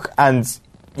next book, and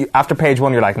after page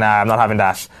 1 you're like, nah, I'm not having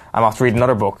that. I'm off to read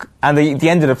another book. And the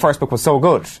end of the first book was so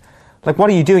good. Like, what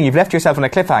are you doing? You've left yourself on a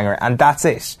cliffhanger, and that's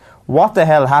it. What the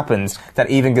hell happened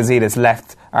that Ivan Gazidis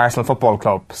left Arsenal Football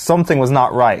Club? Something was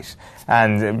not right.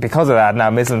 And because of that, now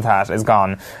Mislintat is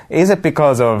gone. Is it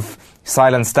because of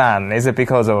Silent Stan? Is it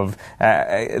because of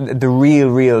the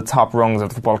real top rungs of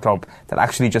the football club that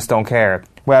actually just don't care?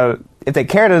 Well, if they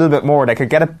cared a little bit more, they could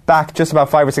get it back just about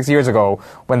 5 or 6 years ago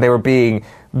when they were being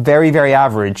very, very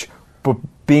average but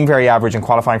being very average and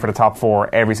qualifying for the top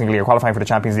 4 every single year, qualifying for the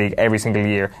Champions League every single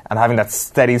year, and having that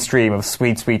steady stream of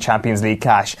sweet Champions League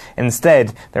cash.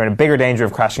 Instead, they're in a bigger danger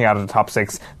of crashing out of the top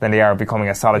 6 than they are becoming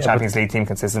a solid Champions League team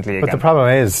consistently again. But the problem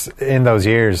is, in those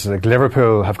years, like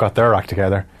Liverpool have got their act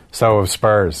together, so have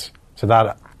Spurs. So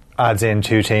that adds in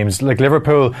 2 teams. Like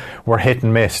Liverpool were hit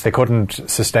and miss. They couldn't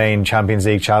sustain Champions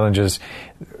League challenges.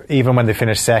 Even when they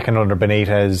finished second under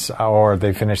Benitez or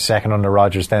they finished second under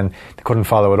Rodgers, then they couldn't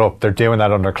follow it up. They're doing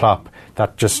that under Klopp.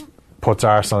 That just puts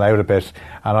Arsenal out a bit.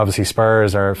 And obviously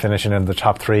Spurs are finishing in the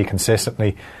top 3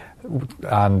 consistently.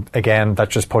 And again, that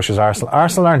just pushes Arsenal.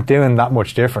 Arsenal aren't doing that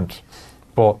much different,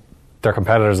 but their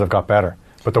competitors have got better.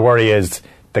 But the worry is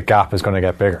the gap is going to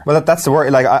get bigger. Well, that's the worry.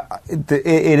 Like,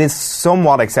 it is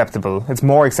somewhat acceptable. It's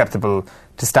more acceptable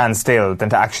to stand still than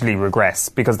to actually regress,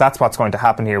 because that's what's going to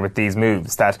happen here with these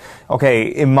moves. That, okay,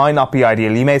 it might not be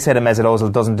ideal. You may say that Mesut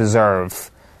Ozil doesn't deserve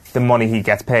the money he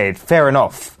gets paid. Fair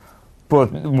enough.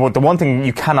 But the one thing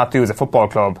you cannot do as a football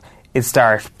club is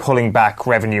start pulling back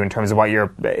revenue in terms of what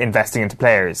you're investing into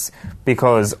players,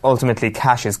 because ultimately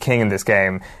cash is king in this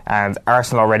game, and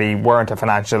Arsenal already weren't a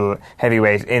financial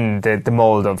heavyweight in the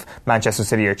mould of Manchester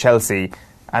City or Chelsea,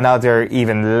 and now they're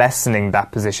even lessening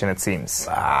that position, it seems.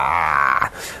 I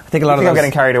think a lot of I'm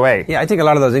getting carried away. Yeah, I think a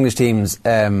lot of those English teams,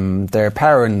 their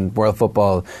power in world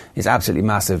football is absolutely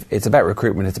massive. It's about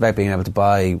recruitment. It's about being able to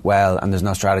buy well, and there's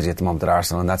no strategy at the moment at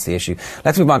Arsenal, and that's the issue.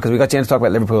 Let's move on, because we've got James to talk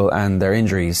about Liverpool and their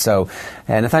injuries. So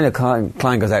Nathaniel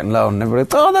Klein goes out on loan, and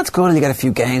everybody's like, oh, that's good, you get a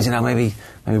few games, maybe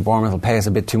Bournemouth will pay us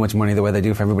a bit too much money the way they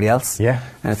do for everybody else. Yeah.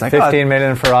 And it's like 15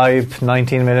 million for Ibe,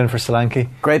 19 million for Solanke.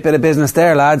 Great bit of business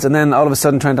there, lads. And then all of a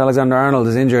sudden Trent Alexander-Arnold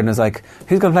is injured, and it's like,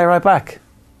 who's going to play right back?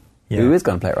 Yeah. Who is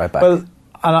going to play right back? Well,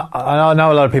 I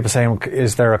know a lot of people saying,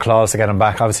 is there a clause to get him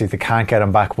back? Obviously, they can't get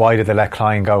him back. Why did they let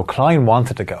Klein go? Klein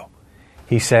wanted to go.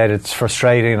 He said, it's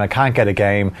frustrating, I can't get a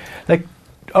game. Like,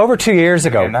 over 2 years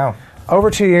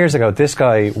ago, this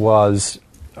guy was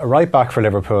a right back for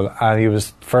Liverpool, and he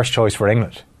was first choice for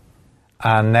England.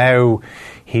 And now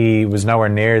he was nowhere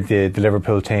near the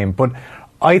Liverpool team. But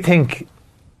I think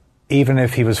even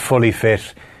if he was fully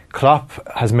fit, Klopp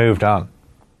has moved on.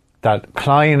 That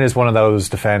Klein is one of those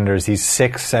defenders. He's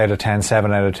 6 out of 10,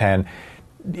 7 out of 10.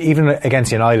 Even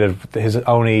against United, his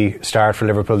only start for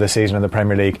Liverpool this season in the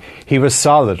Premier League, he was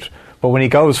solid. But when he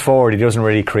goes forward, he doesn't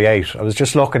really create. I was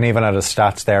just looking even at his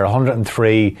stats there.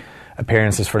 103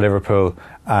 appearances for Liverpool,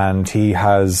 and he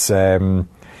has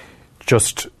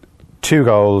just 2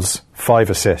 goals,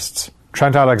 5 assists.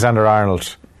 Trent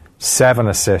Alexander-Arnold, 7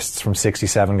 assists from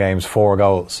 67 games, 4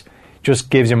 goals.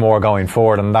 Just gives you more going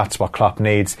forward, and that's what Klopp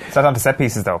needs. Is that onto set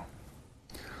pieces, though?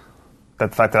 The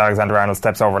fact that Alexander-Arnold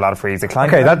steps over a lot of frees.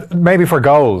 Okay, that maybe for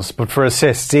goals, but for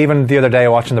assists, even the other day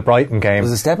watching the Brighton game,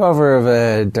 was a step over of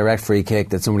a direct free kick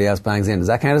that somebody else bangs in. Does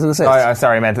that count as an assist?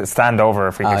 Sorry, I meant stand over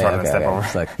a free kick rather than step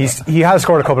over. Like, he has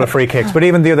scored a couple of free kicks, but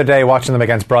even the other day watching them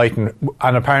against Brighton,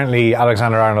 and apparently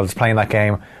Alexander-Arnold's playing that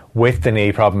game with the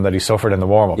knee problem that he suffered in the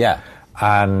warm-up. Yeah.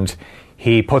 And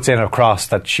he puts in a cross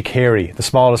that Shaqiri, the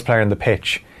smallest player in the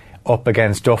pitch, up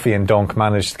against Duffy and Dunk,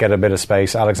 managed to get a bit of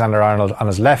space. Alexander-Arnold on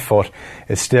his left foot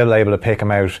is still able to pick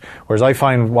him out. Whereas I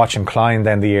find watching Klein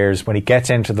then the years, when he gets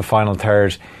into the final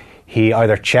third, he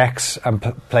either checks and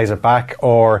plays it back,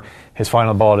 or his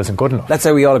final ball isn't good enough. Let's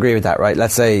say we all agree with that, right?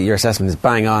 Let's say your assessment is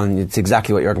bang on, and it's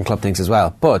exactly what Jurgen Klopp thinks as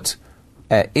well. But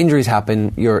injuries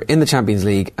happen, you're in the Champions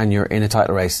League and you're in a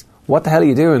title race. What the hell are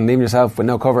you doing leaving yourself with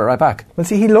no cover at right back? Well,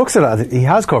 see, he looks at it, he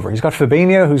has cover. He's got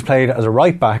Fabinho, who's played as a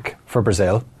right back for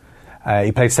Brazil.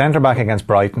 He played centre-back against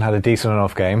Brighton, had a decent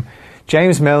enough game.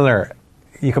 James Milner,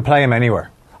 you could play him anywhere.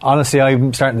 Honestly,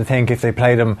 I'm starting to think if they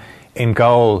played him in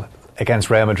goal against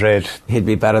Real Madrid, he'd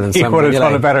be better than he would have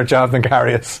done a better job than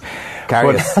Karius.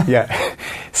 Yeah.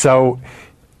 So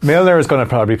Milner is going to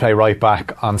probably play right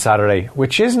back on Saturday,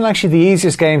 which isn't actually the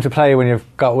easiest game to play when you've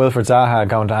got Wilfred Zaha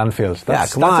going to Anfield.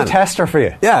 That's a tester for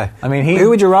you. Yeah. I mean, who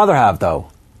would you rather have, though?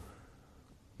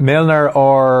 Milner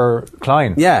or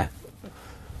Klein? Yeah.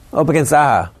 Up against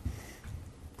Zaha.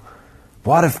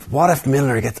 What if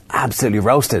Milner gets absolutely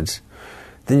roasted?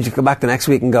 Then you come back the next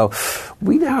week and go,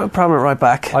 we now have a problem at right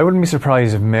back. I wouldn't be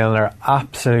surprised if Milner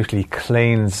absolutely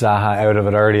cleans Zaha out of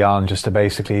it early on, just to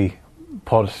basically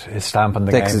put his stamp on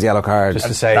the game. Takes his yellow card. Just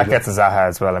to say that gets a Zaha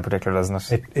as well in particular, doesn't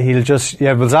it? He'll just...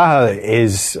 Yeah, but Zaha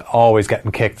is always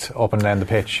getting kicked up and down the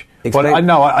pitch. But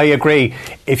I agree.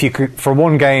 If you could, for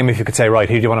one game, if you could say, right,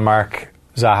 who do you want to mark?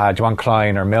 Zaha, do you want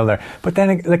Klein or Milner? But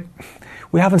then, like,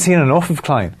 we haven't seen enough of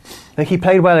Klein. Like, he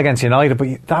played well against United,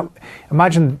 but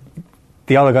imagine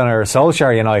the Ole Gunnar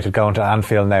Solskjaer United going to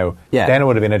Anfield now, Yeah. then it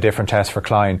would have been a different test for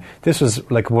Klein. This was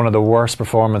like one of the worst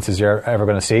performances you're ever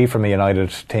going to see from a United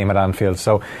team at Anfield.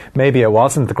 So maybe it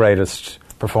wasn't the greatest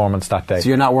performance that day. So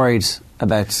you're not worried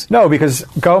about... No, because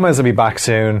Gomez will be back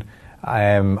soon.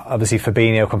 Obviously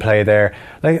Fabinho can play there.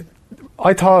 Like,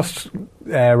 I thought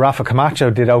Rafa Camacho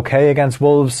did okay against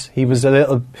Wolves. He was a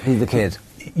little... He's the kid.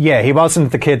 Yeah, he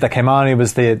wasn't the kid that came on. He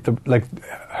was the like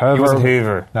Hoover. He wasn't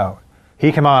Hoover. No.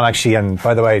 He came on actually, and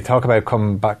by the way, talk about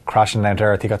coming back crashing down to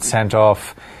earth. He got sent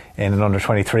off in an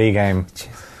under-23 game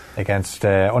against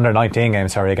under-19 game,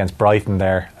 against Brighton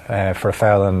there for a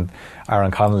foul on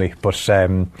Aaron Connolly. But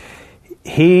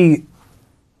he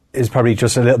is probably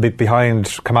just a little bit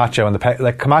behind Camacho.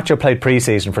 Like Camacho played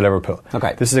pre-season for Liverpool.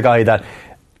 Okay. This is a guy that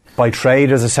by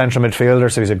trade is a central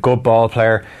midfielder, so he's a good ball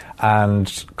player,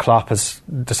 and Klopp has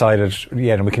decided,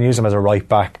 and we can use him as a right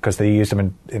back because they used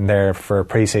him in there for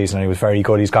pre-season and he was very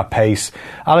good. He's got pace.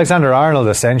 Alexander-Arnold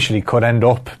essentially could end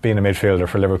up being a midfielder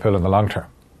for Liverpool in the long term.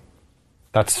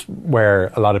 That's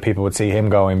where a lot of people would see him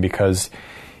going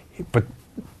but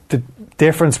the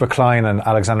difference with Klein and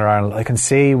Alexander-Arnold, I can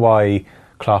see why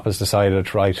Klopp has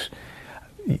decided, right,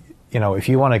 if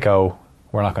you want to go,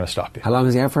 we're not going to stop you. How long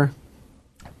is he out for?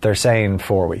 They're saying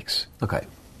 4 weeks. Okay.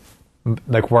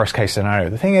 Like worst case scenario.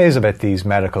 The thing is about these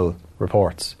medical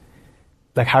reports,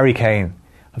 like Harry Kane,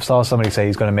 I've saw somebody say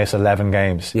he's going to miss 11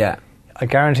 games. Yeah. I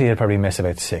guarantee he'll probably miss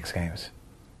about 6 games.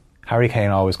 Harry Kane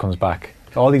always comes back.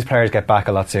 All these players get back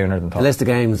a lot sooner than thought. The list of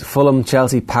games: Fulham,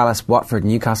 Chelsea, Palace, Watford,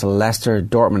 Newcastle, Leicester,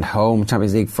 Dortmund home,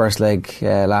 Champions League first leg,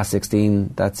 last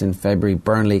 16, that's in February.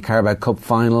 Burnley, Carabao Cup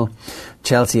final,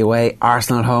 Chelsea away,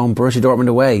 Arsenal at home, Borussia Dortmund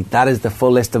away. That is the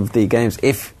full list of the games.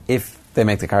 If they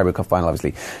make the Carabao Cup final,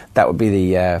 obviously, that would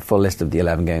be the full list of the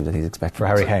 11 games that he's expecting. For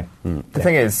Harry Kane. The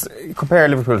thing is, compare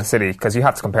Liverpool to City, because you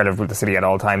have to compare Liverpool to City at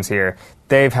all times here.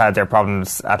 They've had their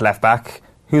problems at left back.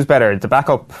 Who's better, the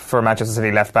backup for Manchester City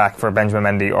left back for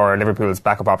Benjamin Mendy, or Liverpool's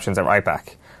backup options at right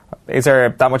back? Is there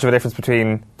that much of a difference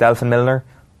between Delph and Milner,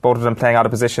 both of them playing out of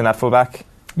position at full back?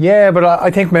 Yeah, but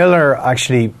I think Milner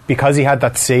actually, because he had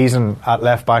that season at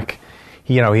left back,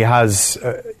 he has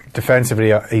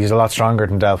defensively he's a lot stronger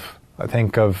than Delph. I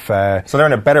think of so they're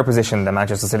in a better position than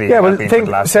Manchester City. Yeah, well,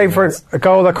 for a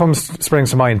goal that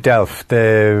springs to mind, Delph,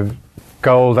 the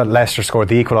goal that Leicester scored,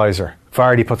 the equaliser.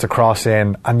 Vardy puts a cross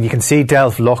in, and you can see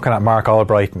Delph looking at Mark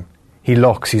Albrighton. He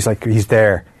looks, he's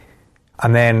there,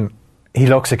 and then he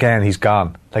looks again, he's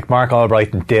gone. Like Mark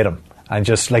Albrighton did him and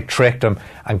just like tricked him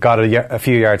and got a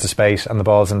few yards of space, and the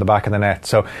ball's in the back of the net.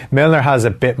 So Milner has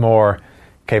a bit more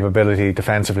capability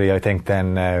defensively, I think,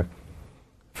 than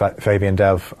Fabian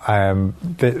Delph.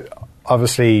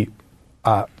 Obviously,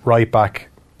 right back,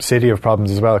 City have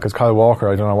problems as well, because Kyle Walker,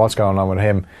 I don't know what's going on with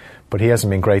him, but he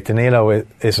hasn't been great. Danilo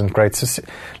isn't great. So,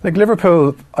 like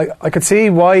Liverpool, I could see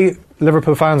why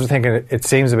Liverpool fans were thinking it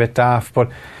seems a bit daft, but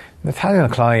Nathaniel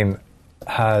Klein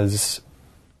has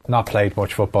not played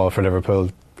much football for Liverpool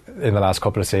in the last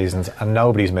couple of seasons, and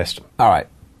nobody's missed him. All right.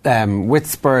 With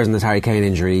Spurs and the Harry Kane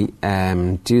injury,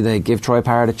 do they give Troy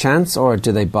Parrott a chance, or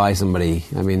do they buy somebody?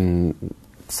 I mean,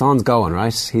 Son's going,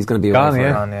 right? He's going to be gone,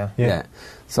 away yeah.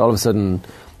 So all of a sudden,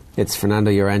 it's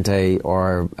Fernando Llorente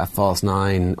or a false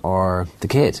nine or the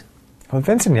kid. Well,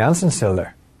 Vincent Janssen's still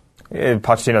there.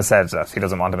 Pochettino said that he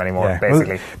doesn't want him anymore,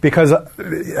 basically. Well, because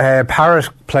Parrott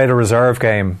played a reserve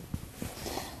game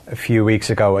a few weeks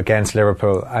ago against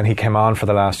Liverpool, and he came on for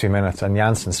the last few minutes, and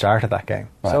Janssen started that game.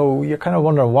 Right. So you're kind of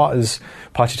wondering, what is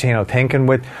Pochettino thinking?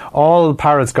 With all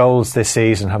Parrott's goals this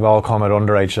season have all come at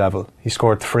underage level. He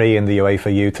scored 3 in the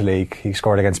UEFA Youth League. He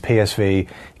scored against PSV,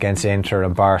 against Inter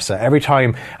and Barca. Every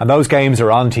time, and those games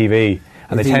are on TV,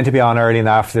 and they tend to be on early in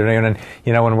the afternoon, and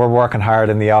when we're working hard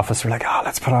in the office, we're like,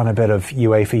 let's put on a bit of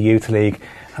UEFA Youth League,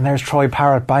 and there's Troy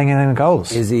Parrott banging in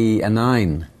goals. Is he a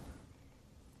 9?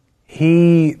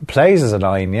 He plays as a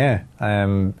 9, yeah.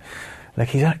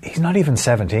 He's not even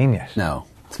 17 yet. No,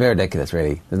 it's very ridiculous,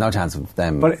 really. There's no chance of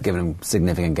them giving him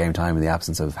significant game time in the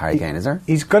absence of Harry Kane, is there?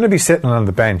 He's going to be sitting on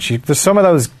the bench. There's some of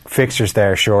those fixtures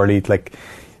there, surely, like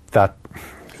that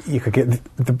you could get.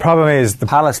 The problem is the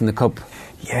Palace in the Cup.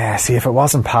 Yeah, see, if it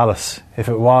wasn't Palace, if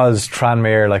it was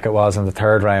Tranmere like it was in the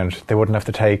third round, they wouldn't have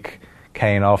to take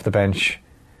Kane off the bench.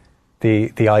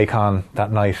 The icon that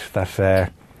night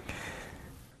that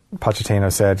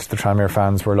Pochettino said the Tranmere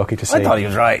fans were lucky to see. I thought he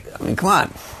was right. I mean, come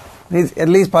on. At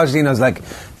least Pochettino's like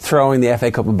throwing the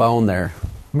FA Cup a bone there.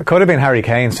 It could have been Harry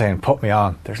Kane saying, put me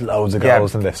on. There's loads of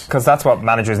goals in this. Because that's what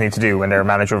managers need to do when they're a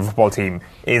manager of a football team,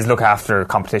 is look after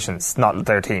competitions, not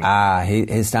their team.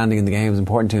 His standing in the game is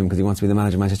important to him because he wants to be the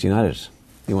manager of Manchester United.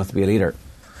 He wants to be a leader.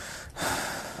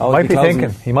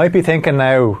 He might be thinking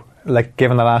now, Like,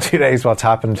 given the last few days what's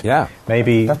happened, Yeah.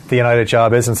 maybe the United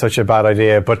job isn't such a bad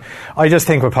idea. But I just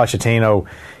think with Pochettino,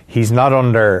 he's not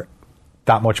under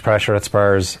that much pressure at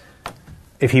Spurs.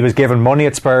 If he was given money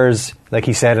at Spurs, like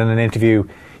he said in an interview,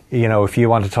 you know, if you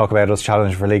want to talk about us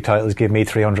challenging for league titles, give me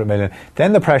 300 million,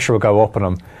 then the pressure will go up on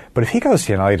him. But if he goes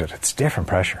to United, it's different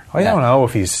pressure. I don't know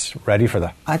if he's ready for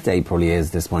that. I'd say he probably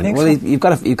is this morning. Think Well, so?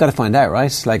 you've got to find out,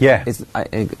 right? Like, Yeah. it's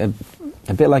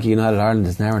a bit like United Ireland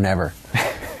is now or never.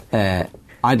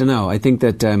 I don't know. I think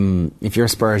that if you're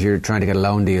Spurs, you're trying to get a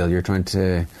loan deal. You're trying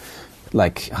to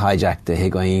like hijack the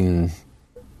Higuain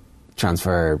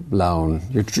transfer loan.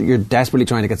 You're desperately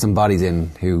trying to get some bodies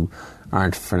in who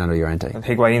aren't Fernando Llorente. And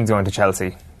Higuain's going to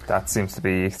Chelsea. That seems to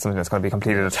be something that's going to be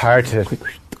completed. It's hard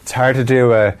to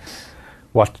do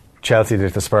what Chelsea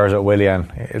did to Spurs at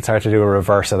Willian. It's hard to do a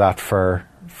reverse of that for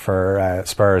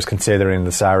Spurs, considering the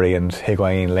Sarri and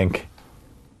Higuain link.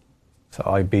 So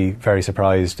I'd be very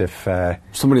surprised if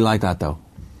Somebody like that, though.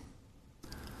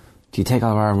 Do you take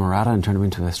Alvaro Morata and turn him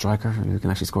into a striker who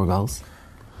can actually score goals?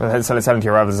 Well,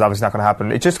 70-year levels is obviously not going to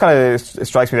happen. It just kind of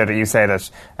strikes me that you say that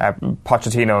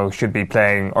Pochettino should be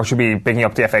playing or should be picking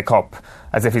up the FA Cup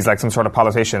as if he's like some sort of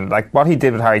politician. Like what he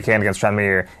did with Harry Kane against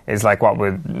Tranmere is like what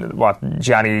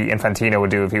Gianni Infantino would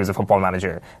do if he was a football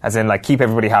manager. As in, like, keep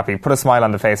everybody happy, put a smile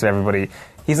on the face of everybody.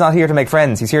 He's not here to make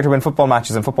friends. He's here to win football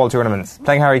matches and football tournaments.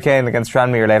 Playing Harry Kane against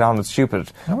Tranmere later on was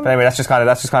stupid. But anyway, that's just kind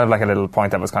of like a little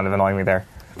point that was kind of annoying me there.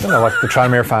 I don't know what the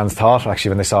Tranmere fans thought actually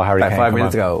when they saw Harry Kane 5 come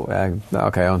minutes on. ago.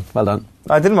 Okay, on. Well done.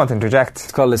 I didn't want to interject.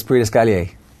 It's called L'Esprit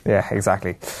d'Escalier. Yeah,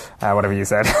 exactly. Whatever you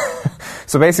said.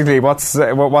 So basically, what's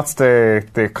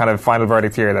the kind of final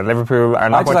verdict here? That Liverpool are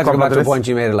not I'd just like to going go back to to a point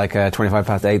you made at like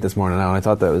 8:25 this morning now, and I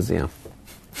thought that was, you know...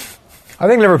 I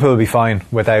think Liverpool will be fine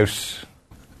without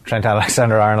Trent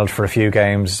Alexander-Arnold for a few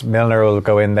games. Milner will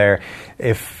go in there.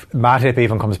 If Matip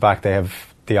even comes back, they have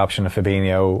the option of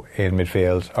Fabinho in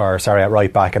midfield, at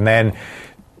right back, and then,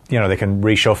 you know, they can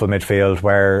reshuffle midfield,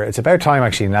 where it's about time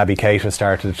actually Naby Keita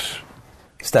started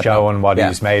showing what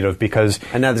he's made of, because...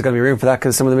 And now there's going to be room for that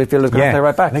because some of the midfielders are going to play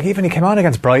right back. Like, even he came on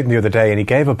against Brighton the other day and he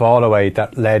gave a ball away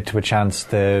that led to a chance,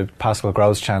 the Pascal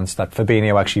Gross chance that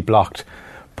Fabinho actually blocked.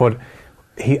 But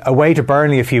away to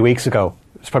Burnley a few weeks ago,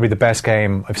 it's probably the best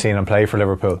game I've seen him play for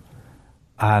Liverpool.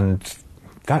 And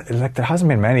that, like, there hasn't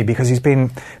been many, because he's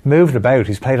been moved about.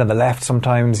 He's played on the left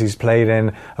sometimes, he's played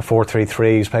in a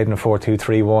 4-3-3, he's played in a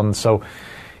 4-2-3-1. So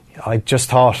I just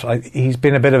thought he's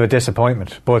been a bit of a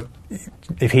disappointment. But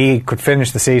if he could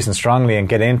finish the season strongly and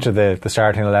get into the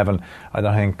starting 11, I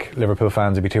don't think Liverpool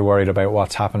fans would be too worried about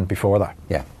what's happened before that.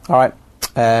 Yeah. All right.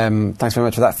 Thanks very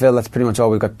much for that, Phil. That's pretty much all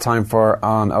we've got time for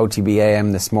on OTB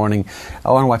AM this morning.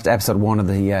 I want to watch episode 1 of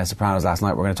The Sopranos last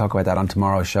night. We're going to talk about that on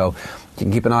tomorrow's show. You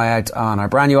can keep an eye out on our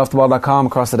brand new offtheball.com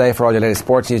across the day for all your latest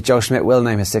sports news. Joe Schmidt will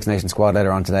name his Six Nations squad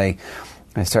later on today.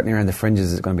 And certainly around the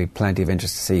fringes there's going to be plenty of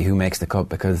interest to see who makes the cut,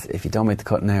 because if you don't make the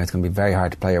cut now, it's going to be very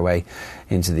hard to play your way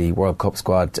into the World Cup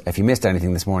squad. If you missed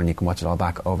anything this morning, you can watch it all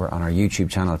back over on our YouTube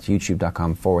channel. It's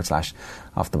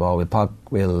youtube.com/offtheball.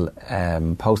 We'll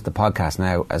post the podcast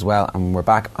now as well, and we're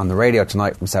back on the radio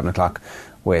tonight from 7 o'clock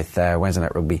with Wednesday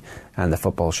Night Rugby and the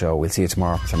football show. We'll see you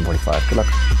tomorrow at 7:45. Good luck.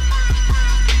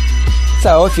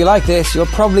 So, if you like this, you'll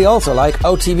probably also like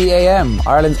OTB AM,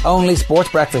 Ireland's only sports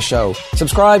breakfast show.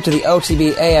 Subscribe to the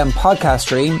OTB AM podcast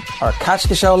stream or catch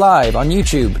the show live on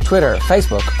YouTube, Twitter,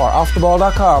 Facebook or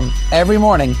offtheball.com every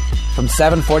morning from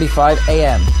 7:45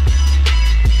 AM.